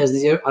 I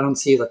don't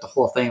see, like, the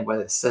whole thing, but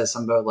it says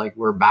something about, like,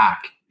 we're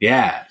back.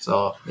 Yeah.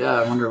 So,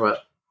 I wonder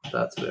what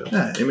that's about.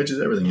 Yeah,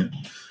 images, everything.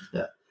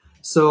 Yeah.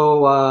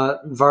 So,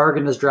 Varg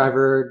and his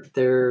driver,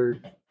 they're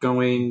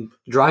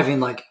driving,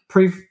 like,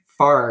 pretty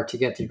far to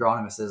get to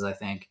Euronymous', I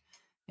think.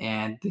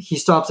 And he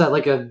stops at,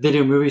 like, a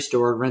video movie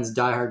store, rents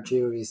Die Hard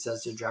 2. He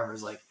says to the driver,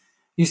 he's like,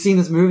 you seen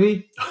this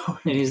movie?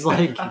 And he's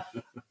like,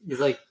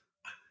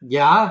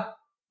 yeah.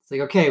 It's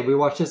like, okay, we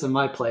watched this in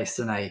my place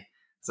tonight.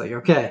 It's like,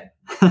 okay.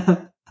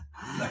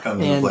 That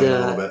comes into play a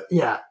little bit.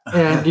 Yeah.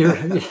 And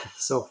you're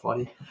so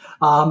funny.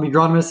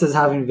 Euronymous is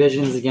having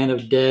visions again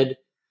of dead.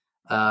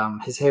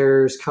 His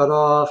hair is cut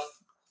off.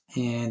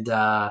 And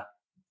Varg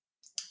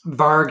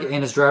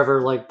and his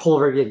driver, like, pull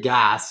over to get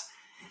gas.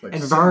 Like,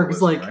 and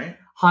Varg's, like,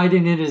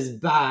 hiding in his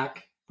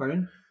back.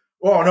 Pardon?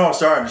 Oh, no,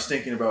 sorry. I'm just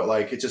thinking about,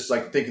 like, it's just,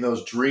 like, thinking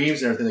those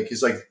dreams and everything. Like,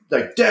 he's, like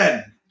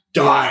dead,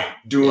 died,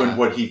 doing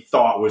what he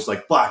thought was,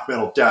 like, black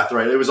metal death,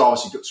 right? It was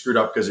obviously screwed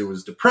up because it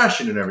was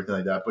depression and everything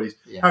like that. But he's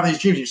having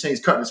these dreams. You're saying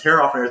he's cutting his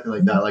hair off and everything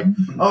like that. Like,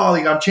 oh,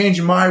 like, I'm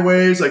changing my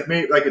ways. Like,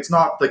 maybe, like, it's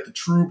not, like, the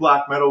true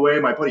black metal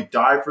way. My buddy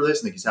died for this.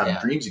 And, like, he's having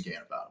dreams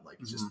again about him. Like,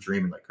 he's just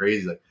dreaming like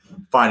crazy. Like,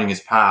 finding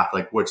his path.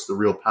 Like, what's the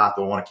real path?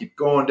 Do I want to keep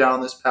going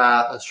down this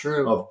path? That's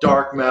true. Of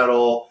dark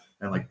metal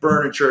and, like,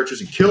 burning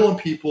churches and killing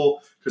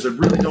people. Because I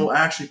really don't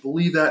actually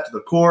believe that to the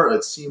core.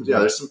 It seems,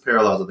 there's some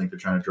parallels I think they're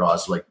trying to draw.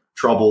 It's like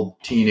troubled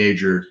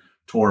teenager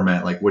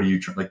torment. Like, what are you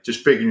like?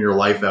 Just figuring your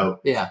life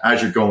out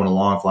as you're going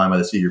along, flying by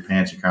the seat of your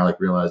pants. You're kind of like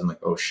realizing, like,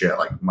 oh shit,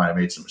 like might have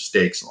made some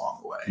mistakes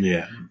along the way.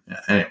 Yeah.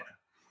 Anyway.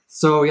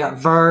 So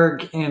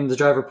Varg and the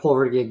driver pull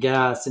over to get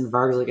gas, and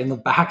Varg's like in the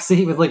back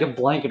seat with, like, a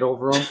blanket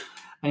over him,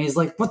 and he's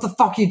like, "What the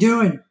fuck are you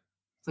doing?"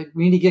 It's like,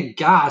 we need to get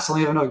gas. I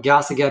only have enough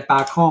gas to get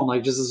back home.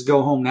 Like, just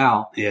go home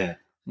now. Yeah.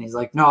 And he's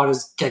like, "No,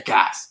 just get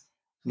gas."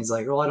 And he's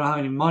like, well, I don't have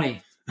any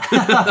money.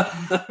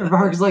 And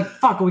Varg's like,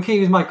 fuck, we can't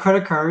use my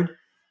credit card.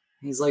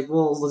 He's like,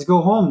 well, let's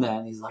go home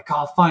then. He's like,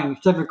 oh, fine,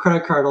 check your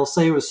credit card. I'll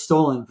say it was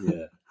stolen.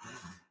 Yeah.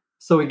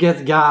 So he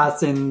gets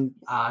gas, and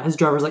his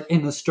driver's like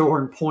in the store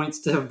and points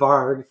to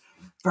Varg.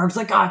 Varg's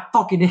like, ah,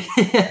 fucking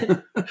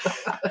idiot.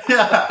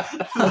 Yeah.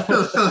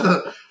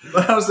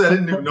 Honestly, I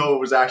didn't even know what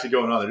was actually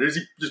going on there. He's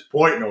just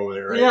pointing over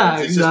there, right? Yeah,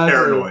 it's exactly.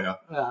 just paranoia.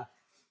 Yeah.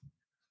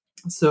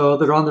 So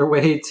they're on their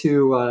way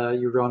to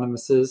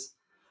Euronymous'.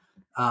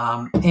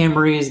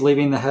 Anne-Marie's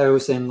leaving the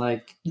house, and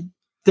like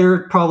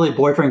they're probably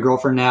boyfriend and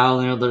girlfriend now.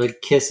 You know, they're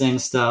like kissing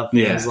and stuff.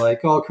 Yeah. And he's like,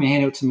 "Oh, can we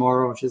hang out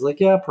tomorrow?" And she's like,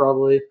 "Yeah,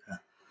 probably."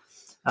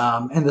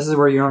 And this is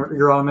where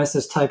Euronymous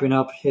is typing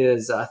up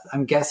his,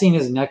 I'm guessing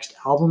his next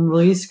album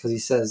release, because he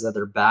says that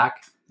they're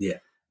back. Yeah.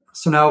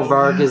 So now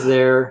Varg is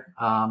there.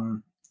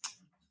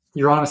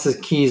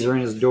 Euronymous' keys are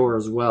in his door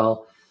as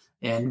well.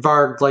 And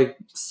Varg like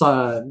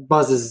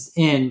buzzes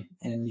in,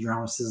 and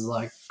Euronymous is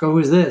like, "Oh,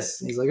 who's this?"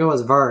 He's like, "Oh,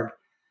 it's Varg."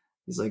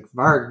 He's like,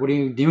 "Varg, what are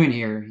you doing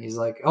here?" He's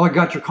like, "Oh, I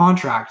got your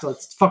contract.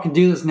 Let's fucking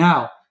do this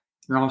now."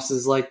 Euronymous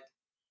is like,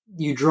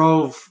 "You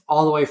drove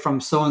all the way from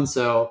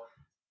so-and-so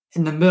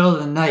in the middle of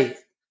the night."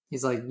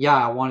 He's like, "Yeah,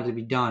 I wanted to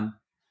be done."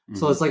 Mm-hmm.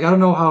 So it's like, I don't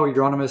know how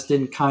Euronymous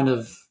didn't kind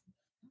of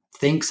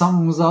think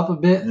something was up a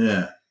bit.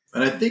 Yeah.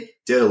 And I think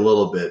did a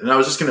little bit. And I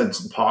was just going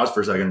to pause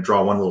for a second and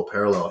draw one little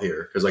parallel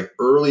here. Because like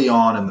early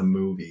on in the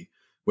movie,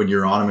 when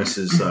Euronymous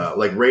is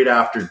like right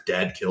after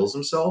Dead kills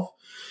himself,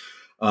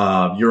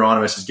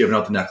 Euronymous is giving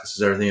out the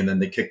necklaces and everything. And then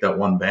they kick that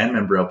one band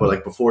member out. But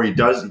like before he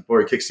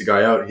kicks the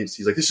guy out,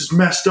 he's like, "This is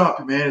messed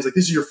up, man." He's like,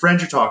 "This is your friend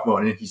you're talking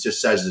about." And he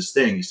just says this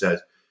thing. He says,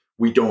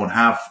 "We don't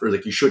have," or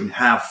like, "You shouldn't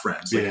have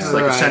friends." Like, it's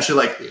like essentially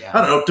like,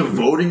 I don't know,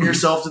 devoting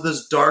yourself to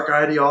this dark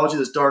ideology,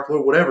 this dark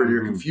lore, whatever,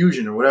 your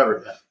confusion or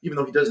whatever. Yeah. Even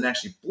though he doesn't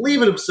actually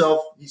believe it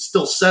himself, he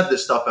still said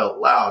this stuff out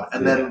loud.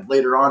 And then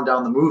later on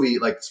down the movie,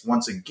 like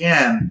once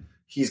again,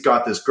 he's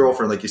got this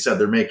girlfriend, like you said,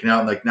 they're making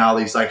out. And like now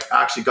he's like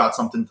actually got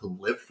something to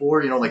live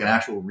for, you know, like an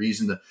actual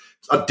reason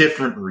a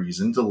different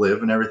reason to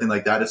live and everything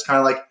like that. It's kind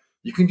of like,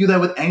 you can do that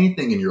with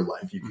anything in your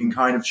life. You can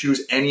kind of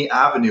choose any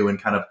avenue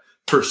and kind of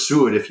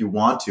pursue it if you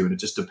want to, and it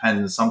just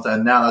depends.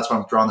 Sometimes now that's why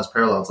I'm drawing this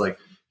parallel. It's like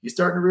you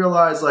start to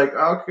realize, like,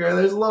 okay,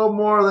 there's a little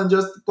more than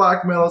just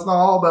black metal. It's not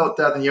all about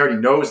that, and he already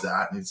knows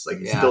that, and it's like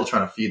he's still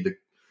trying to feed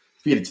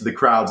it to the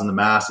crowds and the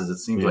masses. It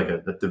seems like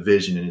a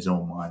division in his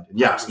own mind.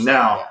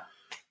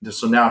 And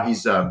so now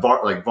he's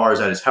Var's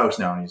at his house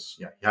now, and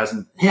he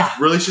hasn't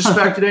really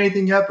suspected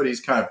anything yet, but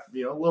he's kind of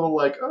a little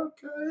like,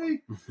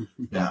 okay,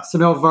 yeah. So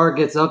now Var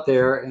gets up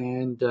there,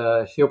 and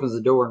he opens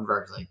the door, and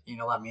Var's like,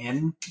 "Let me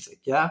in." He's like,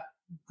 "Yeah."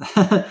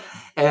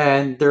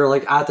 And they're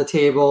like at the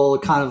table,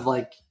 kind of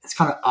like it's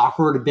kind of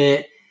awkward a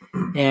bit,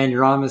 and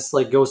Euronymous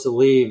like goes to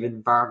leave,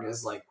 and Varg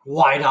is like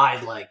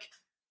wide-eyed, like,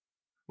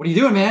 "What are you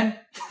doing, man?"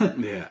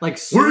 Yeah. Like,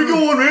 where are you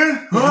going,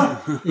 man?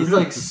 Huh? He's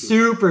like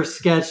super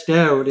sketched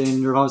out,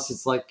 and Euronymous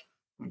is like,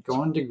 "I'm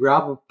going to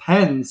grab a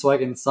pen so I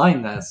can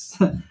sign this."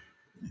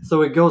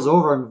 So he goes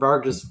over, and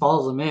Varg just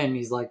follows him in.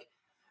 He's like,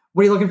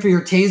 "What are you looking for,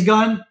 your tase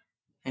gun?"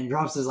 And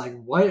Drops is like,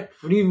 what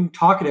are you even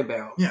talking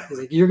about? Yeah. He's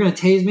like, "You're going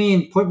to tase me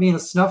and put me in a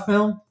snuff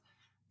film?"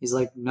 He's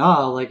like,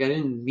 "No, like, I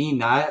didn't mean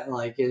that.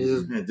 Like, it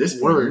is at this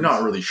point, you're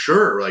not really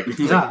sure. Like,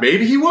 like,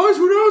 maybe he was,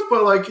 who knows?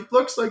 But, like, it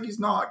looks like he's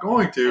not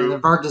going to. And then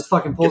Varg just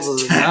fucking pulls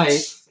his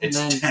knife and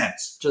then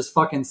just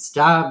fucking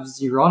stabs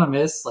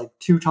Euronymous, like,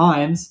 2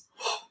 times.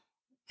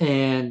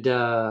 And,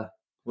 that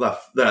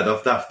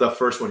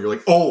first one, you're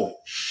like, oh,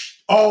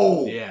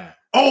 yeah.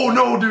 Oh,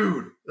 no,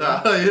 dude.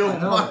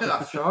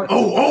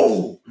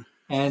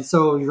 And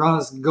so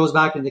Euronymous goes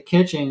back in the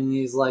kitchen, and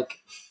he's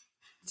like,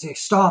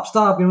 stop,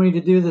 you don't need to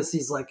do this.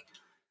 He's like,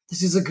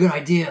 "This is a good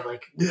idea.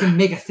 Like, we can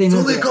make a thing. It's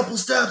only a couple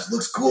steps.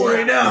 Looks cool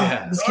right now.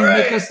 Yeah. This can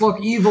make us look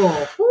evil."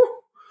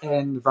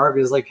 And Varg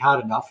is like,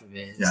 had enough of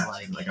it. It's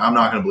like, I'm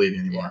not going to believe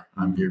you anymore.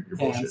 You're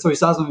bullshit. And so he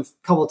saws him a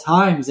couple of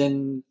times,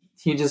 and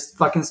he just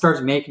fucking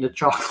starts making the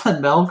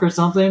chocolate milk or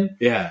something.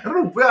 Yeah. I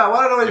don't know. Yeah,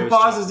 I don't know. He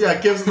pauses.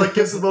 Yeah, gives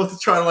them both to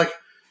try to like.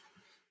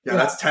 Yeah,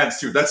 that's tense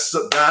too.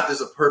 That is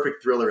a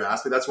perfect thriller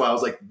aspect. That's why I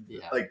was like,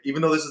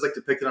 even though this is like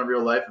depicted on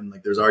real life, and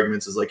like there's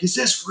arguments is like, is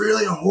this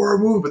really a horror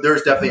movie? But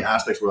there's definitely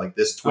aspects where like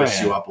this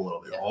twists you up a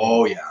little bit.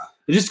 Oh yeah.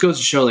 It just goes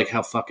to show like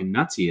how fucking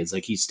nuts he is.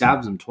 Like he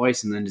stabs him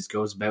twice and then just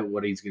goes about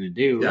what he's gonna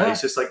do. Yeah, he's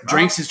just like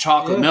drinks his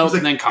chocolate milk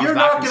and then comes back. You're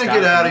not gonna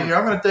get out of here.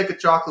 I'm gonna take a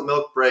chocolate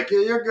milk break.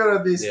 You're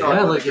gonna be stuck.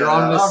 Yeah, like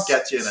I'll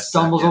get you in a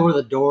stumbles second. over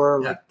the door,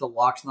 like the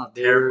lock's not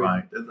there.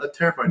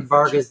 Terrifying.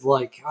 Varg is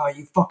like, "Oh,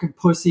 you fucking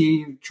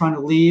pussy, trying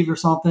to leave or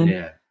something."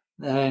 Yeah.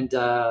 And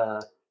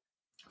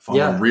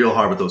falling real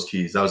hard with those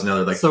keys. That was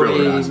another like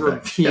thriller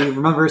aspect. He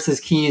remembers his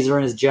keys are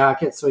in his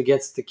jacket, so he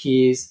gets the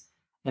keys,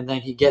 and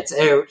then he gets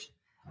out,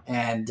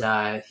 and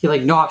he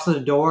like knocks on the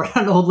door.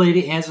 An old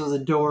lady answers the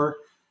door,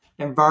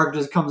 and Varg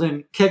just comes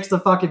in, kicks the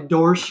fucking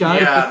door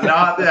shut.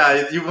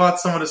 You want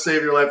someone to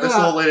save your life. This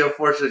old lady,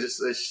 unfortunately,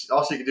 just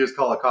all she can do is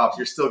call the cops.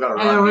 You're still gotta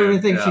run. I don't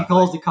even think she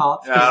calls the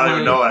cops. Yeah, I don't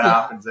even know what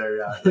happens there.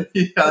 Yeah,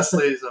 this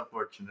lady's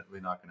unfortunately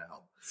not gonna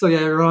help. So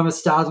Euronymous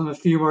stabs him a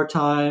few more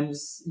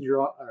times.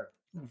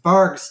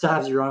 Varg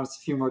stabs Euronymous a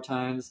few more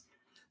times.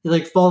 He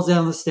like falls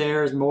down the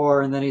stairs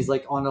more, and then he's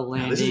like on a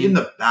landing. This is in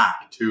the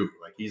back too.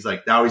 Like he's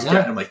like now he's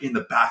getting him like in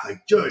the back,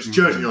 like judge, and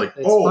you're like,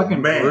 It's oh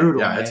fucking man,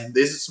 brutal, yeah, man.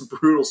 this is some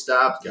brutal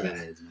stabs,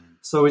 guys.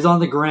 So he's on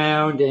the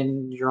ground,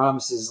 and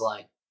Euronymous is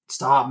like,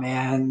 "Stop,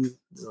 man!"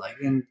 It's like,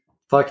 and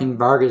fucking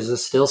Vargas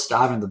is still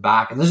stabbing the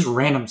back, and this is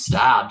random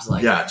stabs.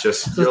 Like,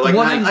 just you're like,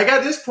 like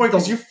at this point,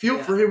 because you feel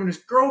for him and his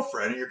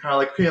girlfriend, and you're kind of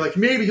like, okay, like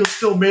maybe he'll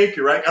still make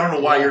it, right? I don't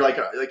know why you're like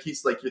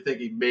he's like you're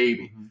thinking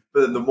maybe,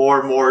 but then the more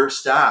and more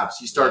stabs,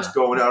 he starts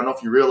going. I don't know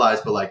if you realize,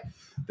 but like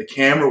the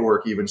camera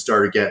work even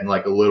started getting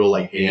like a little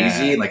like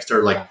hazy, and like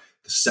started like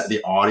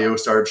the audio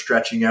started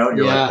stretching out. And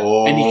you're like,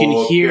 oh, and you can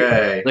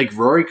hear like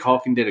Rory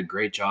Culkin did a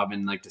great job,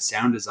 and like the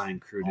sound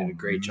design crew did a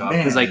great job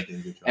because like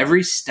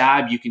every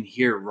stab you can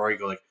hear Rory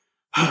go like.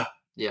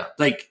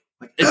 Like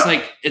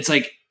it's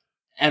like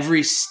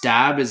every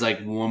stab is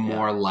like one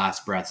more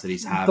last breath that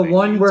he's having. The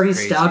one where he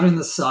stabbed in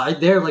the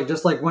side there, like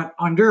just like went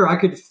under. I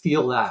could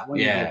feel that when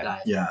he did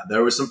that. Yeah,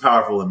 there was some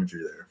powerful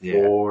imagery there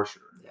for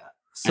sure. Yeah.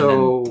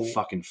 So and then the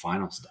fucking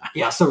final stab.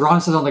 Yeah. So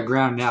Ron's is on the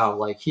ground now.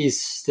 Like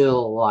he's still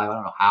alive. I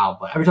don't know how,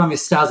 but every time he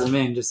stabs him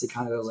in, just he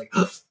kind of goes like,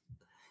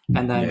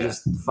 and then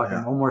just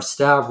fucking one more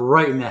stab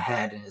right in the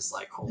head, and it's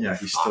like, holy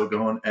he's still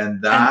going,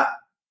 and that's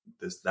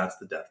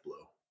the death blow.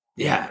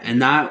 Yeah,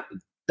 and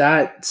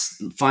that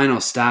final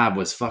stab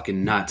was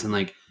fucking nuts, and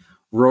like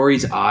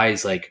Rory's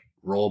eyes like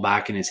roll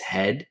back in his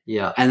head.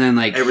 Yeah, and then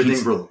like everything.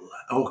 Keep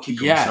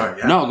going.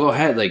 Sorry. No, go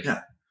ahead. Like,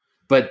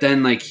 but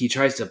then like he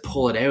tries to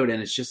pull it out,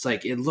 and it's just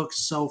like it looks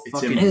so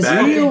fucking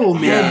real,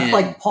 man. It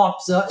like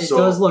pops up. It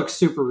does look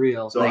super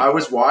real. So like, I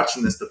was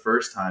watching this the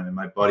first time, and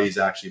my buddy's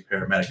actually a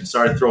paramedic, and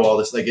started to throw all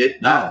this like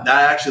that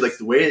actually like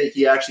the way that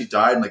he actually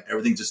died, and like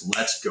everything just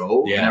lets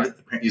go. Yeah, and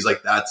everything. He's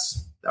like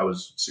that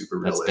was super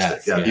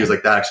realistic. Death, he was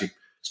like that actually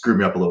screwed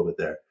me up a little bit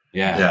there.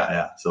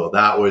 Yeah. So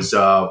that was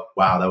wow.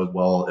 That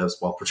was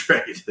well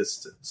portrayed.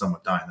 It's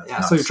somewhat dying. That's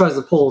nuts. So he tries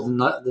to pull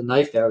the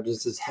knife out.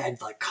 Just his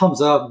head like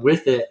comes up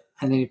with it,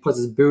 and then he puts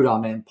his boot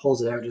on it and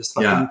pulls it out. Just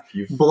fucking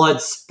blood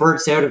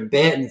spurts out a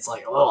bit, and it's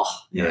like, oh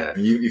yeah.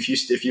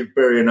 If you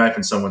bury a knife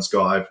in someone's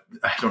skull, I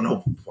don't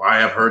know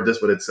why I've heard this,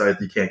 but it's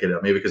you can't get it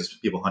out. Maybe because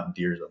people hunting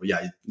deer. But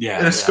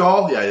in a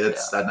skull,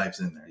 that knife's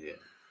in there.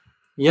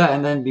 Yeah,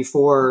 and then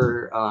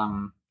before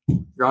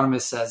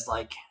Euronymous says,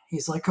 like,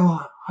 he's like,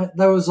 oh,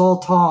 that was all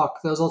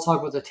talk. That was all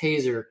talk with the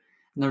taser.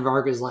 And then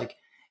Varga's like,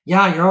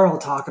 yeah, you're all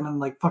talking. I'm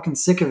like fucking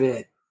sick of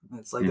it. And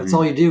it's like, that's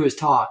all you do is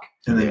talk.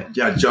 And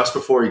then, just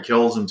before he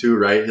kills him too,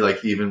 right? He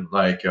like even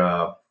like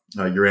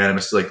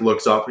Euronymous like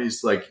looks up and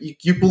he's like,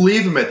 you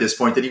believe him at this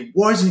point that he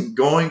wasn't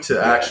going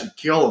to actually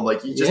kill him.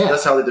 Like he just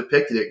that's how they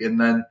depicted it. And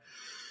then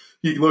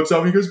he looks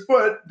up and he goes,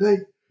 but like,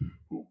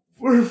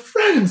 we're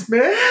friends,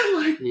 man.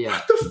 Like,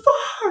 what the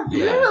fuck,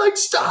 man? Like,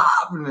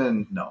 stop. And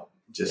then,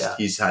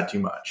 he's had too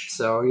much.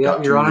 So,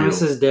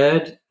 Euronymous is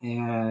dead.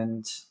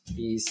 And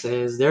he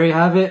says, there you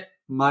have it.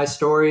 My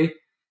story.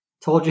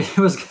 Told you it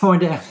was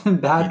going to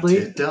end badly. He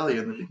did tell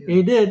you in the beginning.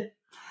 He did.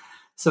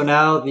 So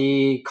now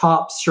the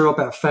cops show up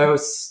at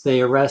Faust.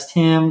 They arrest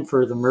him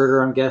for the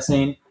murder, I'm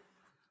guessing.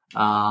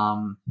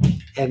 And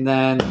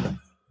then...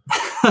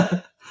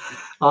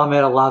 Oh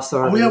man, I laughed so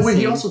hard. Oh yeah, wait,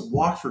 he also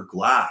walked through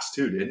glass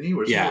too, didn't he?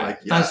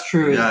 That's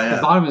true. The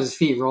bottom of his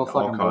feet were all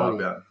fucking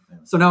bloody.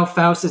 So now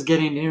Faust is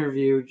getting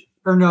interviewed,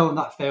 or no,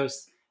 not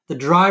Faust. The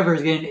driver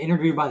is getting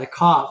interviewed by the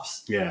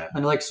cops. Yeah,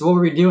 and like, so what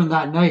were we doing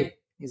that night?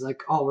 He's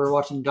like, oh, we were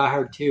watching Die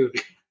Hard 2.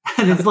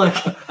 And it's like,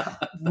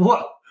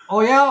 what?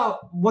 Oh yeah,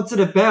 what's it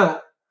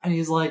about? And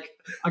he's like,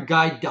 a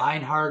guy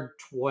dying hard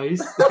twice.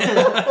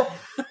 A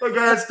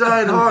guy's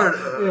dying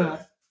hard.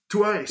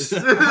 Twice. Oh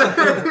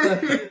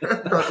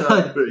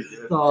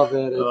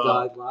man, it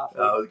died laughing.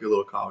 That was a good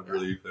little comic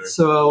relief there.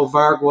 So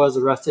Varg was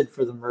arrested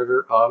for the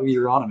murder of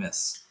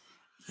Euronymous,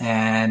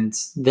 and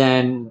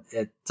then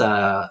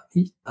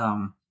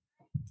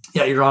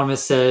Euronymous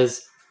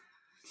says,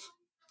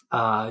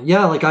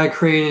 like I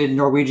created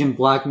Norwegian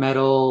Black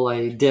Metal,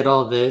 I did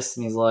all this,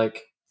 and he's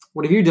like,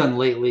 what have you done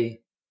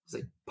lately? He's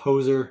like,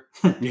 poser.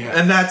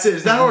 And that's it.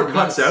 Is that how it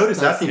cuts out? Is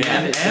that the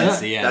end? That's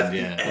the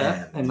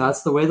end. And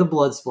that's the way the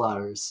blood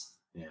splatters.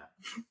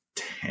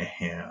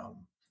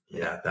 Damn.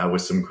 Yeah, that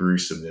was some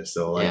gruesomeness.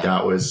 So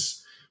that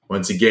was,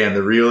 once again,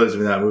 the realism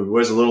in that movie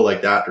was a little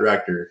like that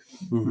director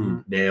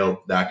nailed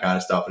that kind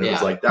of stuff. And it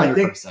was like, 100%. I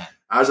think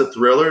as a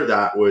thriller,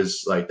 that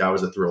was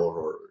a thriller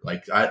horror.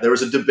 Like there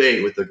was a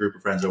debate with the group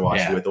of friends I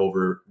watched it with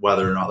over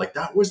whether or not like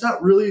that was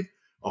not really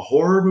a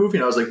horror movie.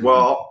 And I was like,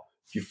 well,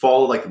 if you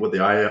follow like what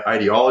the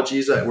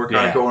ideologies that were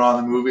kind of going on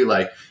in the movie,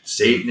 like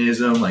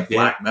Satanism, like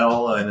black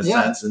metal in a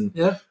sense,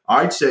 and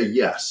I'd say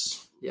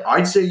yes. Yeah.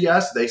 I'd say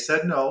yes. They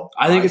said no.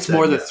 I think it's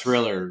more the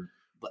thriller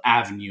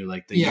avenue,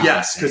 like the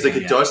because like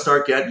it does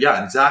start getting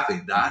exactly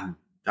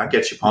that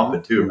gets you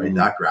pumping too, right?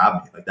 That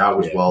grabbed me, like that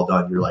was well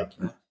done. You're like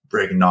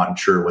breaking, not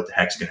sure what the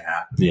heck's gonna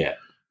happen. Yeah.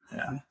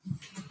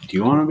 Do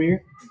you want a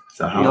beer? Is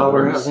that how it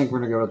works? I think we're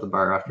gonna go to the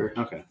bar after.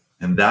 Okay.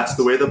 And that's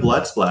the way the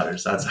blood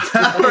splatters. That's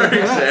how it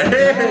works.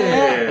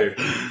 Hey.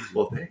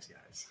 Well, thanks,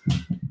 guys.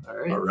 All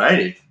right.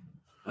 Alrighty.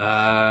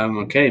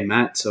 Okay,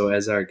 Matt. So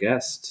as our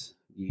guest,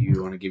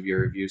 you want to give your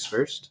reviews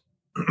first?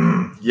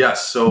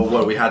 Yes. So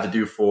what we had to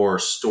do for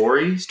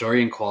story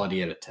and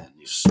quality out of 10.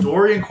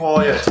 Story and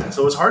quality out of 10.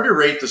 So it's hard to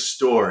rate the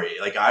story.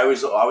 Like I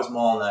was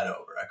mulling that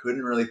over. I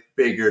couldn't really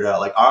figure it out.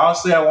 Like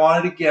honestly, I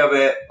wanted to give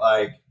it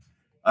like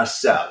a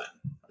 7,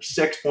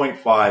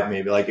 6.5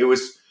 maybe. Like it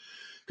was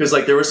because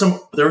like there were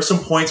some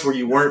points where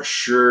you weren't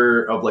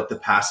sure of like the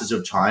passage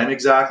of time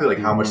exactly, like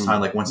how much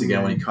time. Like once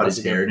again when he cut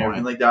his hair and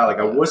everything like that. Like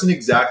I wasn't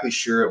exactly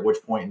sure at which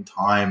point in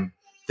time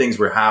things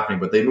were happening,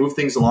 but they moved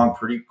things along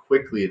pretty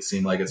quickly. It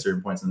seemed like at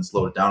certain points and then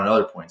slowed it down at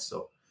other points.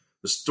 So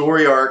the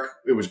story arc,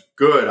 it was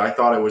good. I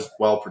thought it was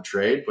well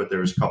portrayed, but there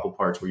was a couple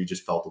parts where you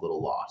just felt a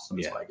little lost. So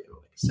that's why I gave it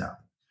like a 7.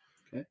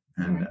 Okay.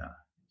 And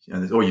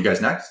you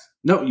guys next?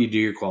 No, you do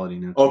your quality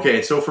now.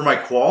 Okay, so for my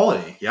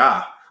quality,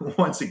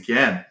 once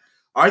again,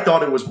 I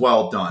thought it was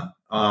well done.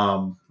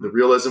 The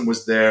realism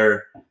was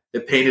there.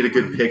 It painted a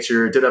good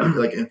picture. It did have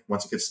like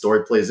once a good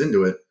story plays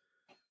into it.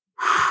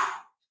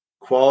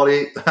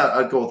 Quality,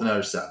 I'd go with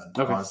another 7.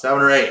 Okay.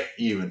 7 or 8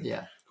 even.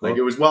 Yeah. Cool. Like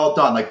it was well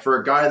done. Like for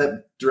a guy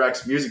that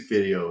directs music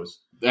videos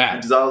and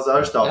does all this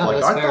other stuff,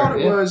 like I thought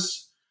it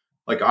was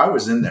like I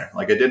was in there.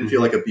 Like it didn't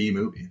feel like a B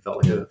movie. It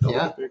felt like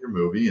a bigger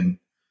movie and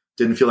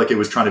didn't feel like it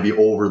was trying to be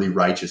overly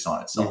righteous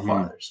on itself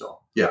either.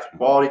 So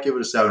quality, give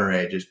it a 7 or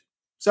 8. Just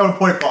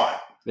 7.5.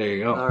 There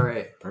you go. All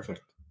right.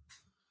 Perfect.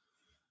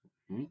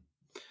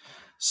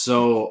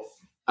 So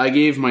I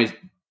gave my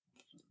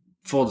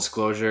full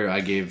disclosure. I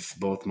gave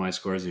both my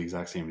scores the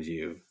exact same as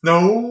you.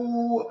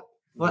 No.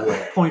 What?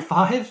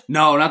 0.5?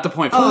 No, not the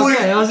 0.5. Oh,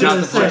 okay. I was not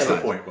going the to say. That's the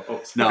point.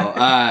 Oh,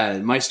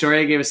 No, my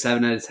story I gave a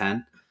 7 out of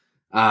 10.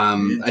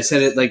 I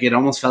said it like it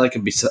almost felt like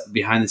a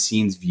behind the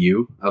scenes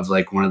view of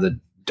like one of the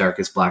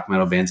darkest black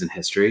metal bands in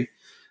history.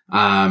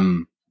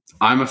 I'm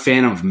a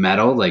fan of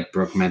metal, like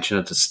Brooke mentioned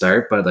at the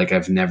start, but like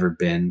I've never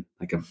been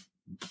like a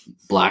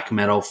black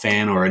metal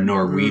fan or a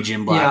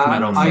Norwegian black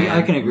metal fan.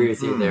 I can agree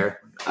with you there.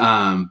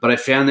 But I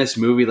found this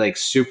movie like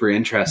super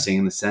interesting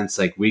in the sense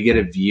like we get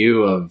a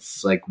view of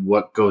like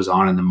what goes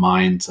on in the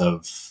minds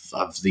of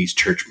these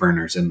church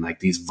burners and like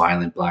these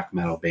violent black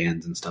metal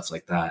bands and stuff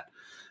like that.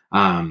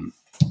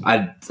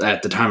 At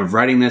the time of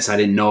writing this, I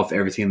didn't know if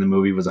everything in the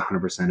movie was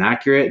 100%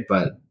 accurate,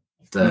 but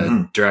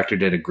the director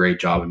did a great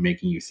job in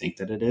making you think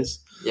that it is.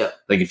 Yeah.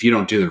 Like if you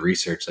don't do the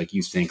research, like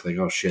you think like,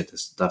 oh shit,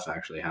 this stuff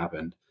actually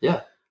happened.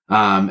 Yeah.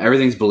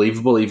 Everything's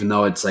believable, even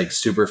though it's like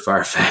super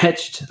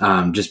far-fetched,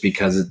 just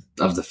because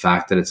of the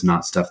fact that it's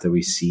not stuff that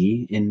we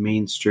see in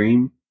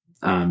mainstream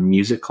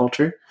music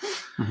culture.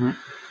 Very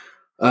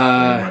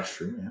much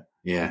true,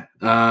 yeah.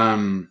 I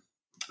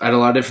had a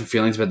lot of different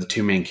feelings about the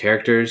two main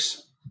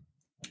characters.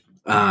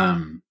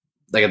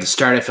 Like at the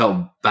start, I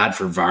felt bad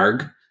for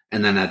Varg,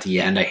 and then at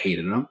the end, I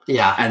hated him.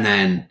 Yeah. And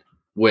then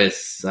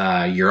with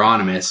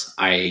Euronymous,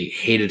 I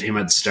hated him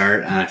at the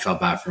start, and I felt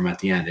bad for him at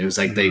the end. It was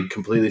like they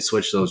completely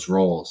switched those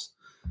roles.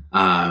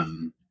 I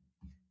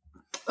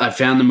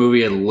found the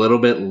movie a little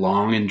bit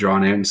long and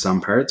drawn out in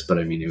some parts, but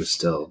I mean, it was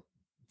still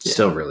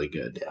really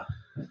good.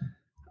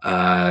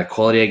 Yeah.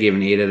 Quality, I gave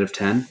an 8 out of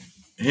 10.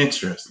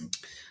 Interesting.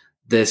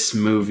 This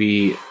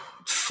movie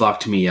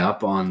fucked me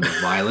up on the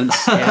violence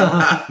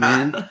scale,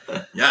 man.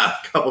 Yeah,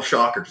 a couple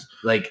shockers.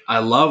 Like, I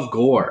love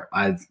gore.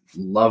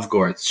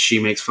 She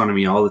makes fun of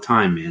me all the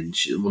time, man.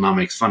 She not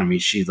makes fun of me.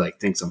 She like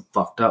thinks I'm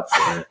fucked up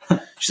for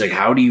it. She's like,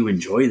 how do you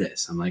enjoy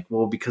this? I'm like,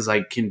 well, because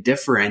I can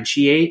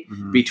differentiate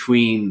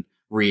between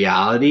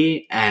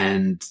reality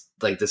and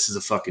like, this is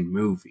a fucking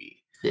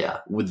movie. Yeah.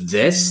 With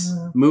this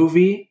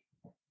movie,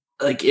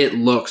 like it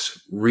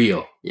looks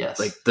real. Yes.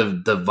 Like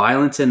the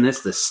violence in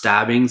this, the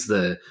stabbings,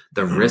 the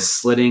wrist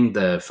slitting,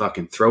 the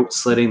fucking throat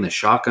slitting, the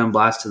shotgun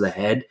blast to the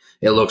head,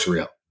 it looks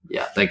real.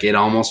 Yeah. Like it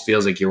almost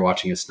feels like you're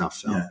watching a snuff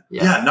film.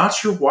 Yeah. Not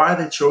sure why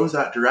they chose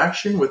that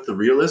direction with the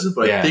realism,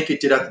 but I think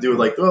it did have to do with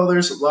like, well,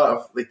 there's a lot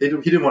of like he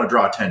didn't want to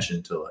draw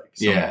attention to like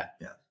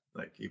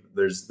like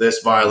there's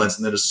this violence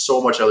and there's so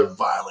much other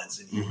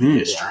violence in human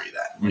history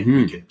that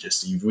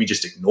like, we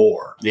just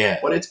ignore. Yeah.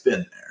 But it's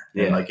been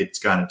there. And like it's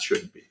kind of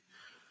shouldn't be.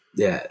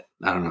 Yeah,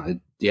 I don't know.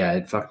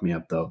 It fucked me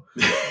up though.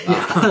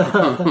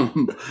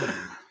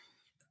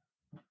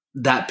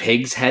 That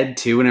pig's head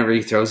too. Whenever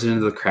he throws it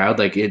into the crowd,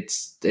 like it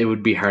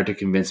would be hard to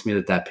convince me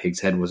that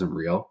pig's head wasn't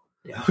real.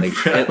 Yeah, like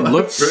it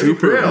looked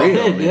super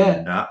real.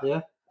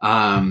 Yeah.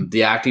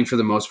 The acting for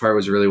the most part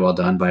was really well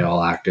done by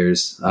all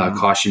actors.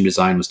 Costume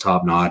design was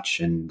top notch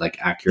and like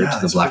accurate to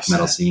the black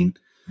metal scene.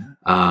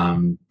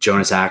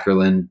 Jonas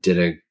Ackerlund did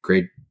a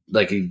great,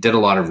 he did a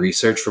lot of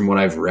research from what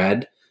I've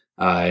read.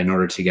 In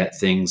order to get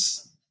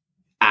things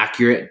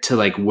accurate to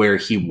like where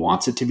he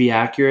wants it to be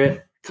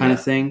accurate kind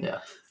of thing. Yeah.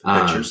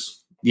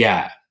 Pictures.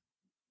 Yeah.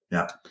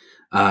 Yeah.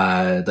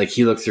 Like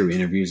he looked through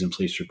interviews and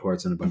police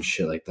reports and a bunch of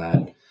shit like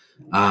that.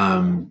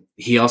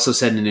 He also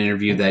said in an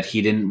interview that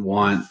he didn't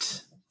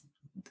want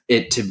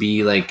it to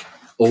be like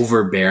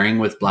overbearing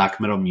with black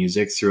metal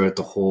music throughout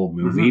the whole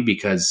movie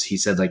because he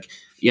said like,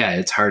 yeah,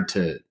 it's hard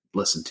to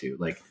listen to.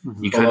 Like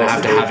you kind of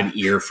have to have an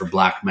ear for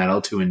black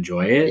metal to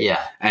enjoy it.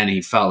 Yeah. And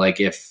he felt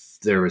like if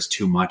there was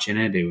too much in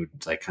it, it would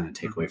like kind of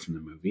take away from the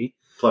movie.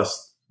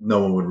 Plus, no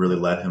one would really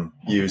let him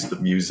use the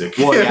music.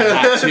 Well, yeah,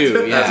 that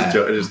too. Yeah, as a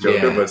joke, just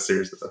joking, but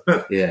seriously,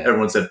 yeah.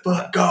 Everyone said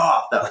 "fuck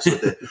off." That was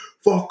what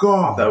fuck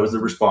off. That was the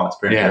response.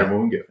 Apparently,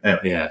 everyone would give.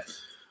 Anyway. Yeah,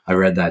 I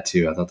read that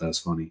too. I thought that was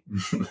funny.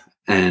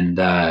 And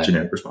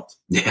generic response.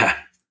 Yeah,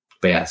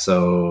 but yeah.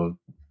 So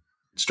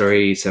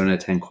story 7 out of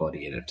 10,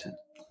 quality 8 out of 10.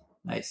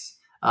 Nice.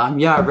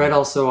 Yeah, I read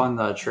also on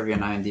the trivia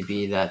on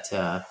IMDb that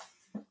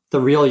the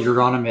real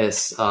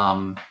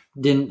Euronymous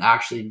didn't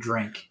actually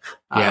drink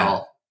at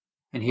all.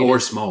 And he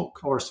smoke.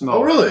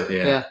 Oh, really?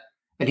 Yeah.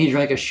 And he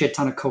drank a shit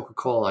ton of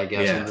Coca-Cola, I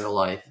guess, in real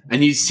life.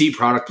 And you see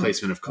product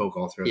placement of Coke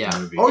all throughout the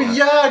movie. Oh,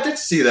 yeah, I did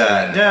see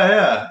that.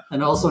 Yeah.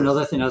 And also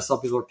another thing that some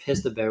people were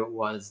pissed about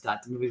was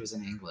that the movie was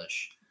in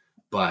English.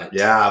 But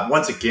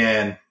once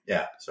again,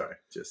 sorry,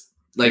 just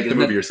like the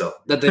movie yourself.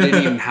 That they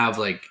didn't even have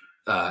like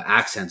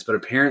accents, but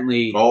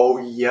apparently. Oh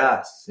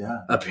yes, yeah.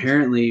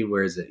 Apparently,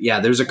 where is it?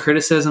 Yeah, there's a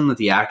criticism that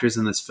the actors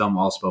in this film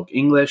all spoke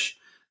English.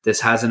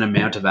 This has an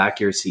amount of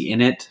accuracy in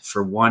it.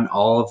 For one,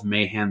 all of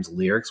Mayhem's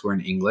lyrics were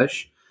in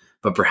English,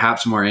 but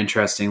perhaps more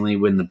interestingly,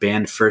 when the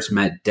band first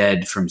met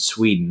Dead from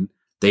Sweden,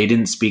 they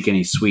didn't speak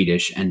any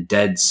Swedish, and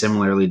Dead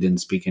similarly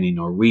didn't speak any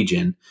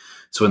Norwegian.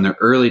 So in their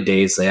early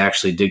days, they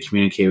actually did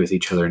communicate with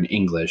each other in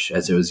English,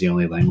 as it was the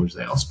only language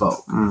they all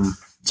spoke.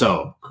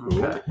 So,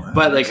 cool.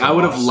 But like, I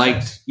would have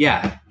liked,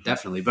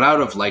 definitely. But I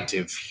would have liked to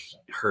have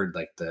heard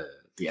like the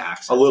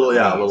accent, a little,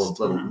 a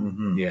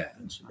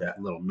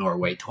little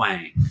Norway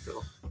twang.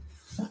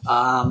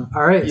 All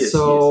right,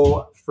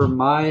 for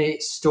my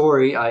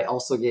story, I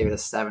also gave it a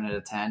 7 out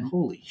of 10.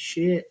 Holy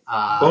shit!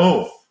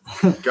 Guys,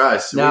 we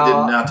did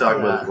not talk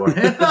about it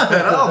beforehand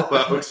at all,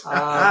 folks.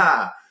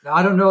 Now,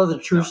 I don't know the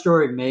true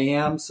story of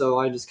Mayhem, so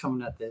I just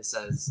coming at this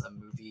as a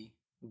movie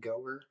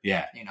goer.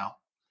 Yeah,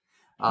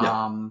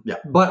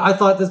 But I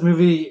thought this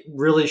movie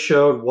really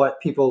showed what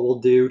people will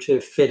do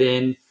to fit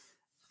in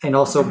and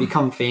also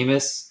become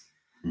famous.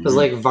 Because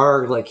like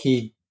Varg, like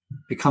he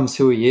becomes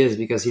who he is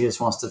because he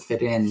just wants to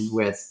fit in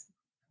with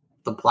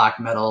the black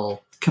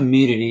metal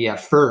community at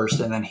first,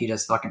 and then he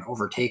just fucking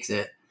overtakes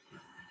it.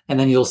 And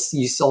then you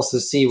also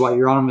see what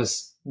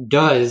Euronymous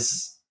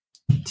does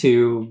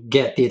to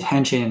get the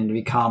attention to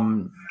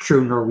become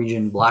true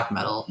Norwegian black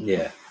metal.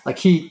 Yeah. Like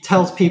he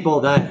tells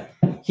people that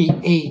he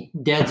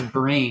ate Dead's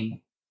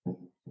brain.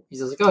 He's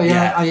just like, oh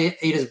yeah, I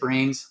ate his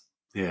brains.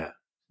 Yeah.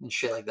 And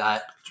shit like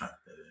that.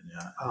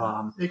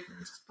 I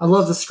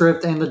love the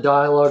script and the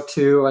dialogue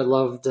too. I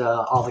loved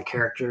all the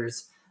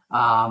characters.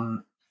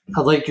 I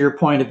like your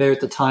point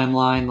about the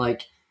timeline.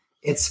 Like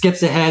it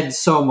skips ahead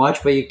so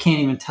much, but you can't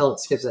even tell it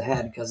skips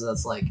ahead because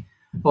that's like,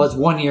 well, it's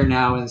 1 year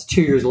now and it's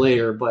 2 years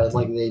later, but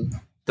like they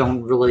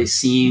don't really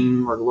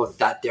seem or look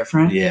that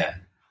different. Yeah.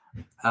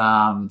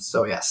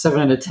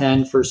 7 out of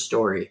 10 for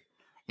story.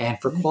 And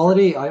for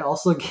quality, I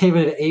also gave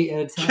it an 8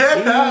 out of 10.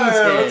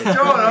 What's going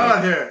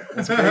on here?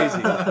 That's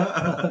crazy.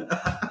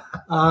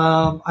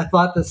 I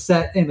thought the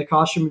set and the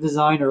costume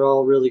design are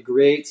all really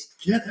great.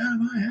 Get out of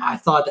my head. I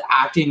thought the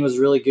acting was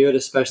really good,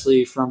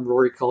 especially from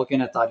Rory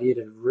Culkin. I thought he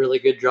did a really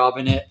good job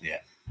in it. Yeah.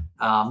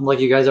 Like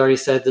you guys already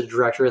said, the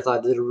director I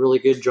thought did a really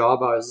good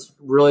job. I was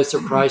really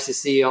surprised to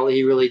see all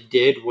he really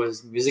did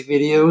was music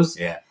videos.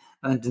 Yeah.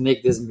 And to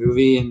make this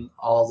movie and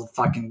all the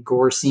fucking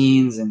gore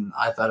scenes, and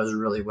I thought it was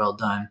really well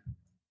done.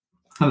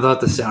 I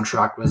thought the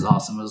soundtrack was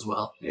awesome as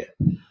well. Yeah.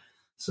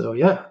 So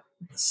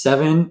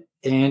 7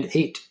 and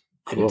 8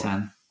 out of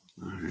 10.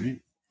 All right.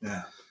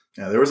 Yeah.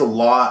 There was a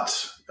lot.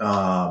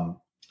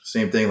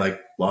 Same thing. Like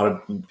a lot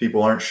of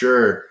people aren't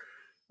sure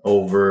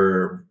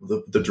over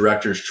the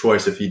director's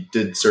choice if he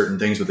did certain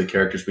things with the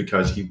characters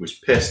because he was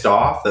pissed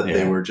off that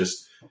they were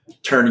just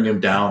turning him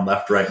down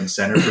left, right, and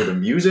center for the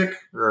music.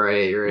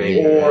 Right.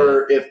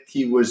 Or if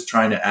he was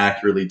trying to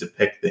accurately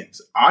depict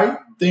things. I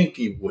think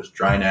he was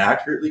trying to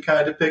accurately kind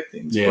of depict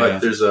things, but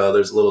there's a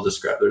little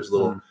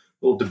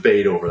little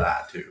debate over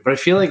that too. But I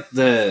feel like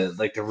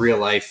the real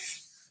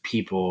life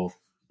people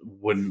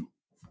wouldn't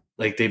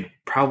they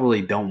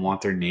probably don't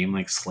want their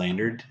name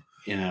slandered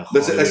in a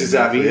that's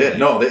exactly movie. It.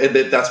 No,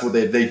 that's what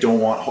they don't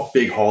want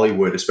big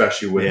Hollywood,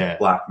 especially with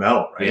black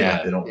metal, right?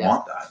 Yeah. They don't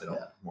want that. They don't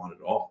want it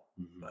at all.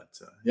 But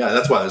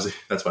that's why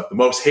the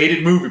most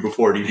hated movie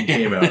before it even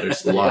came out.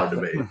 There's a lot of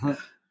debate.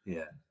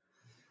 Yeah.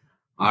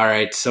 All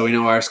right, so we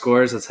know our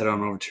scores. Let's head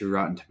on over to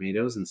Rotten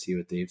Tomatoes and see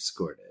what they've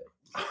scored it.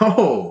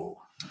 Oh.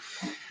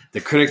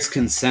 The critics'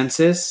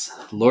 consensus,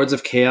 Lords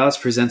of Chaos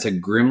presents a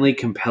grimly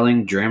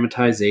compelling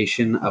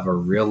dramatization of a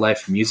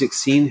real-life music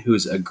scene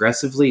whose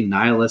aggressively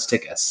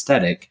nihilistic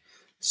aesthetic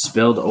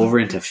spilled over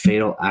into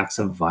fatal acts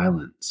of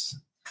violence.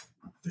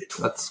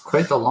 That's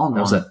quite the long one.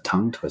 That was a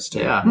tongue twister.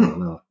 Yeah.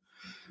 All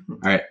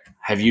right.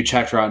 Have you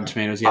checked Rotten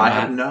Tomatoes yet, I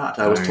Matt? have not.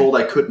 I was told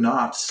I could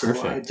not, so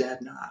Perfect. I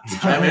did not.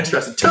 I'm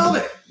interested. Tell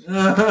me!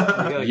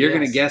 You're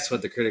going to guess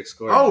what the critics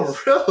scored. Oh,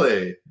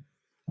 really?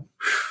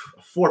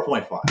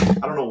 4.5.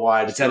 I don't know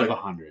why. It's out of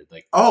 100.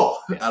 Out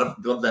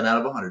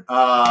of 100.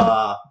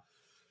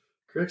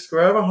 Critics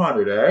score out of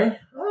 100, eh?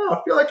 Oh,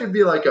 I feel like it'd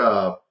be like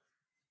a...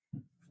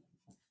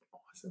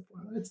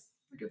 It's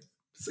like a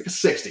It's like a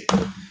 60.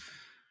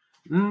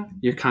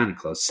 You're kind of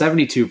close.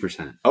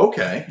 72%.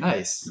 Okay.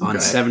 Nice. On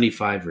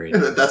 75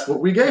 ratings. That's what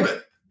we gave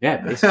it. Yeah,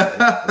 basically.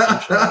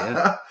 Essentially,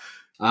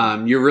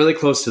 yeah. You're really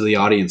close to the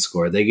audience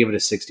score. They give it a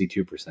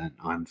 62%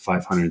 on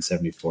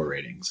 574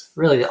 ratings.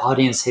 Really, the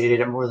audience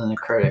hated it more than the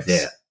critics.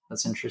 Yeah.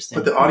 That's interesting.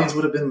 But the audience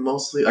would have been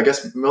mostly, I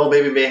guess, well,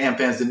 maybe Mayhem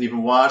fans didn't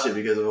even watch it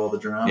because of all the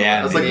drama.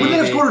 Yeah, I was like, wouldn't they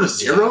have scored a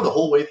 0 the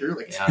whole way through?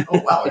 Like, Yeah. oh,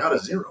 wow, I got a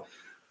 0.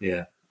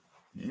 Yeah.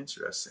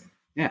 Interesting.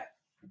 Yeah.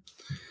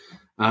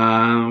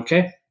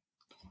 Okay.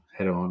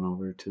 Head on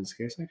over to the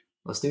scare section.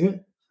 Let's do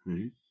it. All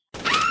right.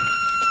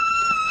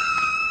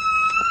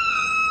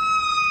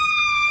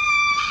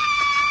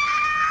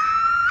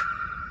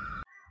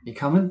 You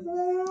coming?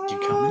 You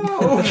coming?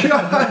 Oh,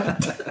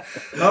 God.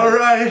 All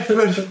right.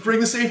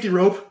 Bring the safety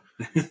rope.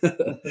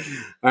 All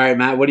right,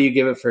 Matt, what do you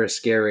give it for a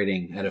scare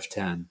rating out of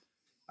 10?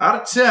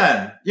 Out of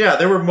 10. Yeah,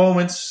 there were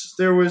moments.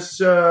 There was,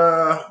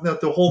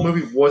 the whole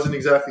movie wasn't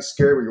exactly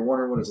scary, but you're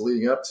wondering what it's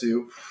leading up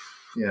to.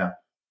 Yeah.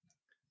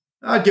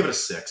 I'd give it a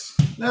 6.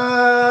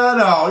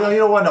 No, you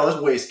know what? No, that's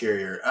way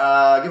scarier.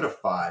 Give it a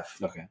 5.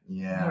 Okay.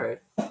 Yeah. All right.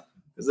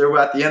 Because there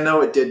at the end,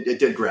 though, it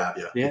did grab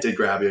you. Yeah. It did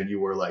grab you, and you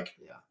were like,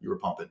 you were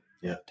pumping.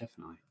 Yeah,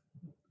 definitely.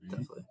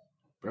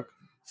 Brooke?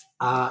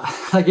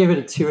 I gave it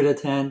a 2 out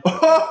of 10.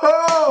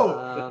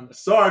 Oh!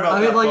 Sorry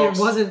about that, like, folks.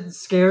 it wasn't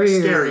scary. I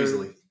scare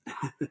easily.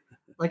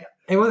 Like,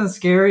 it wasn't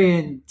scary,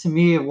 and to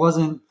me, it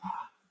wasn't.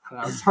 I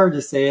don't know, it's hard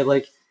to say.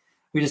 Like,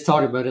 we just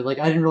talked about it. Like,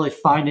 I didn't really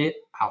find it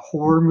a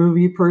horror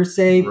movie per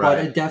se, but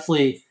it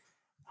definitely,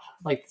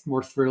 like,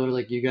 more thriller,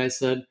 like you guys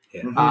said.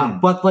 Yeah.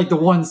 But like the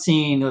one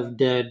scene of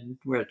Dead,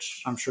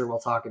 which I'm sure we'll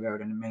talk about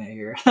in a minute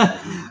here,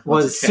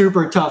 was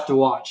super tough to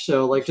watch.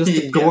 So like, just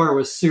the gore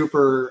was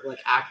super like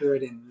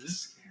accurate and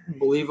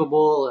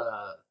believable.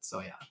 So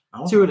yeah. I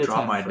almost want to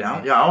drop mine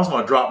down. Yeah, I almost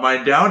want to drop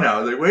mine down now.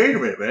 I was like, wait a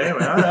minute,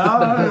 man.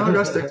 I got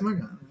to stick to my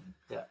gun.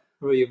 Yeah.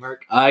 What about you,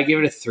 Mark? I give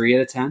it a 3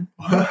 out of 10.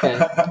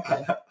 Okay.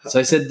 So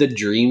I said the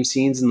dream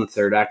scenes in the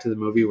third act of the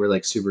movie were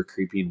like super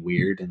creepy and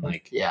weird, and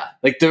like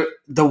like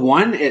the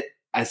one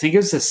I think it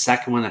was the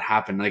second one that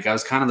happened. Like I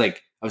was kind of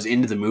like I was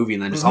into the movie,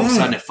 and then just all of a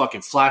sudden it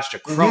fucking flashed a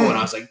crow, and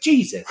I was like,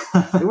 Jesus,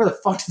 like, where the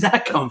fuck did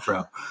that come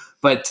from?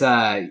 But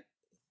and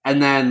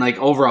then like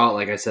overall,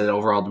 like I said,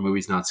 overall the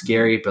movie's not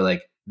scary, but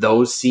like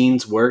those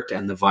scenes worked,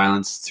 and the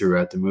violence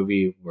throughout the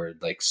movie were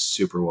like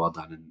super well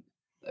done and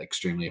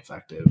extremely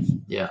effective.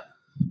 Yeah.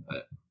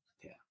 But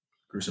yeah,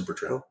 gruesome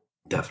portrayal.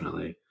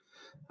 Definitely.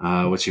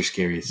 What's your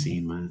scariest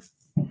scene, man?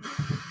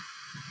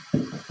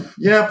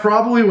 Yeah,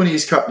 probably when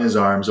he's cutting his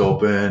arms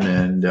open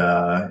and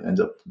ends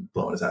up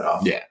blowing his head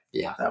off.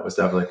 Yeah. That was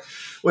definitely.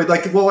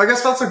 I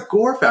guess that's a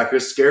gore factor.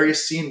 The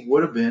scariest scene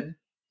would have been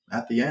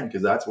at the end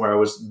because that's where I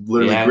was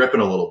literally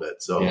gripping a little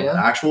bit. So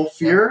actual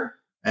fear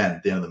and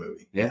the end of the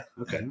movie. Yeah.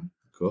 Okay.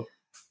 Cool.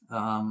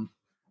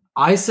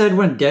 I said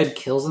when Dead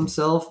kills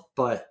himself,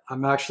 but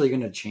I'm actually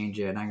going to change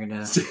it. I'm going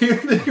to.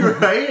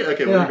 Right?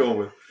 Okay, what are you going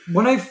with?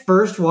 When I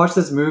first watched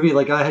this movie,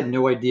 like I had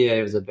no idea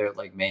it was about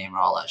like Mayhem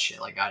and all that shit.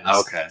 Like I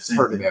just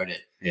heard about it.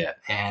 Yeah.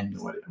 And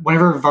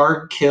whenever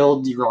Varg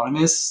killed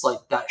Euronymous, like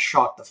that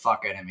shocked the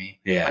fuck out of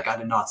me. Yeah. Like I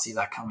did not see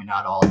that coming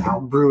at all.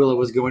 How brutal it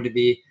was going to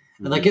be.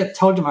 And like it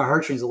tugged at my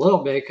heartstrings a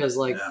little bit because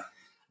like,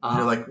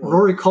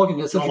 Rory Culkin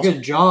did such a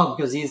good job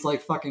because he's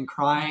like fucking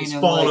crying. He's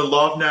and falling like, in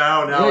love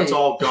now. Now it's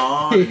all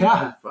gone.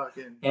 Yeah.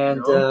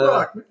 And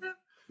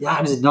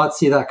I did not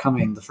see that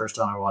coming the first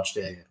time I watched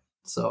it.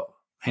 So.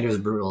 And it was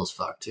brutal as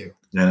fuck too.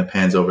 And it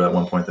pans over at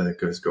one point that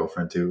his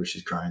girlfriend too, where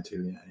she's crying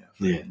too.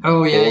 Yeah.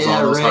 Oh yeah, pulls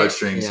on those right.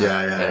 heartstrings.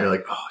 Yeah. You're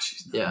like, oh,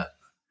 she's not. Yeah.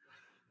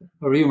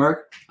 What were you,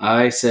 Mark?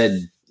 I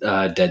said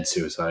dead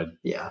suicide.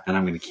 Yeah. And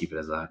I'm going to keep it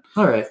as that.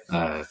 All right.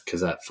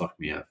 Because that fucked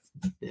me up.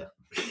 Yeah.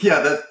 Yeah,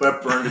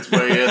 that burned its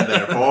way in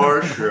there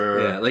for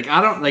sure. Yeah, like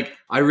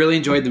I really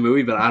enjoyed the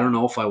movie, but I don't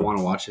know if I want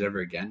to watch it ever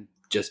again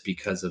just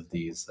because of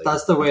these. Like,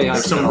 that's the way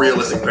there's some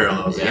realistic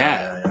parallels.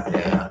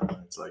 Yeah.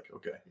 It's like,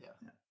 okay. Yeah.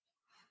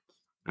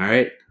 All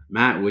right,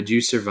 Matt, would you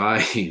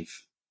survive?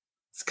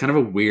 It's kind of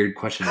a weird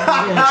question. Ooh,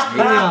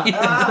 I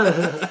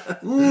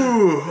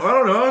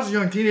don't know. As a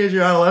young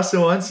teenager,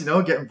 adolescent once,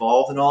 get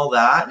involved in all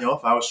that.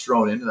 If I was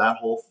thrown into that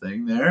whole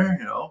thing there,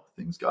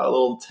 things got a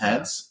little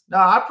intense. No,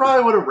 I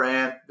probably would have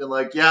ran. Been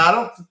like, I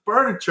don't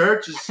burn in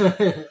churches.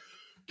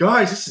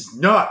 Guys, this is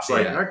nuts.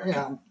 Like,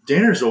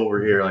 dinner's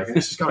over here. Like, I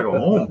just gotta go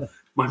home.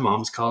 My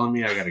mom's calling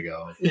me. I gotta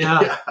go.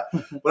 Yeah.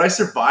 Would I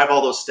survive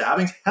all those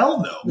stabbings?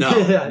 Hell no.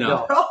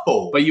 No.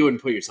 But you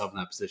wouldn't put yourself in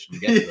that position to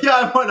get to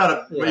that. I might not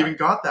have even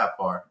got that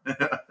far.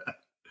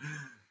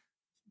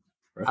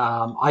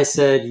 I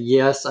said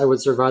yes, I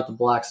would survive the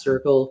Black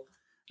Circle.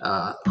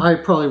 I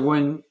probably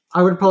wouldn't.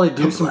 I would probably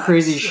do some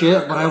crazy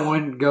shit, but I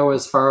wouldn't go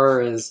as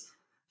far as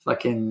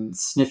fucking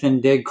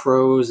sniffing dead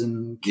crows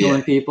and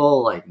killing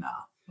people. Like, no.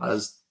 I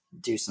was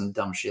do some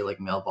dumb shit like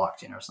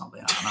mailboxing or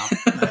something. I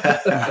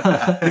don't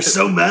know. You're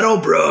so metal,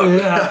 bro.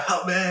 Yeah.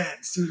 Oh man,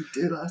 see what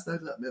you did last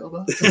night that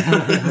mailbox.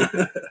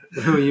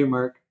 Who are you,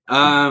 Mark?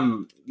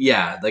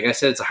 Yeah, like I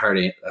said, it's a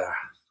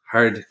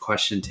hard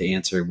question to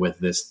answer with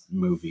this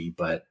movie,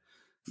 but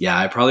Yeah,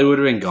 I probably would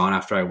have been gone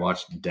after I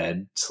watched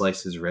Dead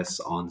slice his wrists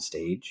on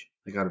stage.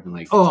 Like, I'd have been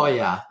like, Oh,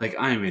 yeah. like,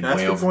 I'm in That's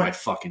way the over point. my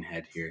fucking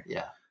head here.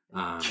 Yeah.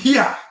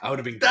 Yeah. I would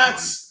have been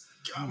That's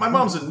my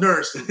mom's a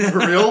nurse for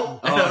real.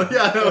 Oh.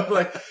 Yeah, no,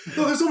 like,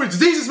 oh, there's so many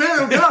diseases, man.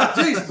 Oh God,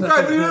 Jesus Christ, what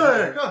are you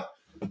doing? God.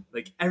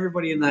 like,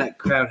 everybody in that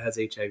crowd has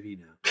HIV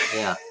now.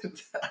 Yeah.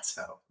 That's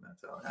how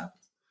it happens.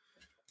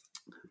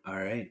 All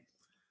right.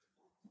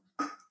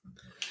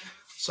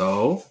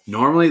 So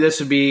normally this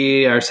would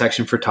be our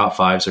section for top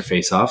fives or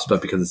face-offs,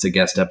 but because it's a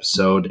guest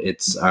episode,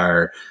 it's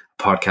our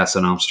podcast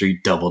on Elm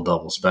Street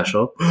double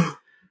special.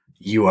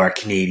 You are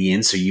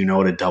Canadian, so you know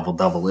what a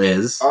double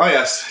is. Oh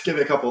yes, give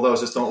me a couple of those.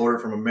 Just don't order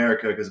from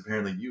America because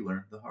apparently you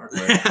learned the hard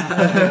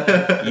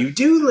way. You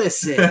do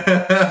listen.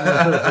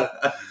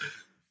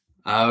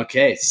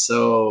 Okay,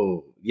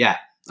 so yeah,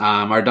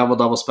 our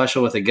double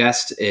special with a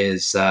guest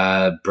is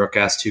Brooke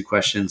asks 2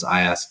 questions,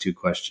 I ask 2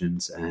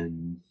 questions,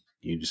 and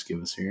you just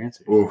give us your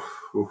answer. Ooh,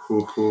 ooh,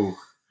 ooh, ooh.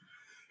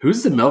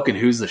 Who's the milk and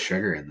who's the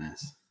sugar in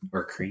this?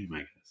 Or cream, I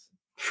guess.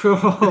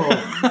 Oh,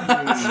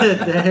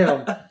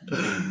 damn.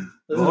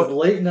 This is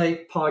late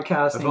night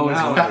podcasting I've always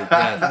now. wondered,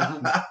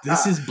 yeah.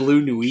 This is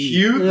Blue Nuit.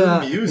 Cue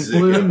the music,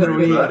 Blue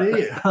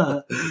everybody.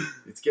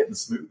 It's getting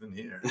smooth in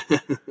here.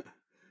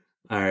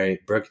 All right,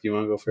 Brooke, do you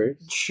want to go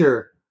first?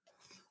 Sure.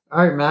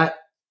 All right, Matt.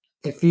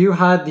 If you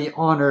had the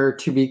honor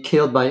to be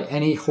killed by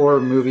any horror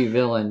movie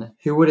villain,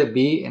 who would it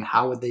be and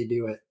how would they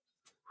do it?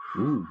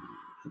 Ooh,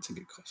 that's a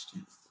good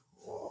question.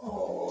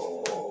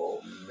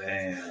 Oh,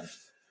 man.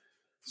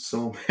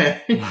 So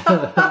many.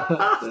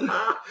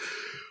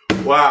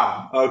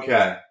 Wow.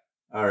 Okay.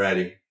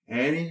 Alrighty.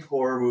 Any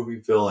horror movie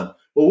villain.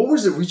 Well, what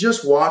was it? We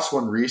just watched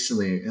one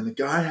recently, and the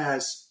guy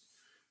has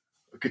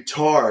a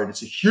guitar, and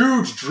it's a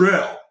huge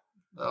drill.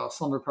 Oh,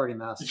 Slumber Party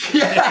Massacre.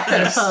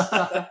 Yes.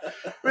 I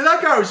mean,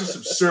 that guy was just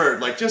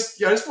absurd. Like, just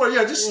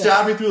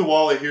stab me through the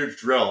wall. I hear a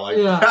drill. Like,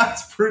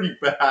 that's pretty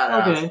badass.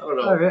 Okay. I don't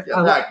know. All right.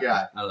 Yeah, that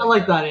guy. I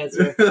like that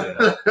answer.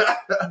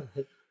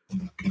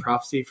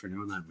 Props to you for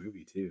knowing that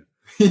movie, too.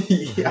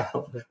 Yeah.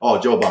 Oh,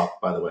 Joe Bob,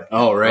 by the way.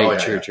 Oh, right. Oh,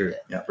 yeah, True.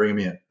 Yeah, bring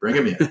him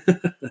in.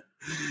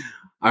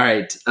 All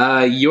right.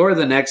 You're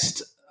the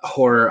next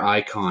horror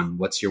icon.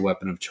 What's your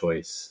weapon of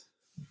choice?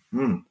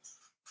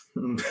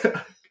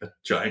 A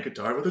giant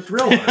guitar with a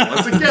drill on it.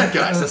 Once again,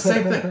 guys, the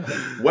same thing.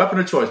 Weapon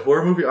of choice.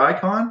 Horror movie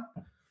icon?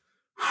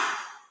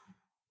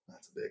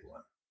 That's a big one.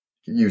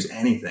 You can use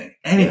anything.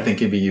 Anything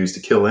can be used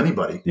to kill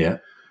anybody. Yeah.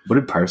 What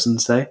did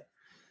Parsons say?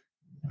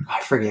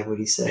 I forget what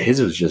he said.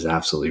 His was just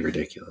absolutely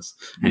ridiculous.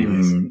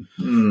 Anyways.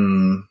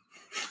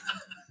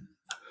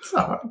 That's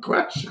not a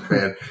question,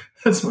 man.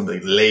 That's one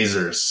like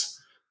lasers.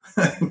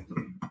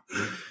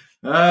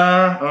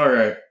 All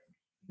right.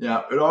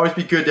 Yeah, it'd always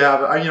be good to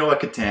have, a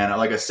katana,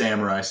 like a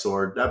samurai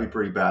sword. That'd be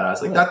pretty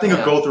badass. Like, that thing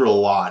would go through a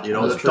lot,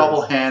 That's It's true.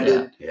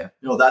 double-handed. Yeah.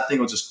 That thing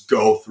will just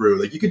go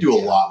through. Like, you could do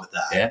a lot with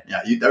that.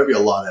 Yeah. There would be a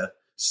lot of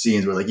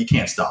scenes where, like, you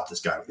can't stop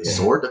this guy with his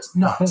sword. That's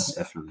nuts.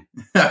 Definitely.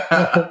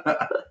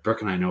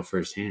 Brooke and I know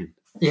firsthand.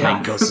 Yeah.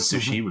 Playing Ghost of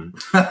Tsushima.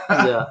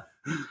 Yeah.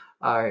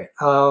 All right.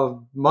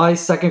 My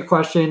second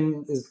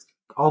question is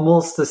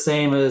almost the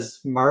same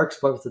as Mark's,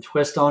 but with a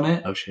twist on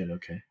it. Oh, shit.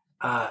 Okay.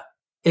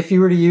 If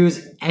you were to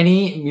use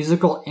any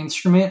musical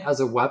instrument as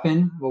a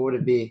weapon, what would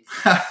it be?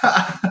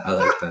 I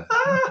like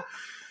that.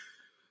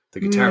 The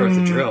guitar with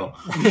the drill.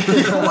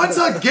 Once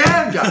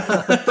again, guys.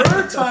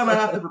 Third time I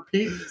have to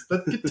repeat this.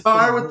 The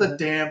guitar with the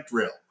damn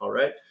drill. All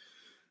right.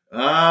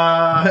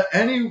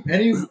 Any.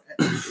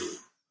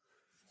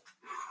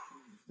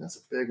 That's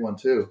a big one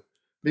too.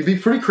 It'd be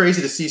pretty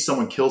crazy to see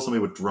someone kill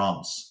somebody with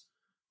drums.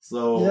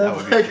 So, that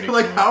would be pretty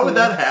cool. how would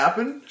that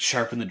happen?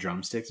 Sharpen the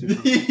drumsticks or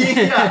something?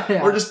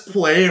 Yeah. Or just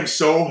play him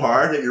so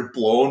hard that you're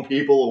blowing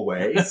people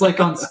away. It's like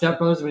on Step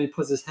Bros when he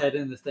puts his head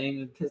in the thing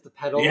and hits the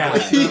pedal. Yeah.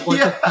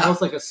 The pedal's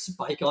like a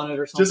spike on it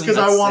or something. Just because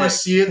I want to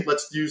see it,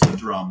 let's use the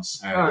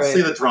drums. All right. Let's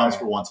see the drums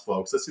for once,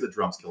 folks. Let's see the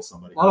drums kill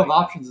somebody. A lot of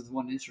options with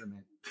one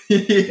instrument.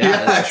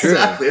 that's true.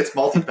 Exactly. It's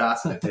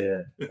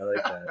multifaceted. Yeah, I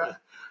like that.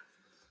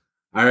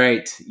 All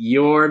right.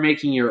 You're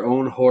making your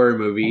own horror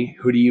movie.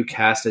 Who do you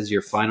cast as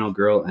your final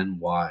girl and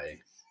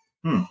why?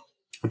 It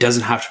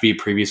doesn't have to be a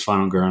previous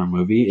final girl in a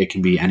movie. It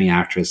can be any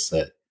actress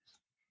that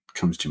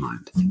comes to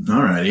mind.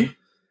 Alrighty.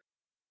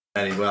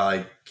 Well,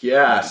 I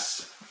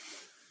guess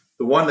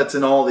the one that's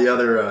in all the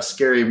other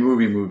scary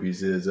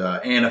movies is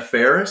Anna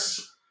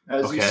Faris.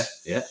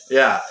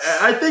 Yeah.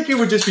 I think it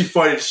would just be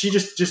funny. She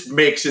just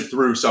makes it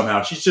through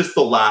somehow. She's just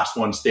the last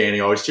one standing.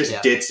 Always just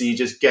ditzy,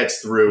 just gets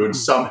through, and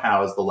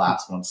somehow is the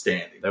last one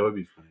standing. That would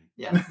be funny.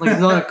 Yeah, like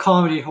not a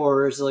comedy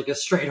horror. It's like a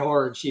straight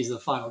horror, and she's the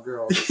final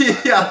girl.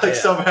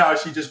 Somehow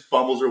she just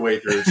bumbles her way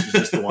through. She's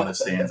just the one that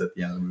stands at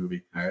the end of the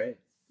movie. All right.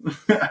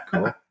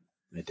 Cool.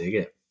 I dig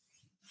it.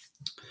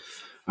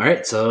 All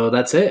right, so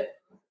that's it.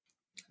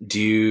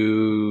 Do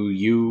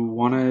you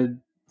want to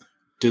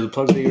do the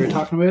plugs that you were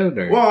talking about?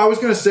 Or? Well, I was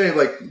going to say,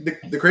 like,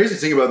 the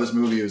craziest thing about this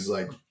movie is,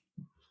 like,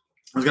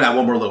 I was going to have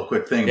one more little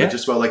quick thing, but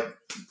just about, like,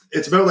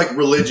 it's about like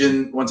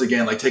religion once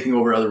again, like taking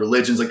over other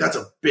religions. Like that's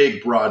a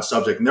big, broad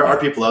subject, and there are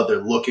people out there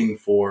looking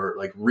for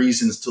like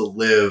reasons to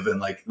live, and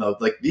like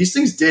these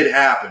things did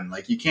happen.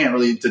 Like you can't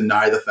really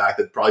deny the fact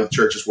that probably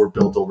churches were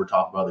built over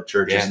top of other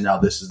churches, and now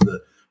this is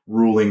the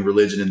ruling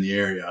religion in the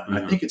area. And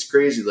I think it's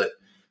crazy that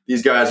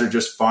these guys are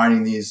just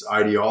finding these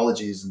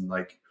ideologies and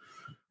like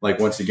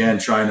once again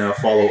trying to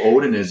follow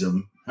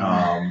Odinism.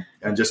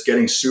 And just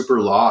getting super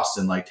lost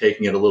and like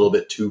taking it a little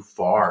bit too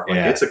far. Like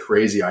it's a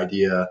crazy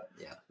idea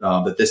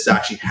that this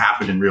actually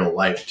happened in real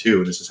life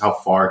too. This is how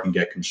far it can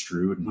get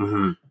construed.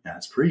 And, yeah,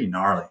 it's pretty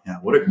gnarly. Yeah,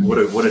 what an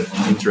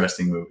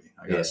interesting movie.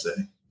 I gotta say.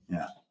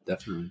 Yeah,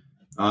 definitely.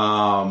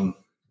 But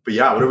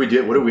yeah, what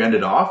did we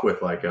ended off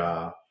with? Like,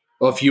 well,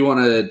 if you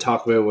want to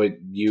talk about what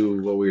we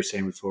were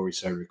saying before we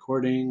started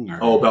recording,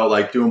 or about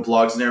like doing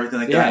plugs and everything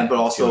like that. But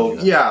also,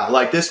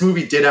 like this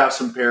movie did have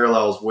some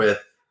parallels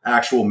with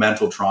actual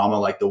mental trauma,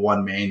 like the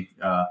one main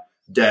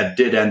dad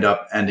did end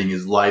up ending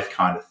his life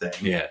kind of thing.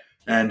 Yeah.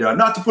 And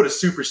not to put a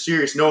super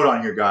serious note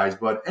on here, guys,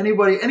 but any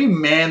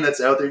man that's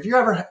out there, if you're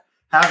ever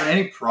having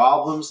any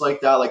problems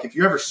like that, like if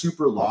you're ever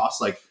super lost,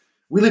 like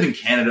we live in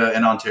Canada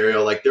and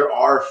Ontario, like there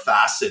are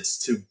facets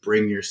to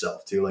bring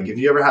yourself to. Like if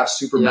you ever have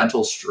super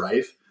mental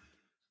strife,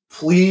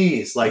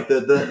 please, like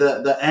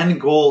the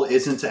end goal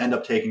isn't to end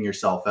up taking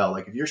yourself out.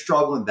 Like if you're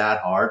struggling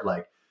that hard,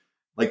 like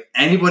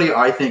anybody,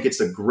 I think it's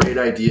a great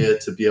idea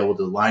to be able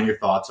to line your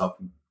thoughts up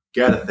and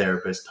get a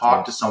therapist,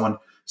 talk to someone.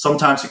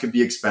 Sometimes it could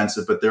be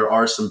expensive, but there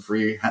are some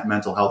free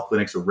mental health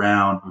clinics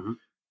around.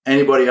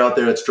 Anybody out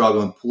there that's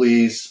struggling,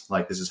 please,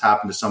 like this has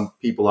happened to some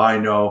people I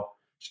know,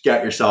 just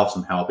get yourself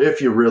some help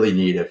if you really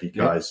need it,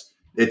 because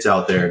it's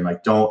out there, and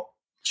like don't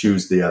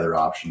choose the other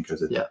option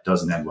because it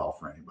doesn't end well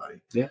for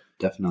anybody. Yeah,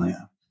 definitely.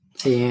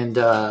 And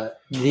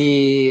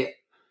the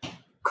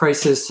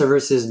crisis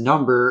services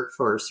number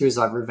for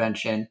suicide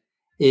prevention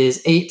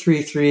is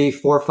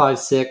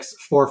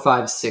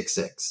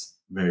 833-456-4566.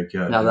 Very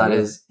good. Now that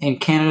is in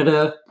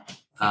Canada.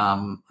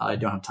 I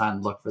don't have time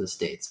to look for the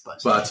States,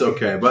 but it's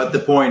okay. But the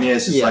point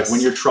is like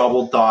when you're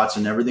troubled thoughts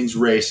and everything's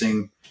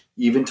racing,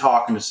 even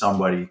talking to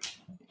somebody,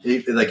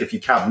 like if you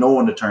have no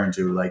one to turn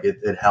to, like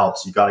it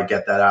helps. You got to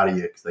get that out of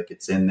you. Like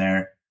it's in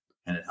there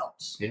and it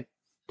helps. Yeah.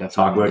 Definitely.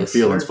 Talk about your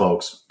feelings,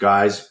 folks.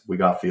 Guys, we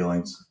got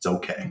feelings. It's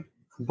okay.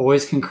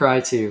 Boys can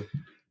cry too.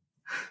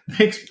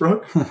 Thanks,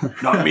 Brooke.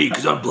 Not me,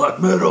 because I'm black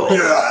metal.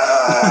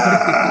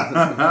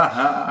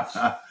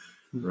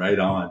 Right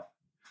on.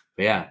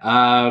 But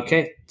yeah.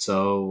 Okay.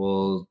 So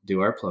we'll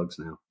do our plugs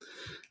now.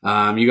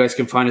 You guys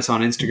can find us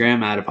on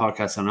Instagram at A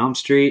Podcast on Elm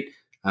Street.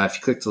 If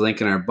you click the link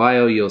in our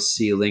bio, you'll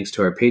see links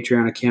to our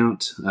Patreon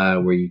account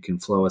where you can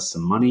flow us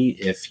some money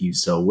if you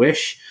so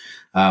wish.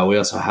 We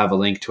also have a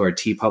link to our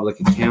TeePublic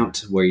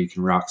account where you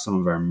can rock some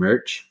of our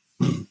merch.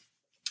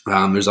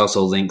 There's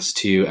also links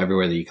to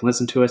everywhere that you can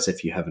listen to us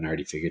if you haven't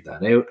already figured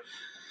that out.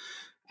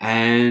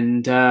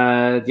 And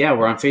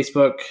we're on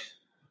Facebook,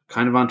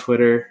 kind of on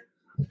Twitter,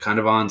 kind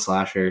of on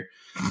Slasher.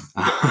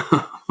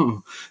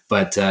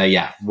 But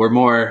we're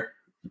more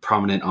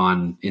prominent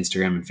on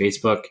Instagram and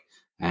Facebook.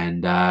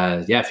 And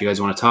if you guys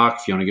want to talk,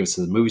 if you want to give us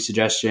a movie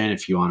suggestion,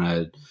 if you want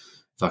to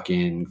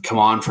fucking come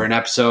on for an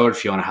episode,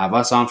 if you want to have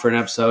us on for an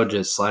episode,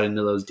 just slide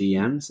into those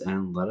DMs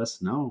and let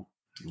us know.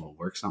 We'll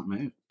work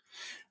something out.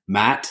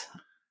 Matt,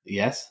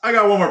 yes? I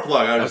got one more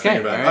plug. I was just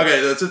thinking about it.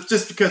 Okay, that's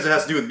just because it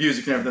has to do with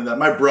music and everything. That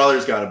my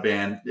brother's got a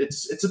band.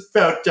 It's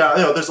about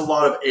there's a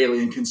lot of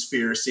alien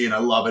conspiracy, and I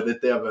love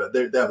it. They have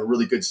a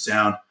really good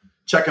sound.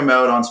 Check them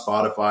out on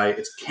Spotify.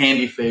 It's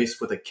Candy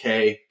Face with a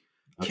K.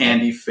 Okay.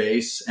 Candy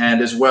Face,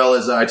 and as well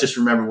as I just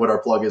remember what our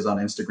plug is on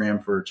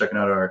Instagram for checking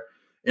out our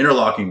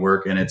interlocking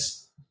work, and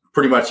it's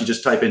pretty much you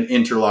just type in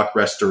interlock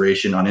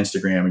restoration on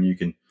Instagram and you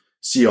can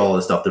see all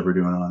the stuff that we're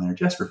doing on there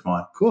just for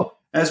fun. Cool.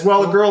 As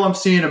well, the girl I'm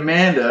seeing,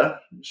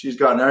 Amanda, she's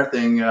got another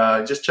thing.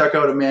 Just check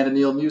out Amanda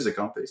Neal Music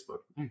on Facebook.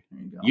 There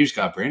you go. You just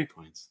got brownie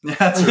points.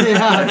 That's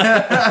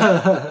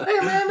right. Hey,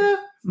 Amanda.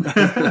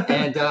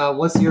 And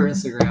what's your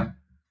Instagram?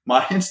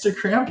 My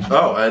Instagram?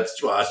 Oh, it's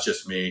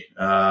just me.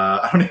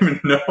 I don't even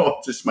know.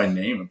 It's just my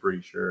name, I'm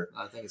pretty sure.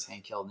 I think it's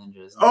Hank Hill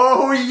Ninja.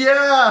 Oh,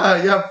 yeah.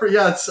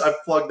 I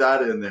plugged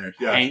that in there.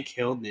 Yeah. Hank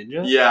Hill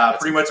Ninja? Yeah,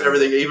 that's pretty much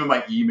everything. Even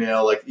my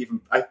email.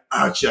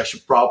 I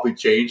should probably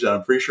change that.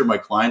 I'm pretty sure my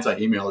clients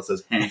on email, it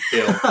says Hank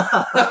Hill.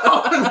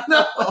 Oh,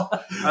 no.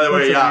 Either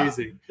way,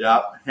 amazing.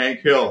 Yeah, Hank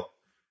Hill.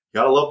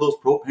 You gotta love those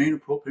propane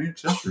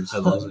accessories. I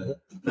love it.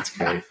 That's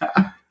great.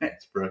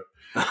 Thanks, bro.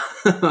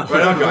 Right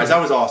on, guys.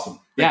 That was awesome.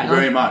 Thank you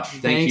very much.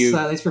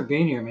 Thanks for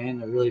being here,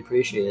 man. I really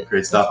appreciate it.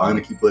 Great stuff. I'm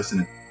going to keep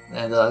listening.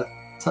 And I'll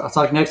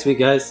talk next week,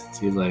 guys.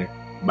 See you later.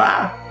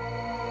 Bye.